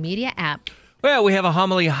Mary Media app. Well, we have a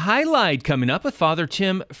homily highlight coming up with Father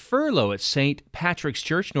Tim Furlow at St. Patrick's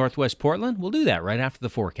Church, Northwest Portland. We'll do that right after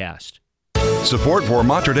the forecast. Support for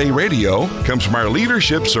Mater Dei Radio comes from our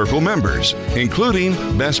Leadership Circle members, including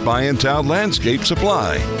Best Buy in Town Landscape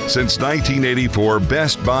Supply. Since 1984,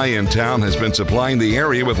 Best Buy in Town has been supplying the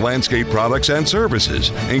area with landscape products and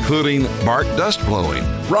services, including bark dust blowing,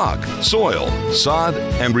 rock, soil, sod,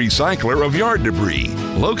 and recycler of yard debris.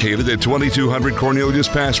 Located at 2200 Cornelius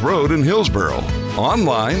Pass Road in Hillsboro.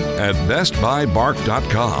 Online at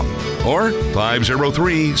bestbuybark.com or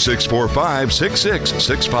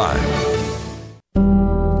 503-645-6665.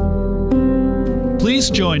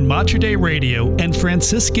 Please join Mater Dei Radio and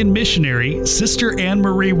Franciscan missionary Sister Anne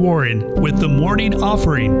Marie Warren with the morning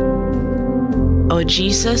offering. O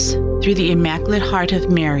Jesus, through the Immaculate Heart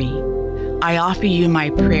of Mary, I offer you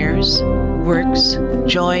my prayers, works,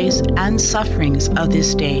 joys, and sufferings of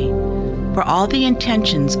this day for all the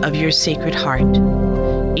intentions of your Sacred Heart,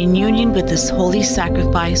 in union with this holy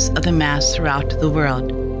sacrifice of the Mass throughout the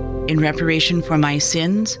world, in reparation for my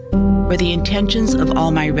sins, for the intentions of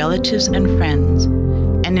all my relatives and friends,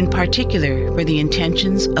 and in particular for the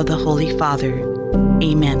intentions of the Holy Father.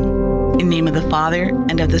 Amen. In the name of the Father,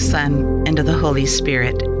 and of the Son, and of the Holy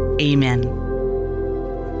Spirit. Amen.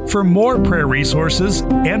 For more prayer resources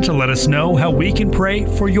and to let us know how we can pray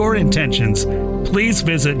for your intentions, please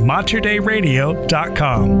visit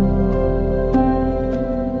materdeiradio.com.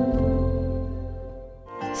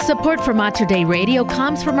 Support for Mater Dei Radio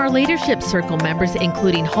comes from our Leadership Circle members,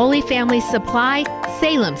 including Holy Family Supply,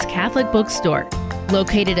 Salem's Catholic Bookstore.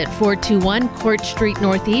 Located at 421 Court Street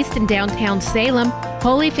Northeast in downtown Salem,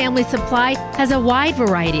 Holy Family Supply has a wide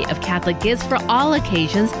variety of Catholic gifts for all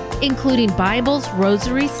occasions, including Bibles,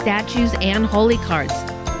 rosaries, statues, and holy cards.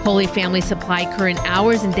 Holy Family Supply current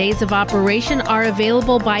hours and days of operation are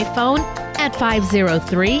available by phone at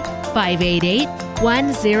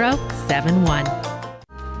 503-588-1071.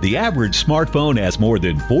 The average smartphone has more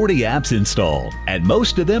than 40 apps installed, and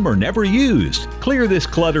most of them are never used. Clear this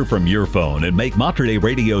clutter from your phone and make Mater Dei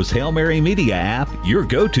Radio's Hail Mary Media app your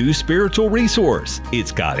go-to spiritual resource.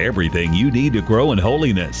 It's got everything you need to grow in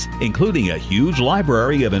holiness, including a huge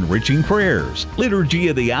library of enriching prayers, Liturgy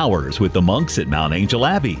of the Hours with the monks at Mount Angel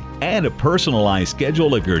Abbey, and a personalized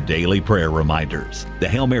schedule of your daily prayer reminders. The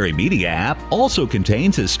Hail Mary Media app also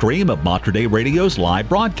contains a stream of Mater Dei Radio's live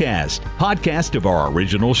broadcast, podcast of our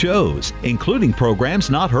original shows, including programs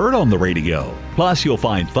not heard on the radio. Plus, you'll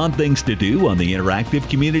find fun things to do on the interactive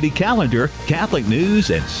community calendar, Catholic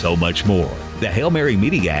news, and so much more. The Hail Mary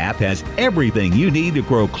Media app has everything you need to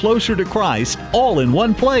grow closer to Christ, all in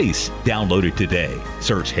one place. Download it today.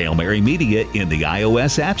 Search Hail Mary Media in the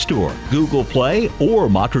iOS App Store, Google Play, or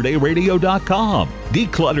MaterDeiRadio.com.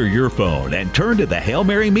 Declutter your phone and turn to the Hail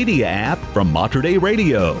Mary Media app from Mater Dei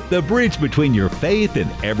Radio, the bridge between your faith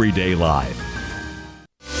and everyday life.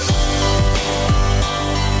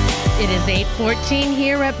 It is 8:14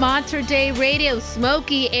 here at Mater Dei Radio.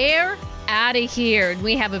 Smoky air out of here.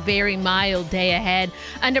 We have a very mild day ahead.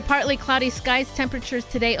 Under partly cloudy skies, temperatures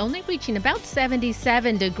today only reaching about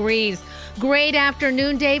 77 degrees. Great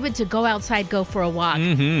afternoon, David, to go outside, go for a walk.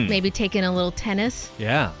 Maybe taking a little tennis.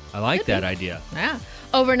 Yeah, I like that idea. Yeah.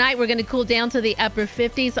 Overnight, we're going to cool down to the upper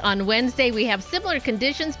 50s. On Wednesday, we have similar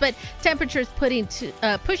conditions, but temperatures pushing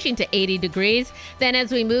to 80 degrees. Then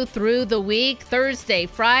as we move through the week, Thursday,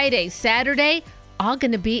 Friday, Saturday, all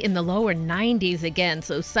going to be in the lower 90s again.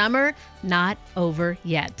 So summer not over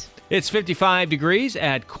yet. It's 55 degrees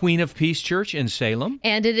at Queen of Peace Church in Salem.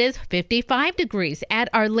 And it is 55 degrees at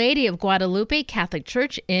Our Lady of Guadalupe Catholic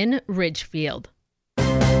Church in Ridgefield. Need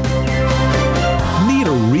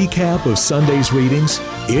a recap of Sunday's readings?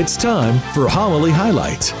 It's time for Homily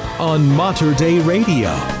Highlights on Mater Dei Radio.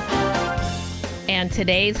 And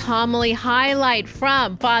today's homily highlight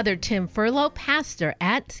from Father Tim Furlow, pastor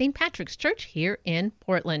at St. Patrick's Church here in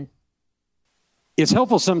Portland. It's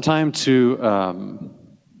helpful sometimes to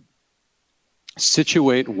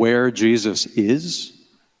situate where Jesus is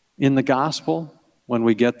in the gospel when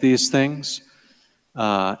we get these things.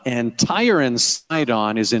 And Tyre and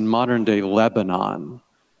Sidon is in modern-day Lebanon.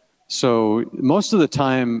 So most of the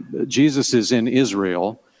time, Jesus is in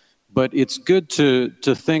Israel. But it's good to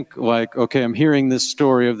think like, okay, I'm hearing this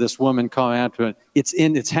story of this woman calling out to it.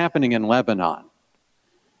 It's happening in Lebanon.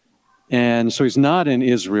 And so he's not in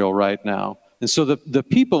Israel right now. And so the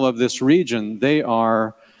people of this region, they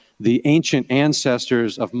are the ancient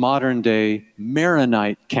ancestors of modern day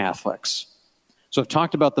Maronite Catholics. So I've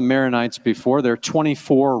talked about the Maronites before. There are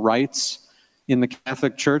 24 rites in the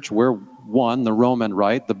Catholic Church. We're one, the Roman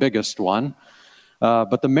Rite, the biggest one.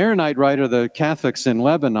 But the Maronite Rite are the Catholics in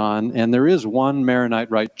Lebanon, and there is one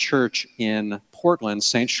Maronite Rite church in Portland,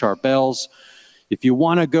 St. Charbel's. If you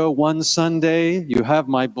want to go one Sunday, you have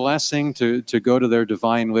my blessing to go to their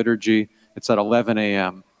Divine Liturgy. It's at 11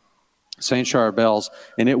 a.m., St. Charbel's,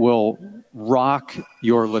 and it will rock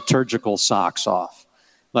your liturgical socks off.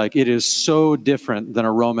 Like, it is so different than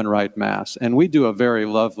a Roman Rite Mass. And we do a very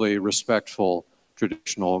lovely, respectful,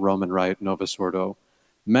 traditional Roman Rite Novus Ordo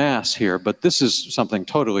Mass here, but this is something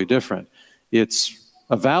totally different. It's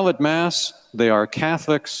a valid Mass. They are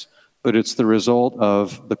Catholics, but it's the result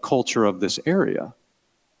of the culture of this area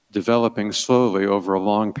developing slowly over a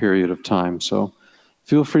long period of time. So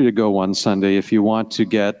feel free to go one Sunday if you want to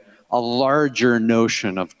get a larger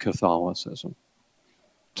notion of Catholicism.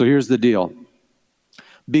 So here's the deal.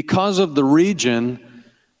 Because of the region,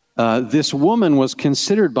 this woman was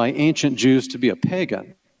considered by ancient Jews to be a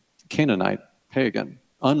pagan, Canaanite pagan,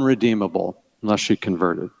 unredeemable unless she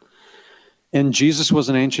converted. And Jesus was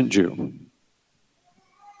an ancient Jew.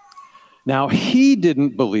 Now, he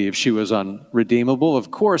didn't believe she was unredeemable.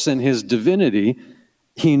 Of course, in his divinity,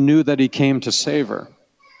 he knew that he came to save her.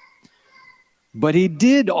 But he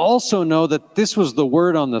did also know that this was the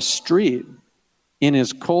word on the street in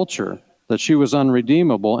his culture, that she was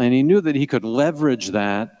unredeemable, and he knew that he could leverage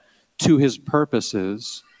that to his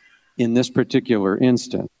purposes in this particular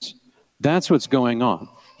instance. That's what's going on.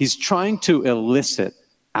 He's trying to elicit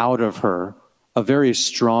out of her a very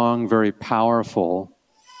strong, very powerful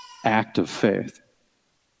act of faith.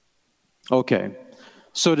 Okay,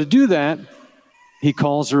 so to do that, he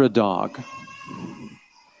calls her a dog.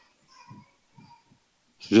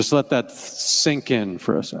 Just let that sink in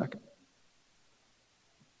for a second.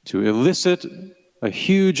 To elicit a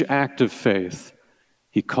huge act of faith,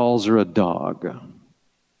 he calls her a dog.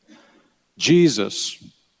 Jesus,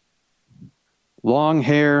 long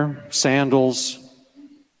hair, sandals,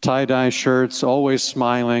 tie-dye shirts, always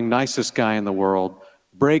smiling, nicest guy in the world,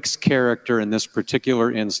 breaks character in this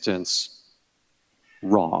particular instance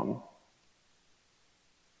wrong.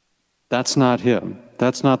 That's not him.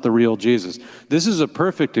 That's not the real Jesus. This is a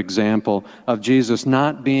perfect example of Jesus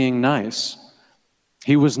not being nice.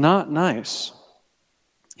 He was not nice.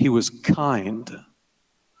 He was kind.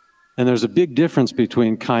 And there's a big difference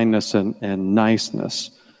between kindness and niceness.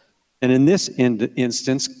 And in this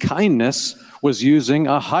instance, kindness was using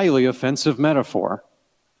a highly offensive metaphor.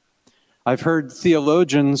 I've heard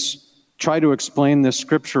theologians try to explain this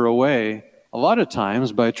scripture away a lot of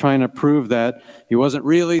times by trying to prove that he wasn't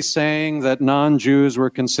really saying that non-Jews were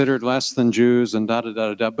considered less than Jews and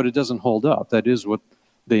da-da-da-da-da, but it doesn't hold up. That is what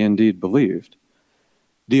they indeed believed.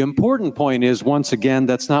 The important point is, once again,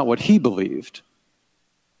 that's not what he believed.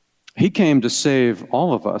 He came to save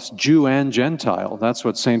all of us, Jew and Gentile. That's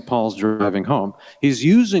what St. Paul's driving home. He's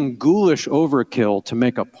using ghoulish overkill to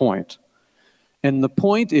make a point. And the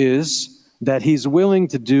point is that he's willing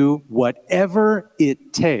to do whatever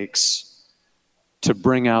it takes to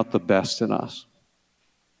bring out the best in us.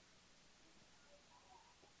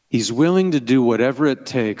 He's willing to do whatever it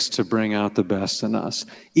takes to bring out the best in us,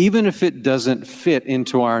 even if it doesn't fit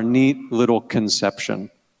into our neat little conception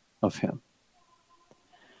of him.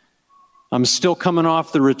 I'm still coming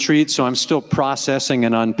off the retreat, so I'm still processing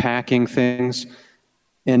and unpacking things.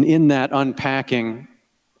 And in that unpacking,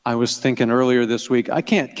 I was thinking earlier this week, I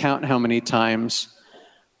can't count how many times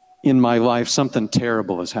in my life something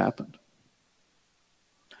terrible has happened.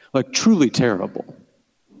 Like truly terrible,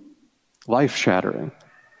 life-shattering.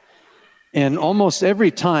 And almost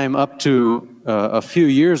every time up to a few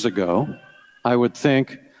years ago, I would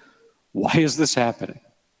think, why is this happening?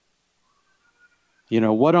 You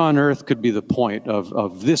know, what on earth could be the point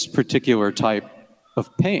of this particular type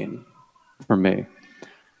of pain for me?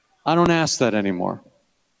 I don't ask that anymore.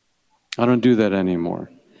 I don't do that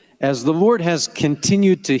anymore. As the Lord has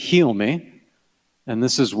continued to heal me, and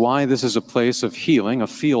this is why this is a place of healing, a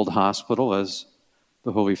field hospital, as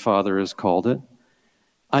the Holy Father has called it,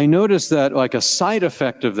 I notice that like a side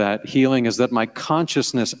effect of that healing is that my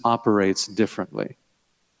consciousness operates differently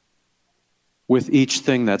with each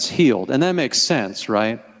thing that's healed. And that makes sense,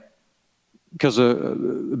 right? Because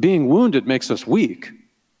being wounded makes us weak.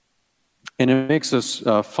 And it makes us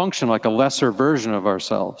function like a lesser version of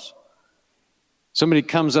ourselves. Somebody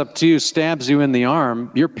comes up to you, stabs you in the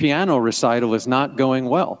arm, your piano recital is not going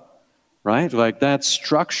well, right? Like that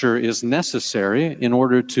structure is necessary in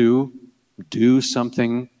order to do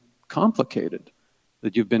something complicated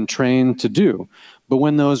that you've been trained to do. But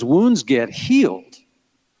when those wounds get healed,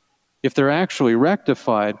 if they're actually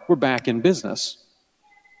rectified, we're back in business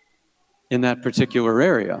in that particular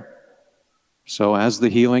area. So as the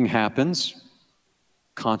healing happens,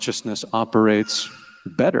 consciousness operates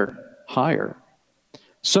better, higher.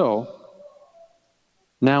 So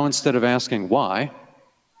now instead of asking why,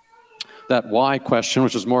 that why question,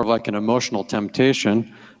 which is more of like an emotional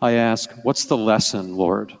temptation, I ask, what's the lesson,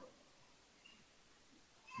 Lord?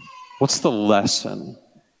 What's the lesson,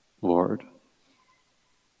 Lord?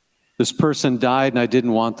 This person died and I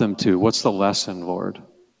didn't want them to. What's the lesson, Lord?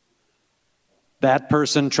 That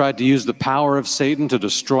person tried to use the power of Satan to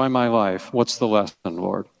destroy my life. What's the lesson,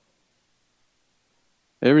 Lord?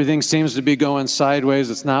 Everything seems to be going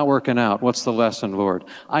sideways. It's not working out. What's the lesson, Lord?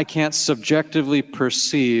 I can't subjectively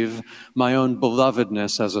perceive my own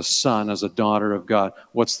belovedness as a son, as a daughter of God.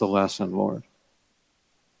 What's the lesson, Lord?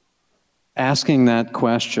 Asking that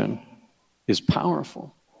question is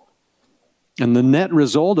powerful. And the net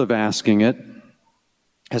result of asking it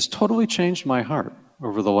has totally changed my heart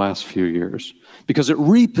over the last few years because it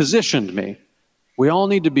repositioned me. We all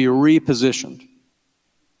need to be repositioned.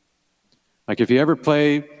 Like if you ever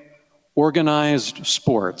play organized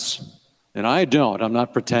sports, and I don't, I'm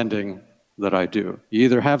not pretending that I do. You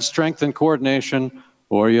either have strength and coordination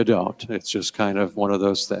or you don't. It's just kind of one of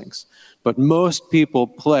those things. But most people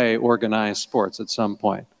play organized sports at some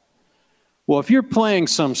point. Well, if you're playing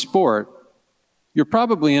some sport, you're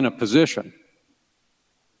probably in a position.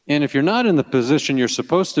 And if you're not in the position you're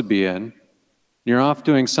supposed to be in, you're off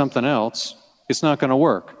doing something else, it's not going to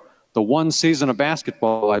work. The one season of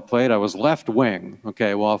basketball I played, I was left wing.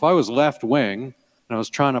 Okay, well, if I was left wing and I was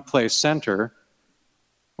trying to play center,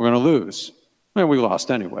 we're going to lose. Well, we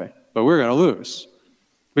lost anyway, but we're going to lose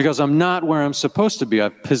because I'm not where I'm supposed to be.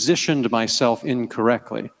 I've positioned myself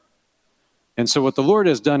incorrectly. And so what the Lord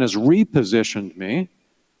has done is repositioned me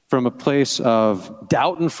from a place of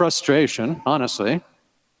doubt and frustration, honestly,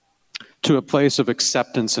 to a place of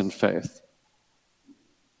acceptance and faith.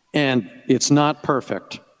 And it's not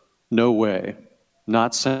perfect. No way.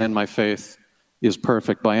 Not saying my faith is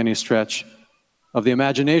perfect by any stretch of the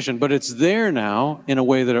imagination, but it's there now in a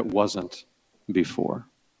way that it wasn't before.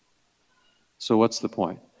 So what's the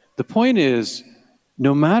point? The point is,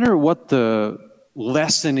 no matter what the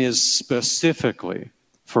lesson is specifically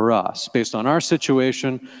for us, based on our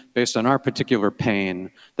situation, based on our particular pain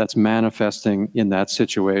that's manifesting in that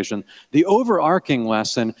situation, the overarching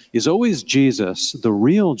lesson is always Jesus, the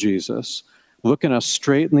real Jesus, looking us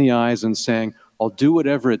straight in the eyes and saying, I'll do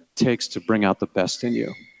whatever it takes to bring out the best in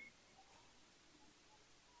you.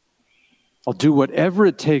 I'll do whatever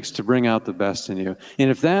it takes to bring out the best in you. And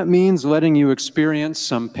if that means letting you experience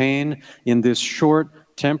some pain in this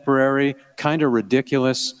short, temporary, kind of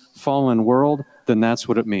ridiculous, fallen world, then that's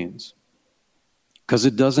what it means. Because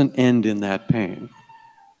it doesn't end in that pain.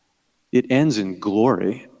 It ends in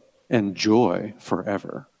glory and joy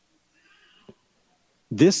forever.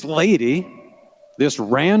 This lady, this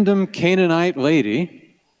random Canaanite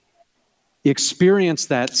lady, experienced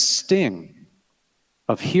that sting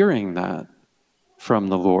of hearing that from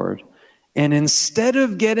the Lord. And instead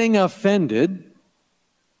of getting offended,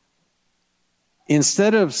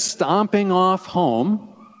 instead of stomping off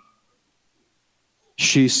home,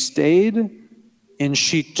 she stayed and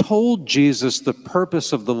she told Jesus the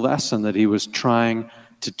purpose of the lesson that he was trying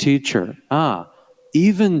to teach her.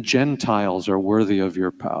 Even Gentiles are worthy of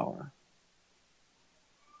your power.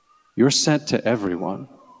 You're sent to everyone.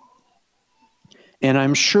 And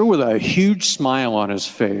I'm sure with a huge smile on his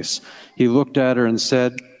face, he looked at her and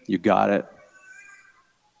said, you got it.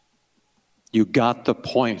 You got the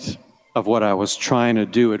point of what I was trying to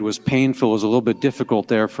do. It was painful. It was a little bit difficult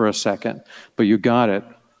there for a second, but you got it.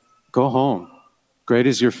 Go home. Great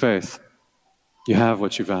is your faith. You have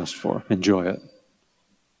what you've asked for. Enjoy it.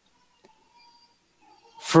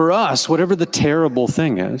 For us, whatever the terrible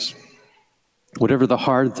thing is, whatever the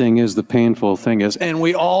hard thing is, the painful thing is, and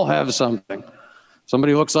we all have something.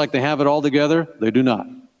 Somebody looks like they have it all together. They do not.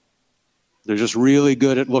 They're just really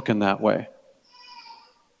good at looking that way.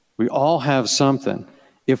 We all have something.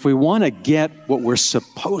 If we want to get what we're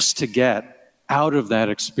supposed to get out of that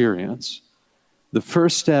experience, the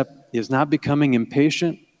first step is not becoming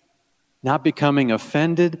impatient, not becoming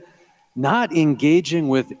offended, not engaging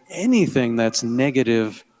with anything that's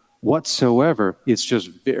negative whatsoever. It's just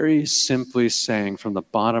very simply saying from the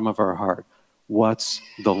bottom of our heart, what's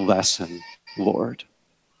the lesson, Lord?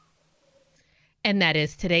 And that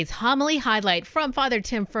is today's homily highlight from Father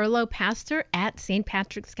Tim Furlow, pastor at St.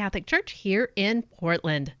 Patrick's Catholic Church here in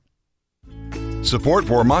Portland. Support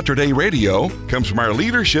for Mater Dei Radio comes from our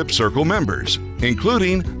Leadership Circle members,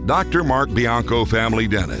 including Dr. Mark Bianco, family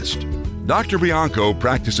dentist. Dr. Bianco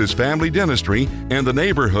practices family dentistry in the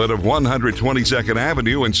neighborhood of 122nd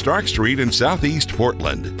Avenue and Stark Street in Southeast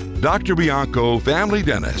Portland. Dr. Bianco, family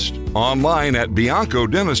dentist, online at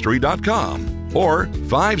biancodentistry.com or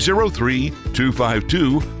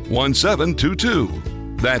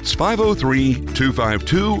 503-252-1722. That's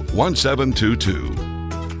 503-252-1722.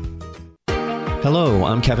 Hello,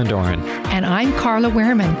 I'm Kevin Doran. And I'm Carla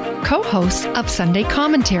Wehrman, co-host of Sunday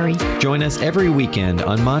Commentary. Join us every weekend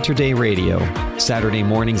on Mater Dei Radio, Saturday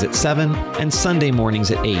mornings at 7 and Sunday mornings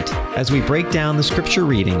at 8, as we break down the scripture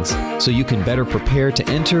readings so you can better prepare to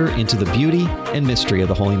enter into the beauty and mystery of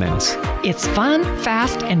the Holy Mass. It's fun,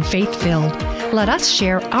 fast, and faith-filled. Let us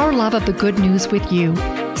share our love of the good news with you.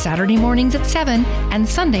 Saturday mornings at 7 and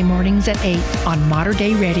Sunday mornings at 8 on Mater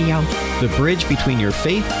Dei Radio. The bridge between your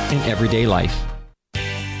faith and everyday life.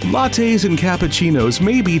 Lattes and cappuccinos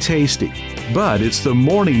may be tasty, but it's the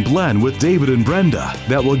morning blend with David and Brenda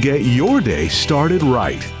that will get your day started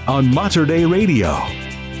right on Mater Dei Radio.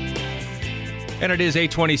 And it is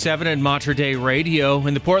 8:27 at Mater Dei Radio,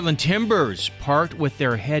 and the Portland Timbers part with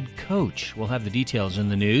their head coach. We'll have the details in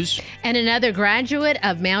the news. And another graduate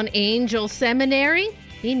of Mount Angel Seminary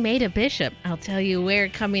being made a bishop. I'll tell you where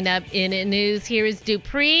coming up in the news. Here is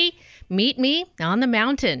Dupree. Meet me on the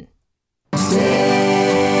mountain.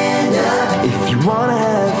 Stand up if you want to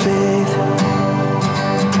have faith.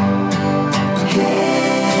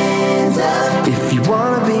 Hands up if you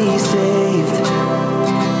want to be saved.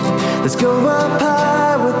 Let's go up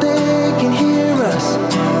high where they can hear us.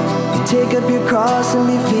 And take up your cross and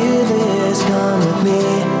be fearless. Come with me.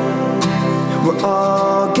 We're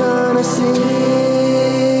all gonna sing.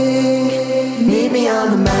 Meet me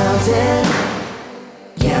on the mountain.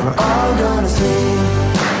 Yeah, we're all gonna sing.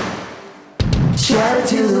 Shout it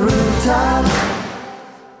to the rooftop.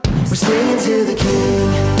 We're singing to the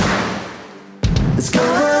King. Let's go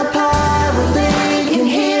up high where they can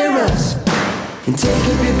hear us. And take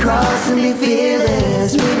up your cross and be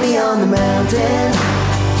fearless. Meet me on the mountain.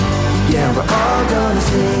 Yeah, we're all gonna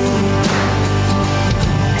sing.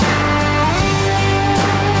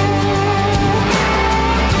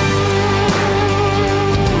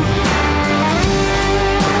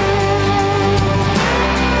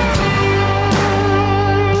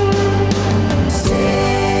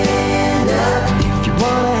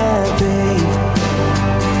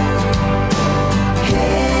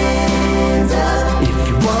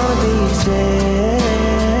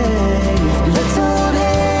 Let's hold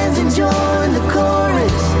hands and join the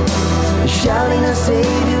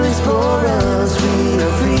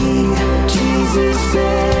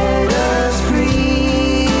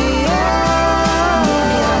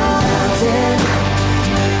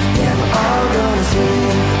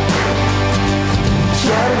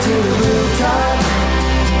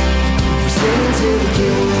to the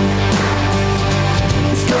King.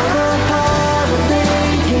 Let's go up high where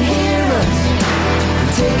they can hear us.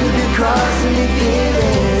 Take up your cross and be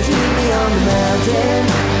fearless. Meet me on the mountain.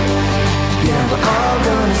 Yeah, we're all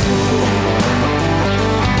gonna sing.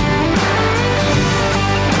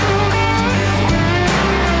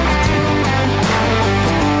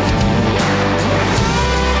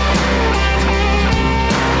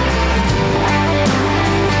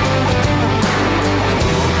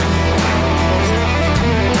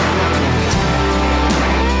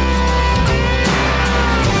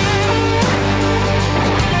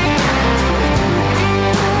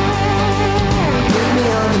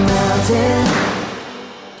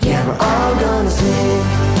 Yeah, we're all gonna sing.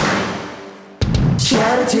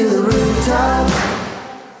 Shout it to the rooftops.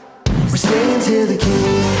 We're singing to the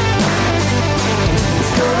King.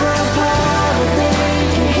 Let's go up high where they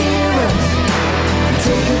can hear us.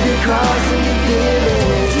 Take up your cross and be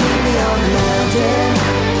fearless. Meet me on the mountain.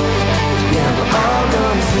 Yeah, we're all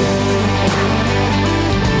gonna sing.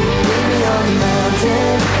 Meet me on the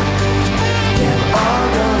mountain. Yeah, we're all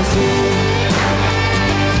gonna sing.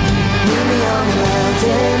 Meet me on the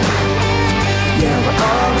mountain. Yeah, we're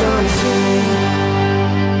all gonna sing.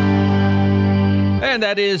 And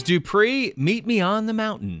that is Dupree, Meet Me on the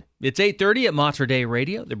Mountain. It's 8:30 at Mater Dei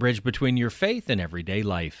Radio, the bridge between your faith and everyday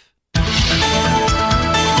life.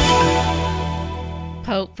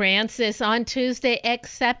 Pope Francis on Tuesday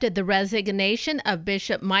accepted the resignation of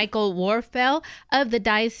Bishop Michael Warfel of the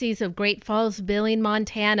Diocese of Great Falls, Billings,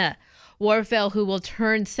 Montana. Warfel, who will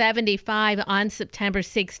turn 75 on September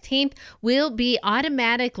 16th, will be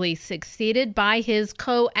automatically succeeded by his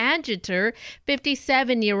coadjutor,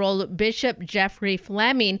 57-year-old Bishop Jeffrey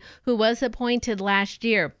Fleming, who was appointed last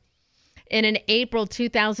year. In an April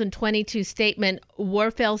 2022 statement,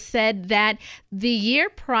 Warfel said that the year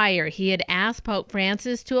prior he had asked Pope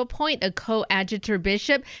Francis to appoint a coadjutor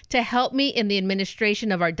bishop to help me in the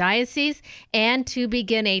administration of our diocese and to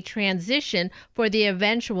begin a transition for the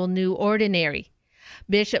eventual new ordinary.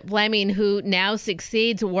 Bishop Fleming, who now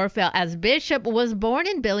succeeds Warfel as bishop, was born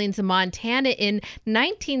in Billings, Montana in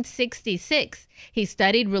 1966. He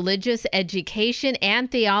studied religious education and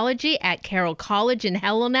theology at Carroll College in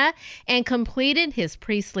Helena and completed his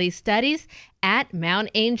priestly studies at Mount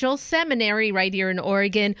Angel Seminary right here in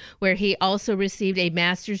Oregon, where he also received a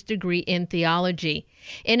master's degree in theology.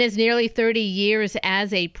 In his nearly 30 years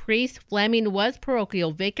as a priest, Fleming was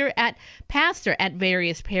parochial vicar at pastor at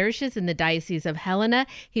various parishes in the Diocese of Helena.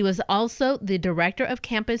 He was also the director of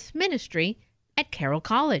campus ministry at Carroll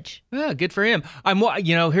College. Yeah, good for him.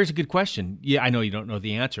 Here's a good question. Yeah, I know you don't know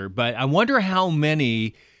the answer, but I wonder how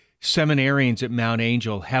many seminarians at Mount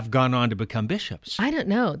Angel have gone on to become bishops. I don't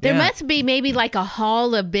know. There must be maybe like a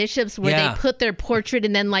hall of bishops where they put their portrait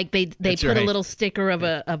and then like they put a little sticker of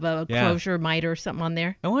a crozier mitre or something on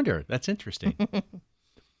there. I wonder. That's interesting.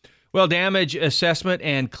 Well, damage assessment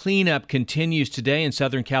and cleanup continues today in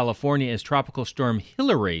Southern California as Tropical Storm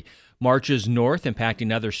Hilary marches north,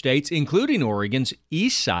 impacting other states, including Oregon's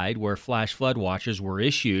east side, where flash flood watches were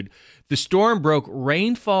issued. The storm broke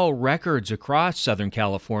rainfall records across Southern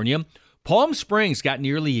California. Palm Springs got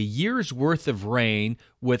nearly a year's worth of rain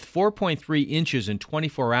with 4.3 inches in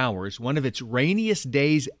 24 hours, one of its rainiest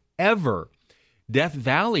days ever. Death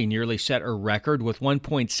Valley nearly set a record with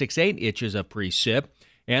 1.68 inches of precip.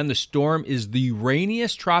 And the storm is the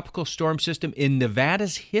rainiest tropical storm system in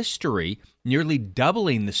Nevada's history, nearly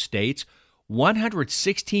doubling the state's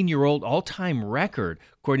 116-year-old all-time record,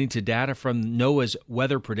 according to data from NOAA's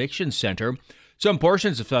Weather Prediction Center. Some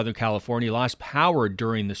portions of Southern California lost power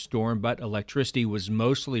during the storm, but electricity was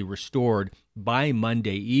mostly restored by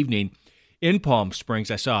Monday evening. In Palm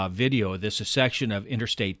Springs, I saw a video of this. A section of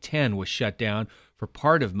Interstate 10 was shut down for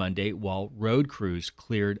part of Monday while road crews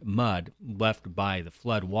cleared mud left by the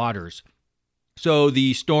flood waters. So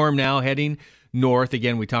the storm now heading north.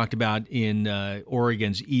 Again, we talked about in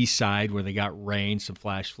Oregon's east side where they got rain, some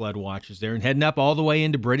flash flood watches there, and heading up all the way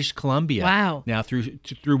into British Columbia. Wow. Now through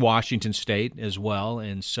Washington State as well.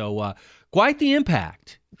 And so quite the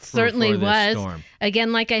impact. Certainly for this was. Storm.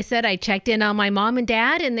 Again, like I said, I checked in on my mom and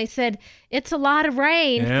dad, and they said it's a lot of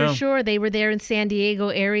rain for sure. They were there in San Diego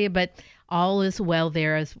area, but all is well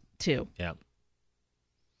there as too. Yeah.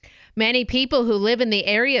 Many people who live in the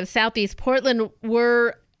area of Southeast Portland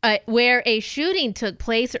were where a shooting took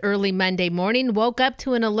place early Monday morning woke up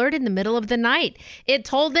to an alert in the middle of the night. It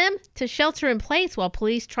told them to shelter in place while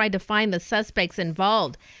police tried to find the suspects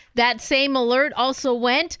involved. That same alert also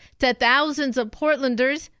went to thousands of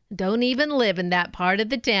Portlanders who don't even live in that part of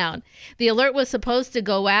the town. The alert was supposed to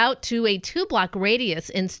go out to a 2-block radius.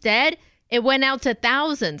 Instead, it went out to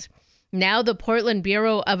thousands. Now the Portland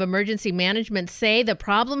Bureau of Emergency Management say the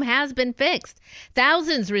problem has been fixed.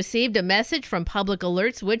 Thousands received a message from Public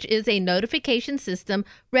Alerts, which is a notification system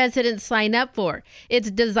residents sign up for.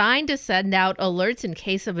 It's designed to send out alerts in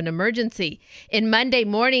case of an emergency. In Monday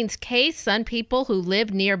morning's case, some people who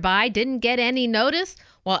lived nearby didn't get any notice,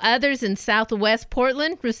 while others in Southwest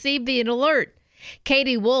Portland received the alert.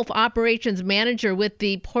 Katie Wolf, operations manager with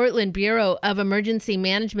the Portland Bureau of Emergency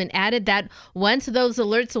Management, added that once those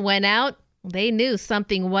alerts went out, they knew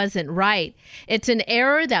something wasn't right. It's an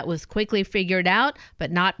error that was quickly figured out,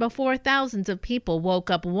 but not before thousands of people woke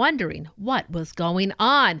up wondering what was going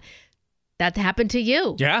on. That happened to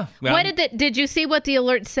you. Yeah. Well, did you see what the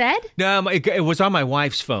alert said? No, it was on my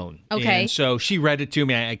wife's phone. Okay. And so she read it to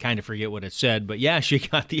me. I kind of forget what it said, but yeah, she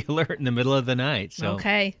got the alert in the middle of the night. So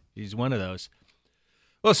okay. She's one of those.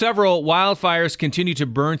 Well, several wildfires continue to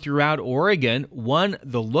burn throughout Oregon. One,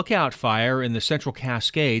 the Lookout Fire in the Central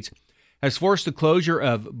Cascades, has forced the closure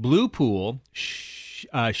of Blue Pool,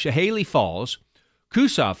 Chehalis Falls,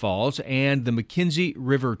 Coosaw Falls, and the McKenzie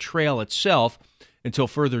River Trail itself until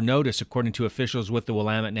further notice, according to officials with the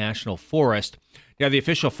Willamette National Forest. Now, the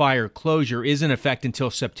official fire closure is in effect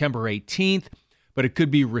until September 18th, but it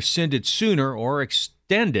could be rescinded sooner or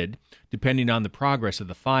extended, depending on the progress of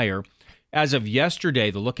the fire. As of yesterday,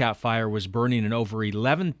 the Lookout Fire was burning in over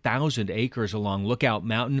 11,000 acres along Lookout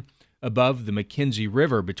Mountain above the McKenzie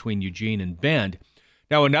River between Eugene and Bend.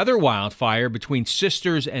 Now, another wildfire between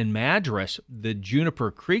Sisters and Madras, the Juniper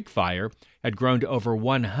Creek Fire, had grown to over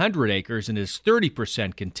 100 acres and is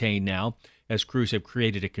 30% contained now, as crews have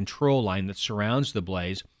created a control line that surrounds the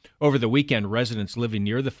blaze. Over the weekend, residents living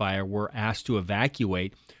near the fire were asked to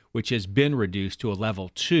evacuate, which has been reduced to a level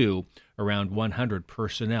 2. Around 100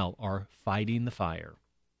 personnel are fighting the fire.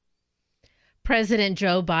 President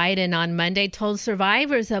Joe Biden on Monday told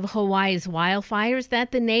survivors of Hawaii's wildfires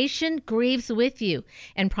that the nation grieves with you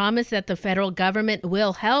and promised that the federal government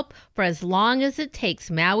will help for as long as it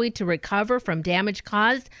takes Maui to recover from damage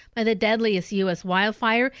caused by the deadliest U.S.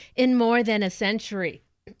 wildfire in more than a century.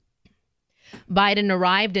 Biden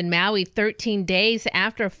arrived in Maui 13 days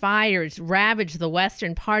after fires ravaged the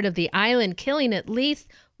western part of the island, killing at least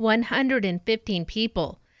 115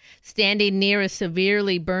 people. Standing near a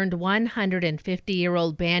severely burned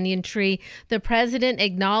 150-year-old banyan tree, the president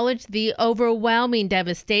acknowledged the overwhelming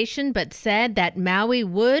devastation, but said that Maui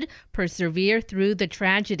would persevere through the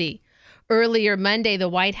tragedy. Earlier Monday, the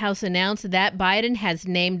White House announced that Biden has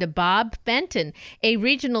named Bob Fenton, a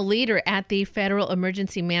regional leader at the Federal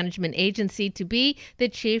Emergency Management Agency, to be the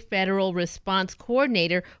chief federal response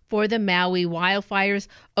coordinator for the Maui wildfires,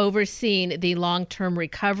 overseeing the long-term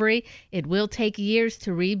recovery. It will take years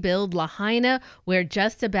to rebuild Lahaina, where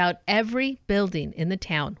just about every building in the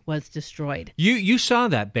town was destroyed. You saw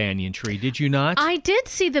that banyan tree, did you not? I did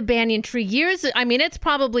see the banyan tree it's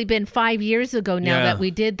probably been 5 years ago now that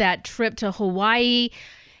we did that trip to Hawaii.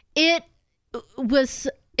 It was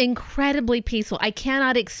incredibly peaceful. I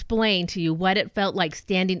cannot explain to you what it felt like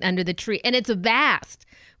standing under the tree. And it's vast.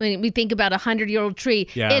 When we think about a 100-year-old tree,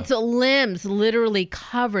 its limbs literally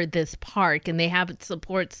covered this park, and they have its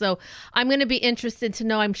support. So I'm going to be interested to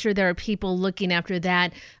know. I'm sure there are people looking after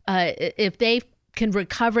that. If they can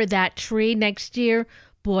recover that tree next year,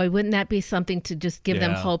 boy, wouldn't that be something to just give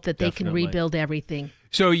them hope that they can rebuild everything.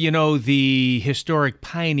 So, the historic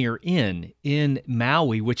Pioneer Inn in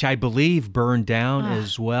Maui, which I believe burned down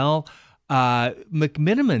as well,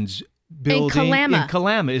 McMiniman's building in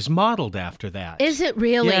Kalama is modeled after that. Is it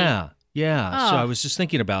really? Yeah. So I was just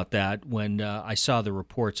thinking about that when I saw the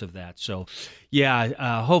reports of that. So,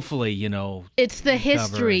 hopefully, it's the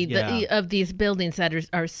history of these buildings that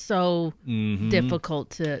are so difficult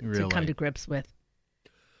to come to grips with.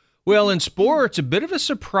 Well, in sports, a bit of a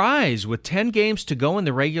surprise. With 10 games to go in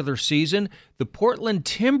the regular season, the Portland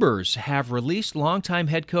Timbers have released longtime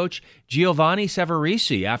head coach Giovanni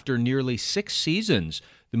Savarese after nearly 6 seasons.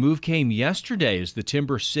 The move came yesterday as the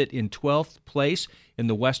Timbers sit in 12th place in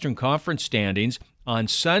the Western Conference standings. On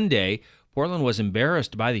Sunday, Portland was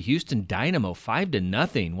embarrassed by the Houston Dynamo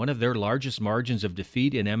 5-0, one of their largest margins of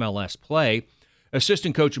defeat in MLS play.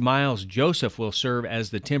 Assistant coach Miles Joseph will serve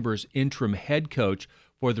as the Timbers' interim head coach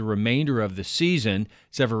for the remainder of the season.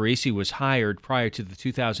 Savarese was hired prior to the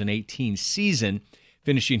 2018 season,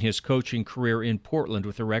 finishing his coaching career in Portland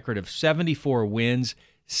with a record of 74 wins,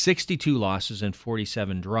 62 losses, and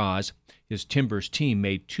 47 draws. His Timbers team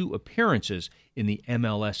made 2 appearances in the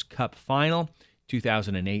MLS Cup final,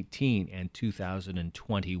 2018 and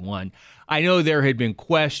 2021. I know there had been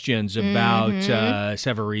questions about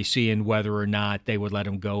Savarese and whether or not they would let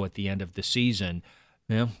him go at the end of the season.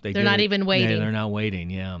 Yeah, they're not even waiting. Yeah, they're not waiting,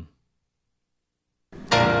 yeah.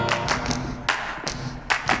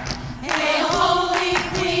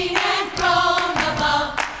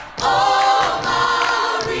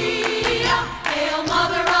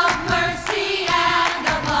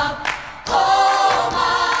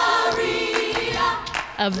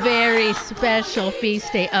 a very special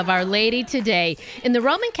feast day of Our Lady today. In the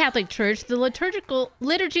Roman Catholic Church, the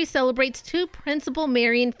liturgy celebrates two principal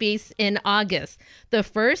Marian feasts in August. The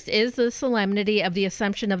first is the Solemnity of the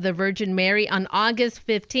Assumption of the Virgin Mary on August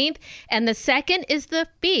 15th, and the second is the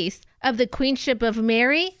Feast of the Queenship of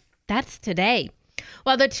Mary. That's today.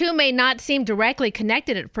 While the two may not seem directly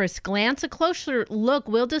connected at first glance, a closer look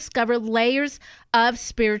will discover layers of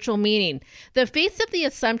spiritual meaning. The Feast of the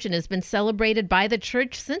Assumption has been celebrated by the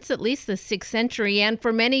Church since at least the 6th century, and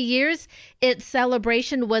for many years, its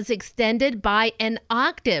celebration was extended by an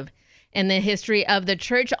octave. In the history of the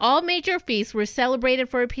Church, all major feasts were celebrated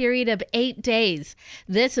for a period of 8 days.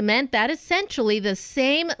 This meant that essentially the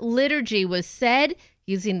same liturgy was said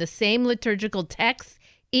using the same liturgical texts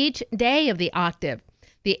each day of the octave.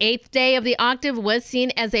 The 8th day of the octave was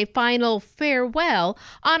seen as a final farewell,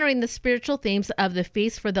 honoring the spiritual themes of the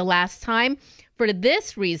feast for the last time. For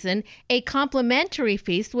this reason, a complementary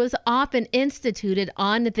feast was often instituted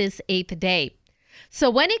on this 8th day. So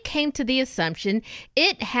when it came to the Assumption,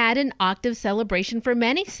 it had an octave celebration for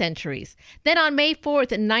many centuries. Then on May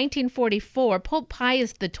 4th, 1944, Pope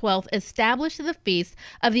Pius XII established the Feast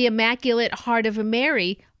of the Immaculate Heart of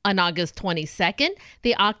Mary on August 22nd,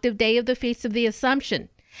 the octave day of the Feast of the Assumption.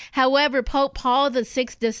 However, Pope Paul VI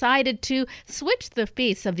decided to switch the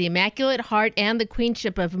Feasts of the Immaculate Heart and the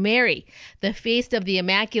Queenship of Mary. The Feast of the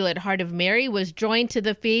Immaculate Heart of Mary was joined to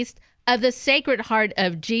the Feast of the Sacred Heart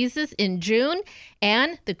of Jesus in June,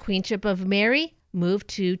 and the Queenship of Mary moved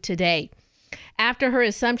to today. After her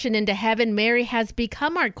assumption into heaven, Mary has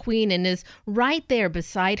become our queen and is right there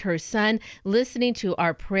beside her son, listening to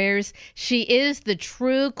our prayers. She is the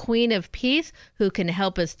true Queen of Peace who can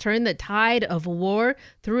help us turn the tide of war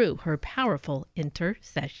through her powerful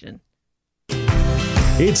intercession.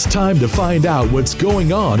 It's time to find out what's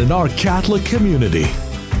going on in our Catholic community.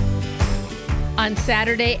 On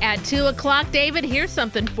Saturday at 2 o'clock, David, here's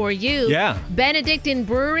something for you. Yeah. Benedictine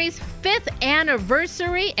Brewery's 5th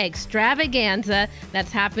anniversary extravaganza.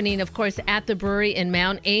 That's happening, of course, at the brewery in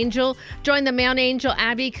Mount Angel. Join the Mount Angel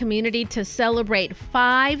Abbey community to celebrate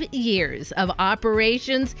 5 years of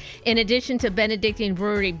operations. In addition to Benedictine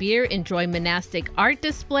Brewery beer, enjoy monastic art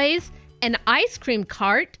displays, an ice cream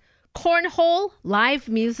cart, cornhole, live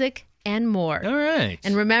music, and more. All right.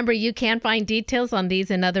 And remember, you can find details on these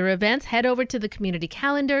and other events. Head over to the community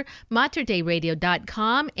calendar,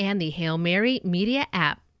 materdeiradio.com, and the Hail Mary Media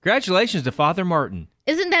app. Congratulations to Father Martin.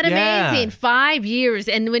 Isn't that amazing? 5 years.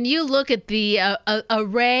 And when you look at the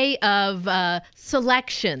array of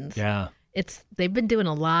selections, they've been doing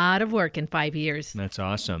a lot of work in 5 years. That's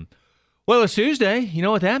awesome. Well, it's Tuesday. You know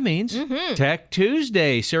what that means. Mm-hmm. Tech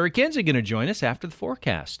Tuesday. Sarah Kinsey going to join us after the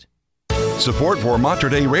forecast. Support for Mater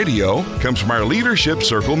Dei Radio comes from our Leadership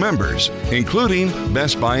Circle members, including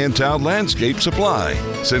Best Buy in Town Landscape Supply.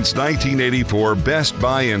 Since 1984, Best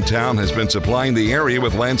Buy in Town has been supplying the area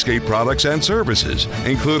with landscape products and services,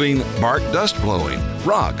 including bark dust blowing,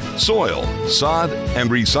 rock, soil, sod, and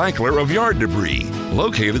recycler of yard debris.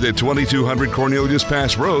 Located at 2200 Cornelius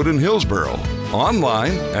Pass Road in Hillsboro.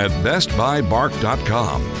 Online at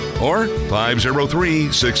bestbuybark.com or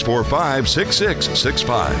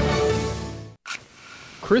 503-645-6665.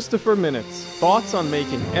 Christopher Minutes, thoughts on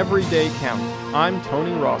making every day count. I'm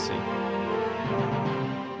Tony Rossi.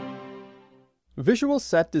 Visual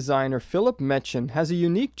set designer Philip Metchen has a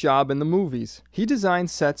unique job in the movies. He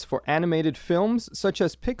designs sets for animated films such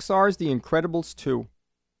as Pixar's The Incredibles 2.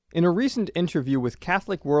 In a recent interview with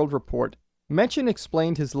Catholic World Report, Metchen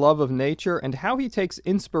explained his love of nature and how he takes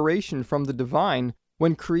inspiration from the divine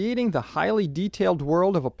when creating the highly detailed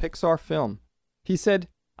world of a Pixar film. He said,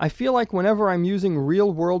 "I feel like whenever I'm using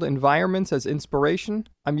real-world environments as inspiration,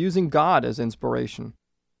 I'm using God as inspiration."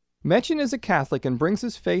 Metchen is a Catholic and brings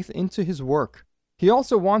his faith into his work. He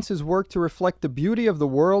also wants his work to reflect the beauty of the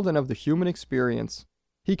world and of the human experience.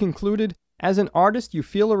 He concluded, "As an artist, you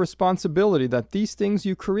feel a responsibility that these things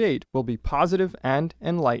you create will be positive and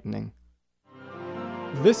enlightening."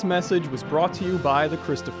 This message was brought to you by the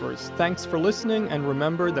Christophers. Thanks for listening, and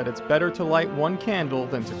remember that it's better to light one candle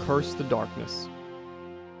than to curse the darkness.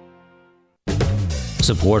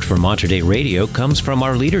 Support for Mater Dei Radio comes from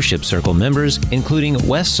our Leadership Circle members, including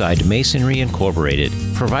Westside Masonry Incorporated,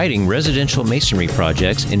 providing residential masonry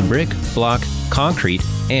projects in brick, block, concrete,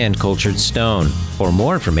 and cultured stone. For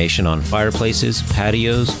more information on fireplaces,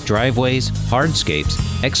 patios, driveways, hardscapes,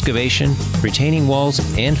 excavation, retaining walls,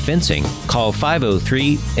 and fencing, call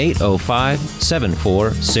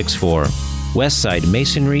 503-805-7464. Westside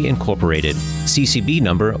Masonry Incorporated, CCB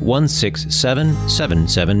number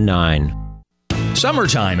 167779.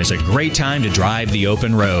 Summertime is a great time to drive the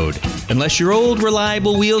open road. Unless your old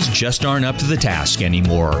reliable wheels just aren't up to the task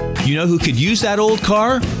anymore. You know who could use that old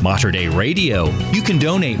car? Mater Dei Radio. You can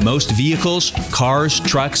donate most vehicles, cars,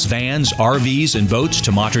 trucks, vans, RVs, and boats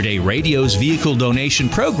to Mater Dei Radio's vehicle donation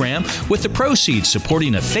program with the proceeds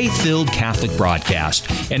supporting a faith-filled Catholic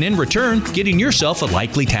broadcast. And in return, getting yourself a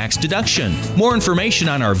likely tax deduction. More information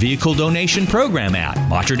on our vehicle donation program at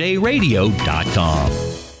materdeiradio.com.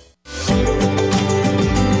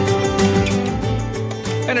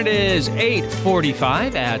 And it is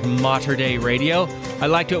 8:45 at Mater Dei Radio. I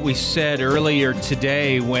liked what we said earlier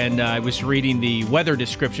today when I was reading the weather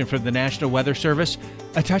description from the National Weather Service.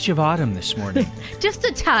 A touch of autumn this morning. Just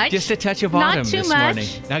a touch. Just a touch of autumn this morning.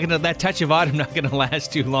 That touch of autumn not going to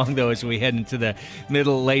last too long, though, as we head into the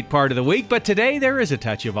late part of the week. But today there is a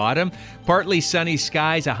touch of autumn. Partly sunny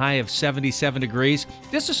skies, a high of 77 degrees.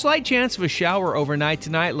 Just a slight chance of a shower overnight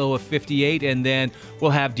tonight, low of 58. And then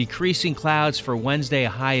we'll have decreasing clouds for Wednesday, a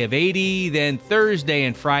high of 80. Then Thursday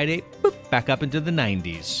and Friday, back up into the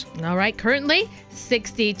 90s. All right, currently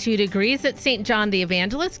 62 degrees at St. John the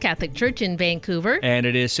Evangelist Catholic Church in Vancouver. And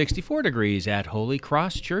it is 64 degrees at Holy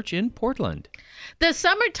Cross Church in Portland. The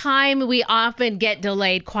summertime, we often get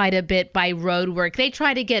delayed quite a bit by road work. They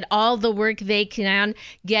try to get all the work they can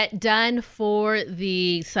get done for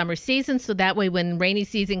the summer season, so that way when rainy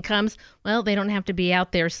season comes, well, they don't have to be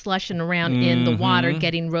out there slushing around in the water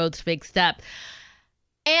getting roads fixed up.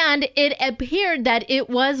 And it appeared that it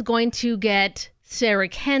was going to get Sarah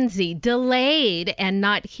Kenzie delayed and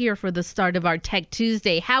not here for the start of our Tech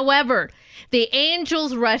Tuesday. However, the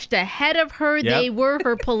Angels rushed ahead of her. Yep. They were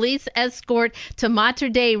her police escort to Mater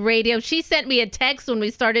Dei Radio. She sent me a text when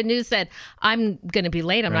we started news, said, I'm going to be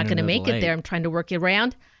late. I'm not going to make it there. I'm trying to work it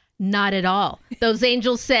around. Not at all. Those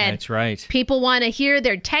Angels said, that's right. People want to hear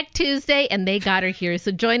their Tech Tuesday, and they got her here.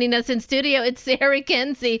 So joining us in studio, it's Sarah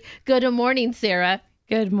Kenzie. Good morning, Sarah.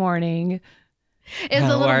 Good morning.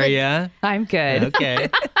 How are you? I'm good. Okay.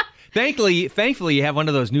 Thankfully, you have one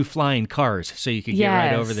of those new flying cars, so you can get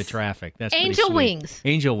right over the traffic. That's Angel Wings.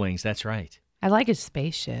 Angel Wings, that's right. I like a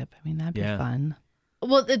spaceship. I mean, that'd be fun.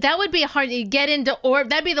 Well, that would be hard. You get into orbit.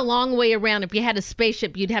 That'd be the long way around. If you had a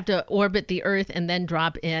spaceship, you'd have to orbit the Earth and then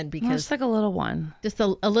drop in because it's like a little one, just a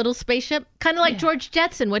little spaceship, kind of like George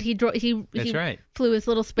Jetson. What he right. Flew his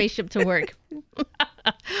little spaceship to work.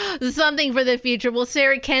 Something for the future. Well,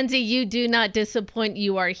 Sarah Kenzie, you do not disappoint.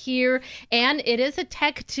 You are here, and it is a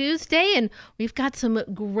Tech Tuesday, and we've got some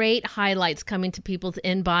great highlights coming to people's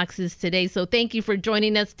inboxes today. So thank you for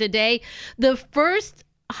joining us today. The first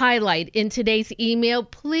highlight in today's email,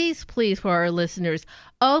 please, for our listeners,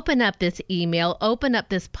 open up this email, open up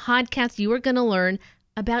this podcast. You are going to learn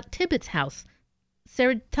about Tibbetts House.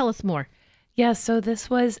 Sarah, tell us more. Yeah, so this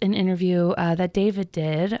was an interview that David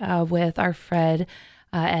did with our Fred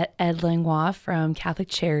Ed Langlois from Catholic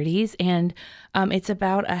Charities, and it's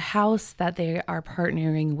about a house that they are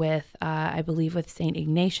partnering with, I believe, with St.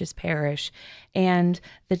 Ignatius Parish. And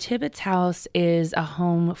the Tibbetts House is a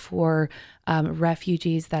home for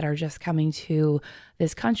refugees that are just coming to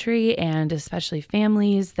this country, and especially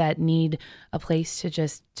families that need a place to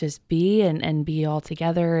just be and be all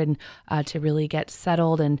together and to really get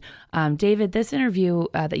settled. And David, this interview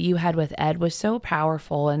that you had with Ed was so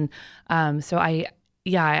powerful. And so I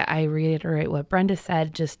reiterate what Brenda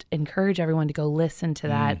said, just encourage everyone to go listen to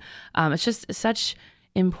that. It's just such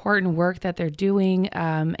important work that they're doing.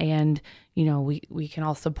 And, you know, we can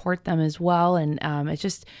all support them as well. And it's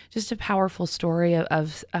just a powerful story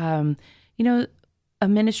of you know, a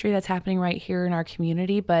ministry that's happening right here in our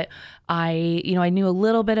community. But I knew a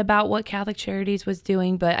little bit about what Catholic Charities was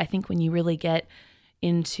doing, but I think when you really get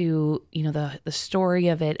into, you know, the story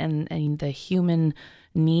of it and the human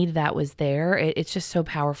need that was there, it's just so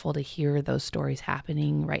powerful to hear those stories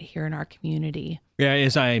happening right here in our community. Yeah,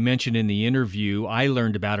 as I mentioned in the interview, I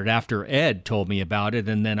learned about it after Ed told me about it,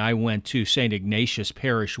 and then I went to St. Ignatius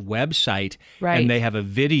Parish website, and they have a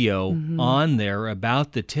video on there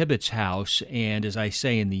about the Tibbetts House, and as I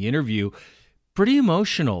say in the interview, pretty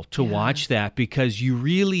emotional to watch that, because you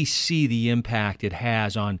really see the impact it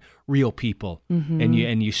has on real people, and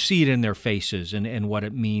you see it in their faces and what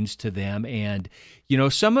it means to them. And you know,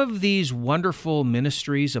 some of these wonderful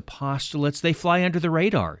ministries, apostolates, they fly under the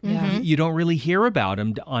radar. You don't really hear about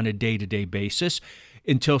them on a day-to-day basis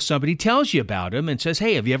until somebody tells you about them and says,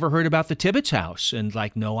 hey, have you ever heard about the Tibbetts House? And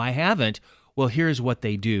like, no, I haven't. well, here's what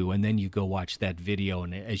they do, and then you go watch that video,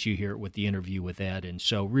 and as you hear it with the interview with Ed, and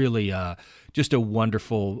so really just a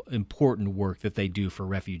wonderful, important work that they do for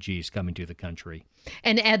refugees coming to the country.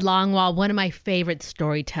 And Ed Longwall, one of my favorite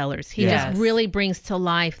storytellers. He just really brings to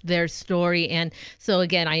life their story, and so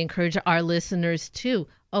again, I encourage our listeners to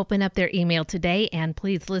open up their email today and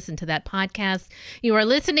please listen to that podcast. You are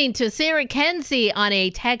listening to Sarah Kenzie on a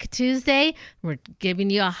Tech Tuesday. We're giving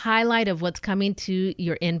you a highlight of what's coming to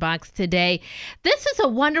your inbox today. This is a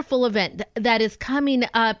wonderful event that is coming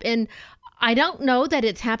up, and I don't know that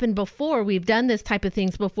it's happened before. We've done this type of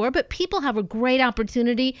things before, but people have a great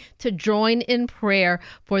opportunity to join in prayer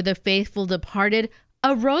for the faithful departed,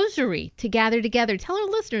 a rosary to gather together. Tell our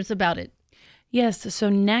listeners about it. Yes, so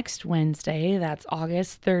next Wednesday, that's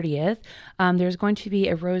August 30th, there's going to be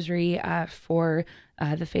a rosary for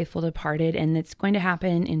the faithful departed, and it's going to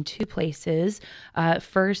happen in two places.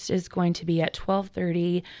 First is going to be at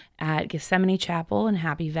 12:30 at Gethsemane Chapel in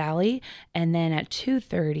Happy Valley, and then at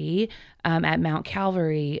 2:30 at Mount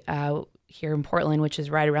Calvary here in Portland, which is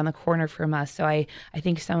right around the corner from us. So I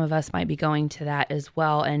think some of us might be going to that as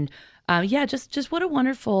well. And just what a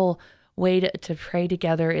wonderful way to pray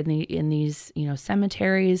together in these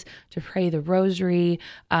cemeteries, to pray the rosary,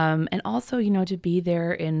 and also to be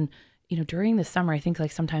there in during the summer. I think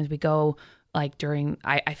like sometimes we go like during.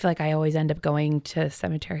 I feel like I always end up going to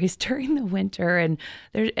cemeteries during the winter, and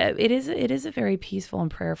it is a very peaceful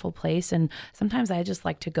and prayerful place. And sometimes I just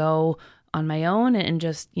like to go on my own and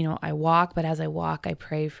just I walk, but as I walk, I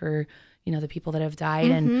pray for the people that have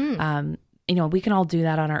died, and we can all do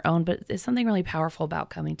that on our own, but there's something really powerful about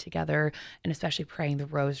coming together and especially praying the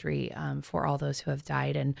rosary for all those who have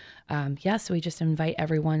died. And so we just invite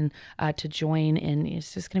everyone to join, and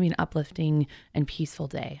it's just going to be an uplifting and peaceful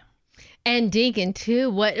day. And Deacon,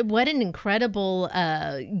 too, what an incredible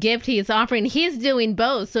gift he is offering. He's doing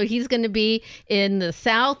both. So he's going to be in the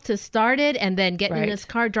South to start it, and then getting in his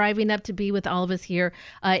car, driving up to be with all of us here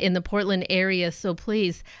in the Portland area. So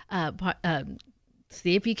please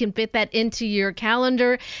see if you can fit that into your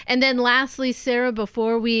calendar. And then lastly, Sarah,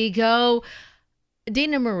 before we go,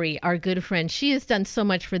 Dina Marie, our good friend, she has done so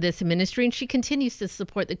much for this ministry, and she continues to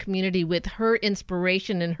support the community with her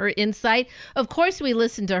inspiration and her insight. Of course, we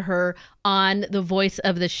listen to her on The Voice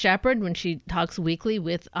of the Shepherd when she talks weekly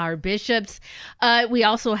with our bishops. We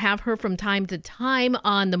also have her from time to time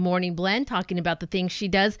on The Morning Blend, talking about the things she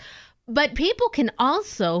does. But people can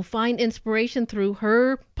also find inspiration through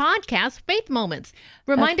her podcast, Faith Moments.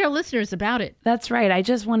 Remind our listeners about it. That's right. I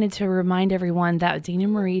just wanted to remind everyone that Dina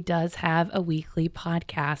Marie does have a weekly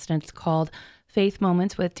podcast, and it's called Faith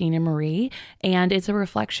Moments with Dina Marie, and it's a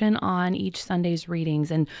reflection on each Sunday's readings.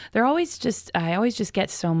 And I always just get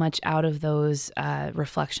so much out of those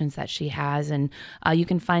reflections that she has. And you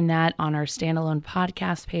can find that on our standalone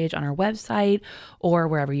podcast page on our website, or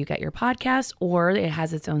wherever you get your podcasts, or it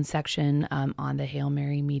has its own section on the Hail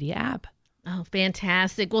Mary Media app. Oh,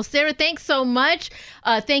 fantastic. Well, Sarah, thanks so much.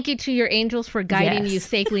 Thank you to your angels for guiding you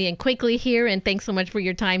safely and quickly here. And thanks so much for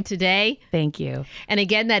your time today. Thank you. And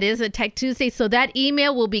again, that is a Tech Tuesday. So that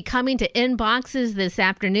email will be coming to inboxes this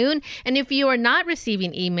afternoon. And if you are not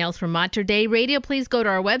receiving emails from Mater Dei Radio, please go to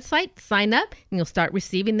our website, sign up, and you'll start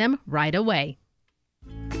receiving them right away.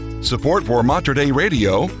 Support for Mater Dei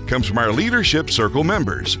Radio comes from our Leadership Circle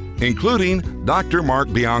members, including Dr.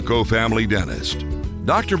 Mark Bianco, family dentist.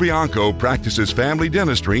 Dr. Bianco practices family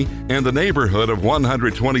dentistry in the neighborhood of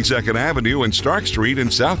 122nd Avenue and Stark Street in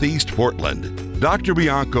Southeast Portland. Dr.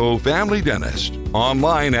 Bianco, family dentist,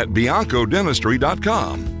 online at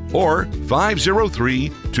biancodentistry.com or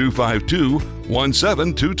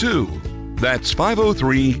 503-252-1722. That's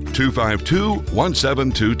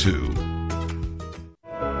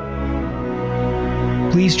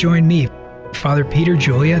 503-252-1722. Please join me, Father Peter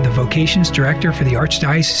Julia, the Vocations Director for the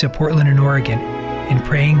Archdiocese of Portland and Oregon, in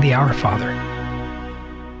praying the Our Father.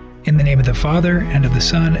 In the name of the Father, and of the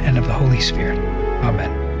Son, and of the Holy Spirit. Amen.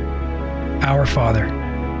 Our Father,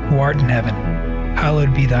 who art in heaven,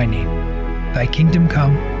 hallowed be thy name. Thy kingdom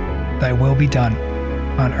come, thy will be done,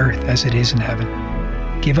 on earth as it is in heaven.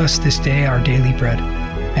 Give us this day our daily bread,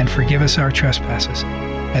 and forgive us our trespasses,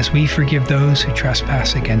 as we forgive those who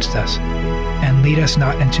trespass against us. And lead us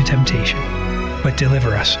not into temptation, but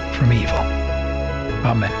deliver us from evil.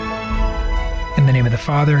 Amen. In the name of the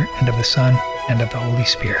Father, and of the Son, and of the Holy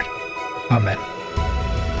Spirit. Amen.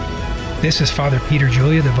 This is Father Peter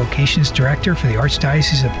Julia, the Vocations Director for the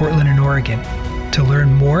Archdiocese of Portland and Oregon. To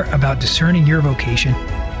learn more about discerning your vocation,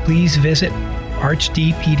 please visit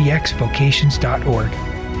archdpdxvocations.org.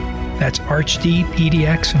 That's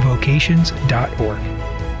archdpdxvocations.org.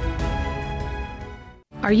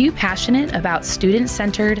 Are you passionate about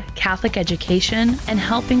student-centered Catholic education and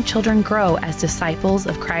helping children grow as disciples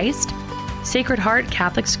of Christ? Sacred Heart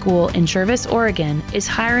Catholic School in Jervis, Oregon is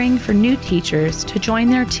hiring for new teachers to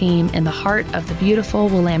join their team in the heart of the beautiful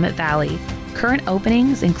Willamette Valley. Current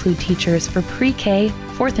openings include teachers for pre-K,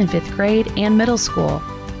 4th and 5th grade, and middle school.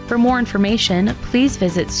 For more information, please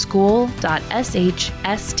visit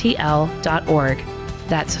school.shstl.org.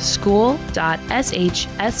 That's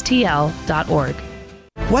school.shstl.org.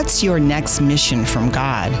 What's your next mission from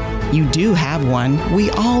God? You do have one. We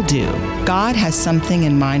all do. God has something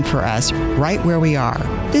in mind for us right where we are.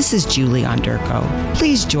 This is Julie Onderko.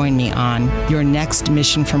 Please join me on Your Next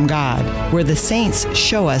Mission from God, where the saints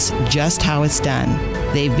show us just how it's done.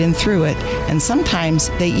 They've been through it, and sometimes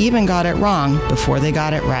they even got it wrong before they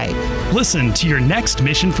got it right. Listen to Your Next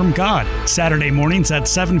Mission from God, Saturday mornings at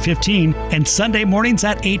 7:15 and Sunday mornings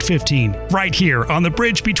at 8:15, right here on the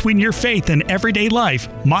bridge between your faith and everyday life,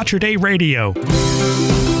 Mater Dei Radio.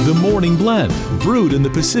 The Morning Blend, brewed in the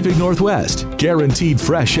Pacific Northwest, guaranteed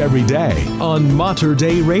fresh every day on Mater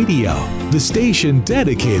Dei Radio, the station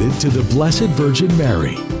dedicated to the Blessed Virgin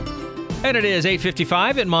Mary. And it is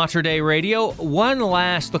 8:55 at Mater Dei Radio. One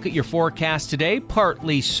last look at your forecast today.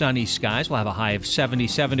 Partly sunny skies. We'll have a high of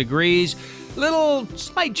 77 degrees. Little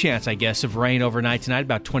slight chance, I guess, of rain overnight tonight,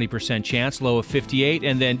 about 20% chance, low of 58.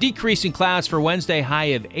 And then decreasing clouds for Wednesday,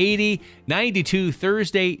 high of 80, 92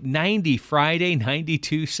 Thursday, 90 Friday,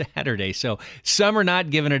 92 Saturday. So summer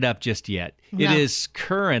not giving it up just yet. No. It is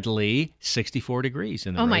currently 64 degrees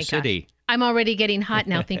in the Rose City. I'm already getting hot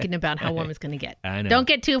now thinking about how warm it's going to get. I know. Don't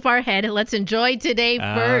get too far ahead. Let's enjoy today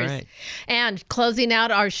first. Right. And closing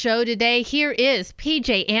out our show today, here is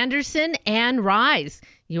PJ Anderson and Rise.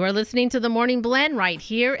 You are listening to The Morning Blend right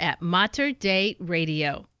here at Mater Dei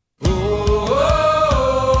Radio.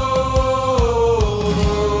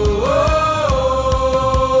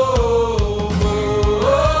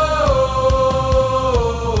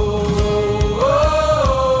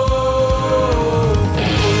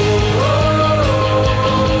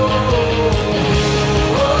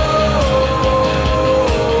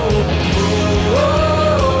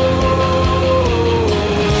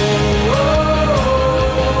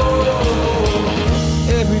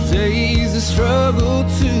 Struggle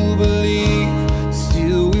to believe,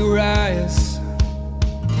 still we rise.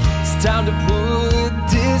 It's time to put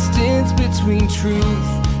distance between truth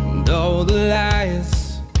and all the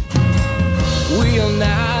lies. We are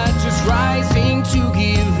not just rising to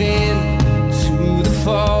give in to the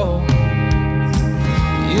fall.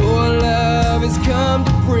 Your love has come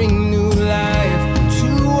to bring new life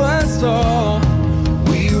to us all.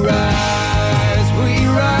 We rise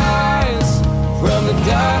from the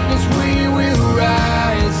darkness. We will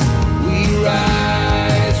rise, we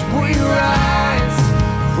rise,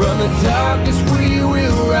 from the darkness we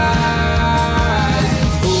will rise.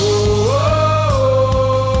 Oh,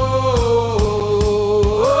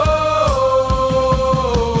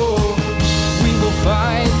 we will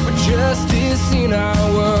fight for justice in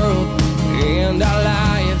our world and our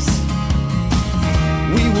lives.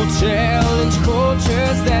 We will challenge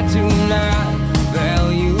cultures that do not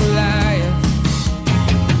value life.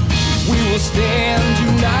 We will stand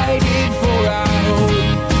united for our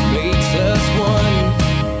hope makes us one.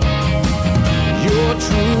 Your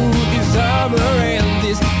truth is armor and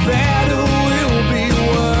this battle will be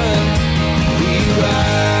won. We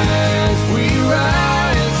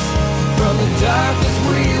rise, from the darkness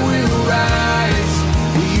we will rise.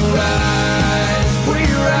 We rise,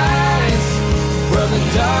 from the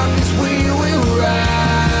darkness we will rise.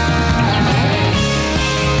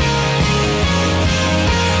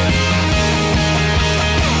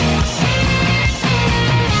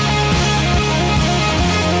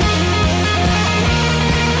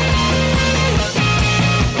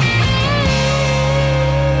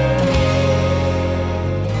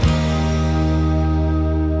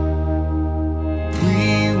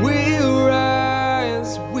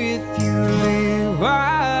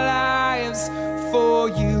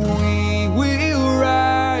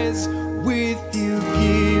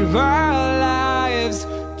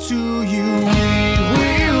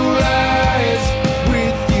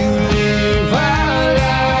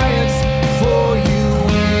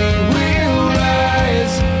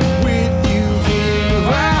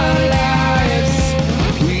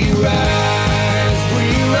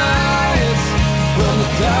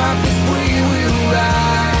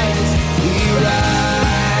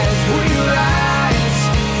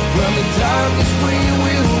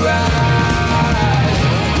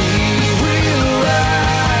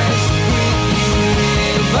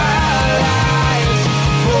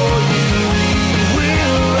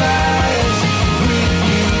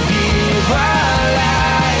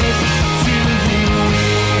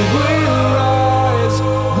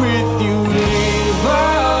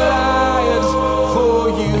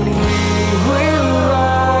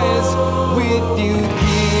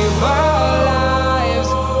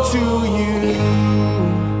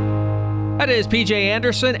 That is PJ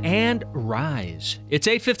Anderson and Rise. It's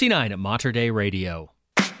 8:59 at Mater Dei Radio.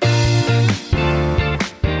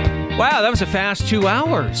 Wow, that was a fast 2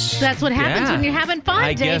 hours. That's what happens when you're having fun,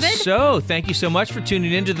 David. I guess so. Thank you so much for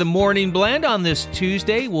tuning into the Morning Blend on this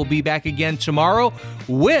Tuesday. We'll be back again tomorrow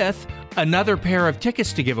with another pair of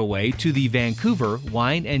tickets to give away to the Vancouver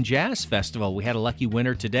Wine and Jazz Festival. We had a lucky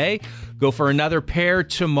winner today. Go for another pair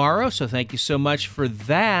tomorrow, so thank you so much for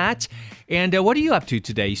that. And what are you up to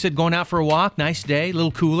today? You said going out for a walk. Nice day, a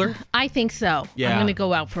little cooler. I think so. Yeah. I'm going to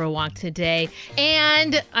go out for a walk today.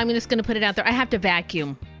 And I'm just going to put it out there. I have to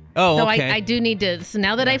vacuum. Oh, so okay. I do need to. So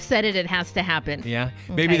now that I've said it, it has to happen. Yeah.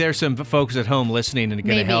 Maybe there's some folks at home listening and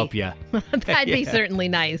going to help you. That'd be certainly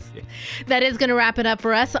nice. That is going to wrap it up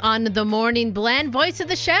for us on the Morning Blend. Voice of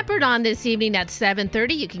the Shepherd on this evening at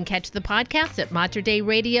 7:30. You can catch the podcast at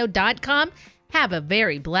materdeiradio.com. Have a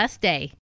very blessed day.